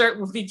 that shirt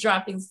will be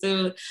dropping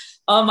soon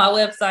on my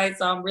website.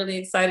 So I'm really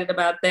excited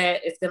about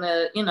that. It's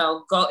gonna,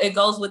 go. It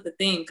goes with the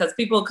theme because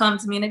people come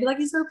to me and they be like,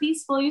 "You're so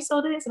peaceful. You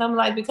so this," and I'm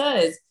like,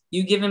 because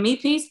you giving me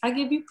peace, I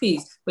give you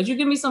peace. But you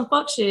give me some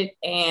fuck shit,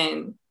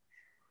 and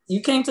you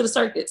came to the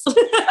circus.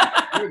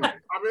 Goodness.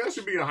 I mean, that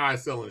should be a high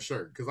selling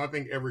shirt because I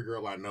think every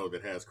girl I know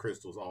that has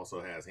crystals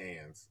also has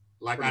hands.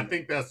 Like, I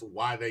think that's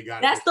why they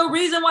got That's the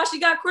reason why she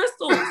got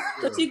crystals,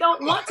 because she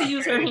don't want to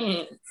use her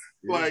hands.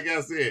 Like,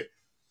 that's it.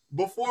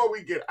 Before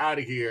we get out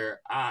of here,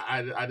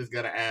 I just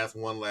got to ask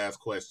one last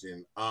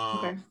question.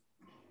 Okay.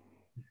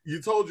 You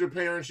told your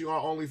parents you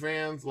on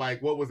OnlyFans.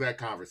 Like, what was that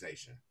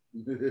conversation?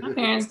 My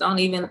parents they're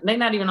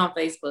not even on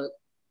Facebook.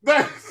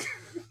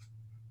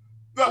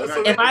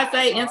 So If I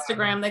say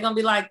Instagram, they're gonna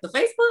be like, the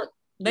Facebook?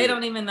 They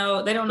don't even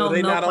know. They don't know. So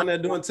they no not on plan. there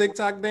doing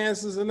TikTok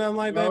dances and nothing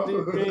like that?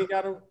 No. They ain't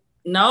got them.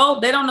 No,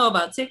 they don't know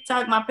about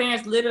TikTok. My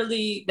parents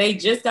literally, they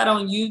just got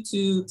on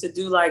YouTube to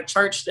do like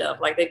church stuff.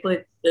 Like they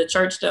put the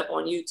church stuff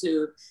on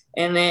YouTube.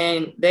 And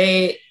then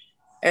they,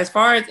 as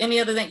far as any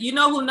other thing, you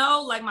know who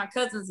know? Like my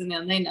cousins and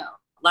them, they know.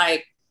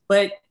 Like,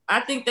 but I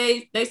think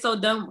they so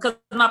dumb because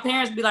my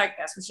parents be like,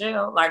 that's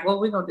Rochelle. Like, what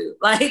we gonna do?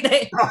 Like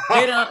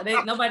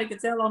nobody can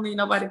tell on me,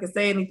 nobody can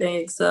say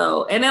anything.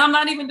 So, and then I'm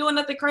not even doing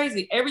nothing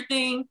crazy.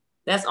 Everything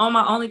that's on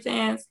my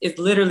OnlyFans is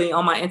literally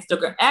on my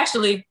Instagram.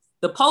 Actually,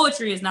 the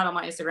poetry is not on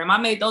my Instagram. I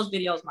made those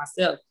videos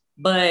myself,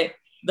 but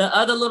the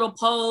other little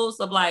posts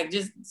of like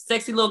just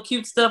sexy little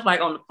cute stuff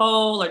like on the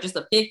pole or just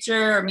a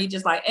picture or me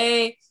just like,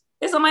 hey,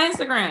 it's on my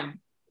Instagram.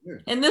 Yeah.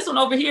 And this one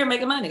over here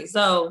making money.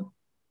 So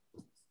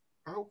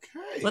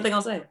okay. What they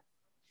gonna say?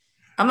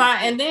 I'm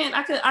not, and then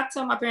I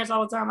tell my parents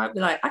all the time, I'd be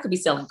like, I could be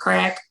selling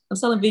crack. I'm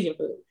selling vegan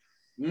food.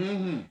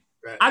 Mm-hmm.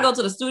 I go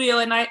to the studio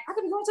at night, I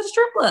could be going to the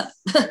strip club.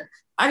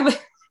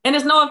 And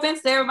there's no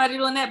offense to everybody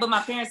doing that, but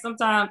my parents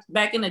sometimes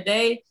back in the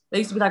day, they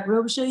used to be like,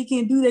 Real Rochelle, you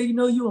can't do that. You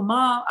know, you a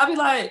mom. I'd be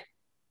like,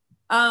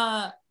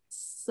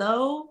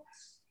 so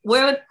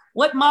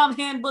what mom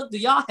handbook do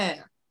y'all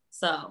have?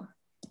 So,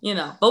 you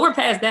know, but we're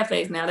past that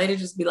phase now. They'd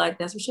just be like,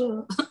 that's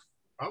Rochelle.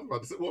 I was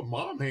about to say, what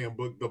mom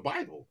handbook? The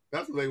Bible.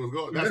 That's what they was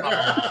going. That's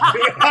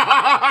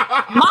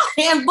my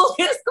handbook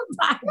is the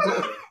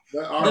Bible.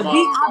 The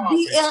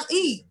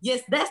Bible.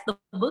 Yes, that's the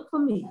book for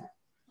me.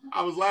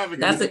 I was laughing.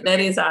 That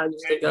is how it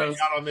used to go.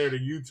 Got on there to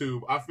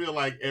YouTube. I feel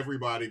like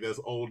everybody that's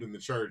old in the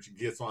church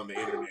gets on the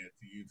internet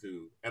to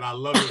YouTube, and I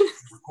love it to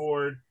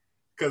record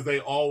because they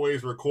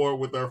always record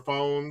with their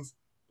phones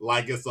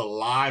like it's a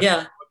live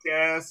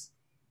podcast,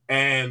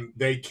 and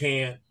they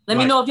can't. Let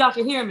me know if y'all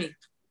can hear me.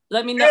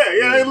 Let me know.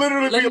 Yeah, it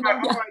literally be like,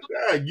 oh my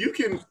God, you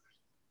can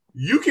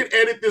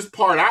edit this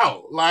part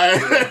out.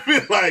 Like,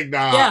 like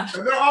nah. Yeah.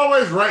 And they're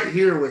always right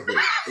here with it.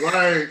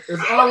 Like,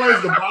 it's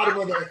always the bottom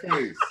of their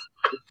face.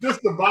 It's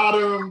just the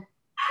bottom,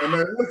 and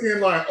they're looking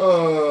like,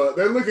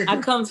 they're looking.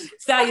 I come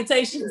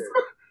salutations.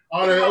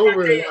 Are they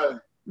over it? Like,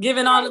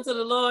 giving honor to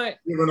the Lord.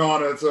 Giving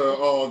honor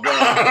to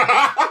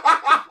God.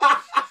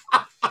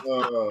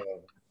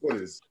 What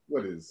is?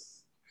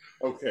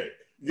 Okay.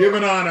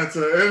 Giving honor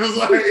to, it was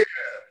like, yeah.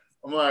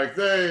 I'm like,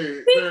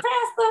 they're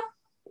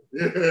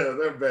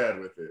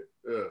bad with it.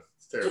 Ugh,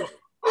 it's terrible.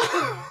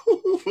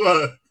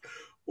 But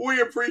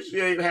we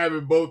appreciate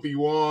having both of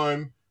you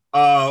on.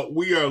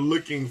 We are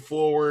looking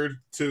forward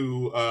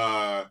to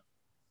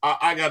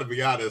I gotta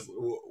be honest,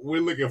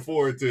 we're looking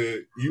forward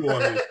to you on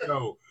this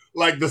show.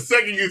 Like the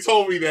second you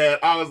told me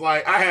that, I was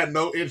like, I had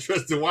no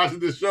interest in watching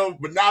this show,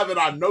 but now that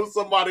I know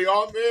somebody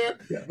on there,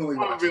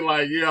 I'll be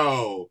like,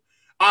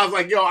 I was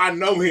like, I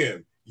know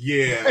him.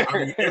 Yeah, I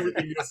mean,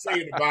 everything you're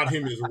saying about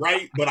him is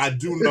right, but I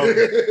do know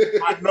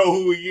I know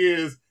who he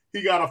is.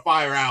 He got a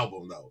fire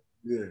album, though.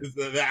 Yeah.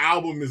 The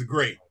album is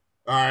great.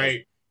 All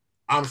right.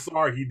 I'm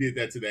sorry he did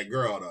that to that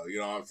girl, though. You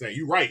know what I'm saying?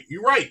 You're right.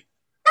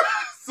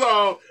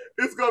 So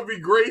it's going to be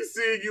great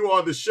seeing you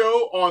on the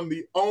show on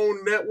the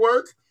OWN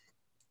network.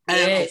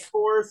 And of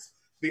course,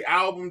 the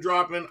album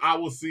dropping,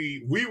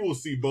 we will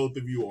see both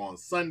of you on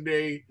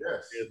Sunday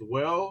as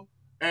well.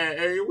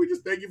 And we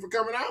just thank you for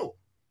coming out.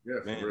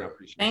 Yes, man, I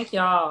appreciate it. Thank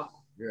y'all.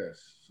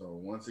 Yes. So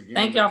once again,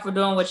 thank y'all for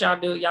doing what y'all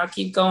do. Y'all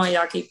keep going.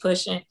 Y'all keep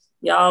pushing.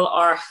 Y'all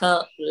are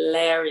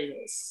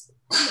hilarious.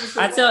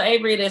 I tell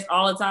Avery this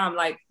all the time.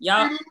 Like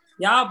y'all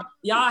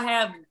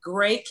have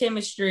great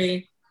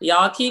chemistry.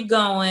 Y'all keep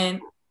going.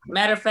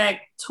 Matter of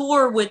fact,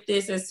 tour with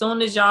this as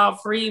soon as y'all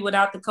free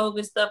without the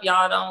COVID stuff.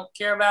 Y'all don't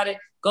care about it.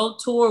 Go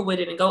tour with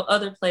it and go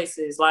other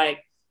places. Like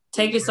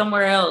take it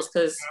somewhere else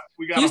because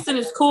Houston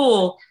is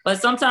cool,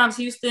 but sometimes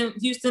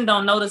Houston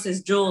don't notice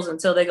his jewels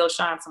until they go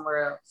shine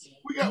somewhere else.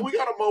 We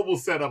got a mobile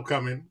setup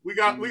coming. We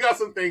got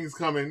some things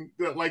coming.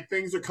 Like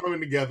things are coming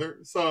together.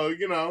 So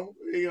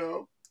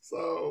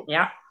So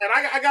yeah. And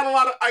I got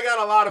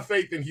a lot of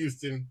faith in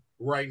Houston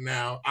right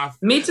now.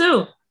 Me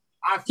too.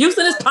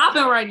 Houston is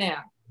popping right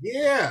now.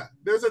 Yeah,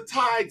 there's a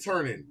tide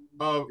turning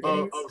of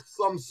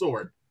some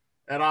sort,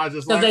 and I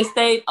just because they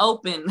stayed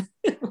open.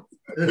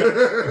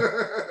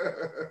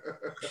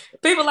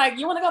 People like,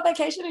 you want to go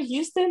vacation in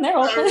Houston? They're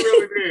open. I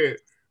really did.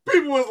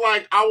 People was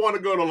like, I want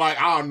to go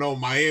to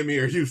Miami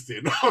or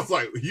Houston. I was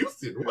like,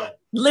 Houston, what?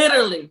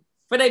 Literally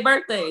for their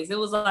birthdays, it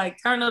was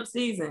like turn up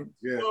season.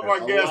 Yeah, one of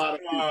our guests,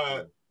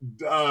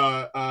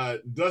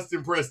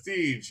 Dustin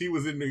Prestige, he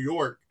was in New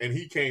York and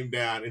he came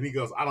down and he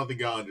goes, I don't think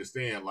y'all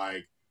understand.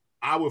 Like,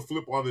 I would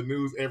flip on the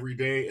news every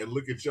day and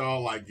look at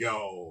y'all like,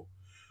 yo,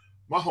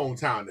 My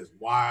hometown is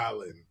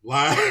wild and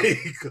like,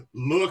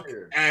 look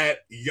at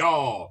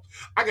y'all.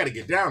 I got to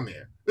get down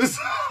there.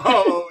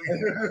 So,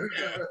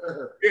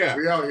 yeah.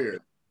 We out here.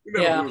 We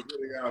never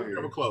really out here.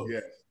 Never close.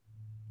 Yeah.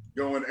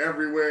 Going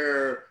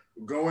everywhere,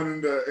 going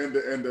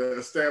into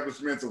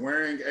establishments,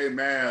 wearing a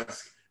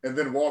mask, and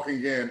then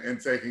walking in and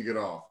taking it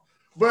off.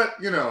 But,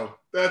 you know,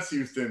 that's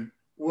Houston.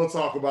 We'll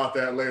talk about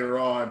that later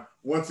on.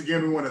 Once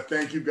again, we want to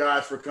thank you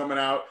guys for coming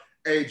out.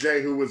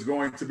 AJ, who is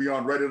going to be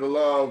on Ready to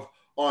Love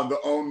on the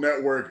OWN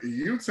network,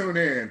 you tune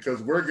in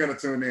because we're going to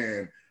tune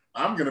in.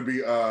 I'm going to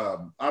be,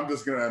 I'm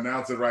just going to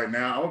announce it right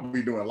now. I'm going to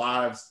be doing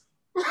lives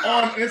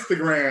on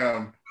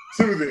Instagram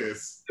to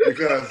this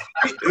because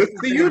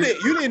see, you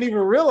didn't even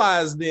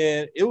realize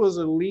then it was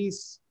at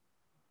least,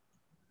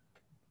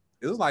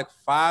 it was like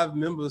 5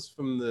 members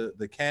from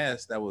the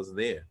cast that was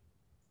there.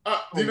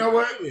 You know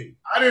what?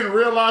 I didn't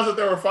realize that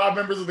there were 5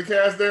 members of the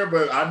cast there,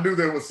 but I knew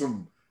there was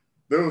some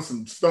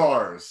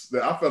stars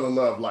that I fell in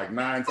love like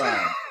 9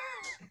 times.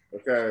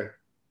 Okay.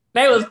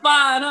 They was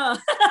fine, huh?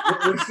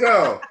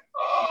 So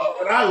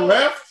when I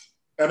left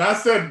and I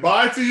said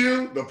bye to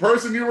you, the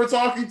person you were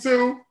talking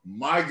to,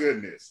 my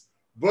goodness.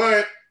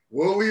 But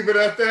we'll leave it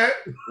at that.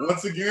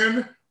 Once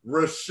again,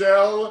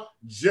 Rochelle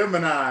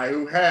Gemini,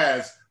 who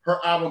has her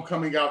album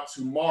coming out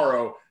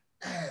tomorrow.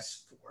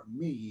 As for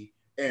me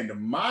and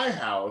my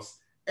house,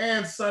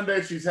 and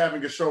Sunday she's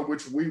having a show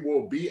which we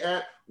will be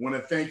at. Want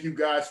to thank you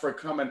guys for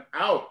coming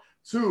out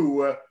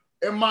to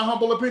In My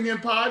Humble Opinion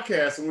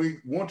podcast. And we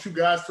want you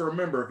guys to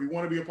remember, if you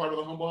want to be a part of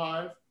the Humble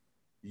Hive,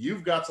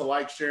 you've got to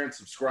like, share, and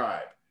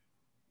subscribe.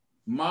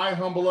 My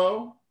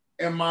Humble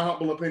and My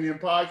Humble Opinion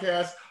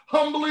podcast,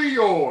 humbly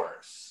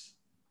yours.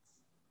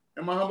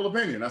 In my humble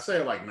opinion, I say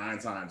it like 9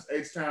 times.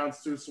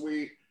 H-Town's too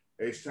sweet.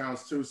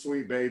 H-Town's too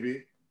sweet,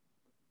 baby.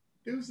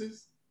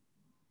 Deuces.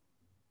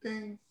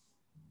 Ding.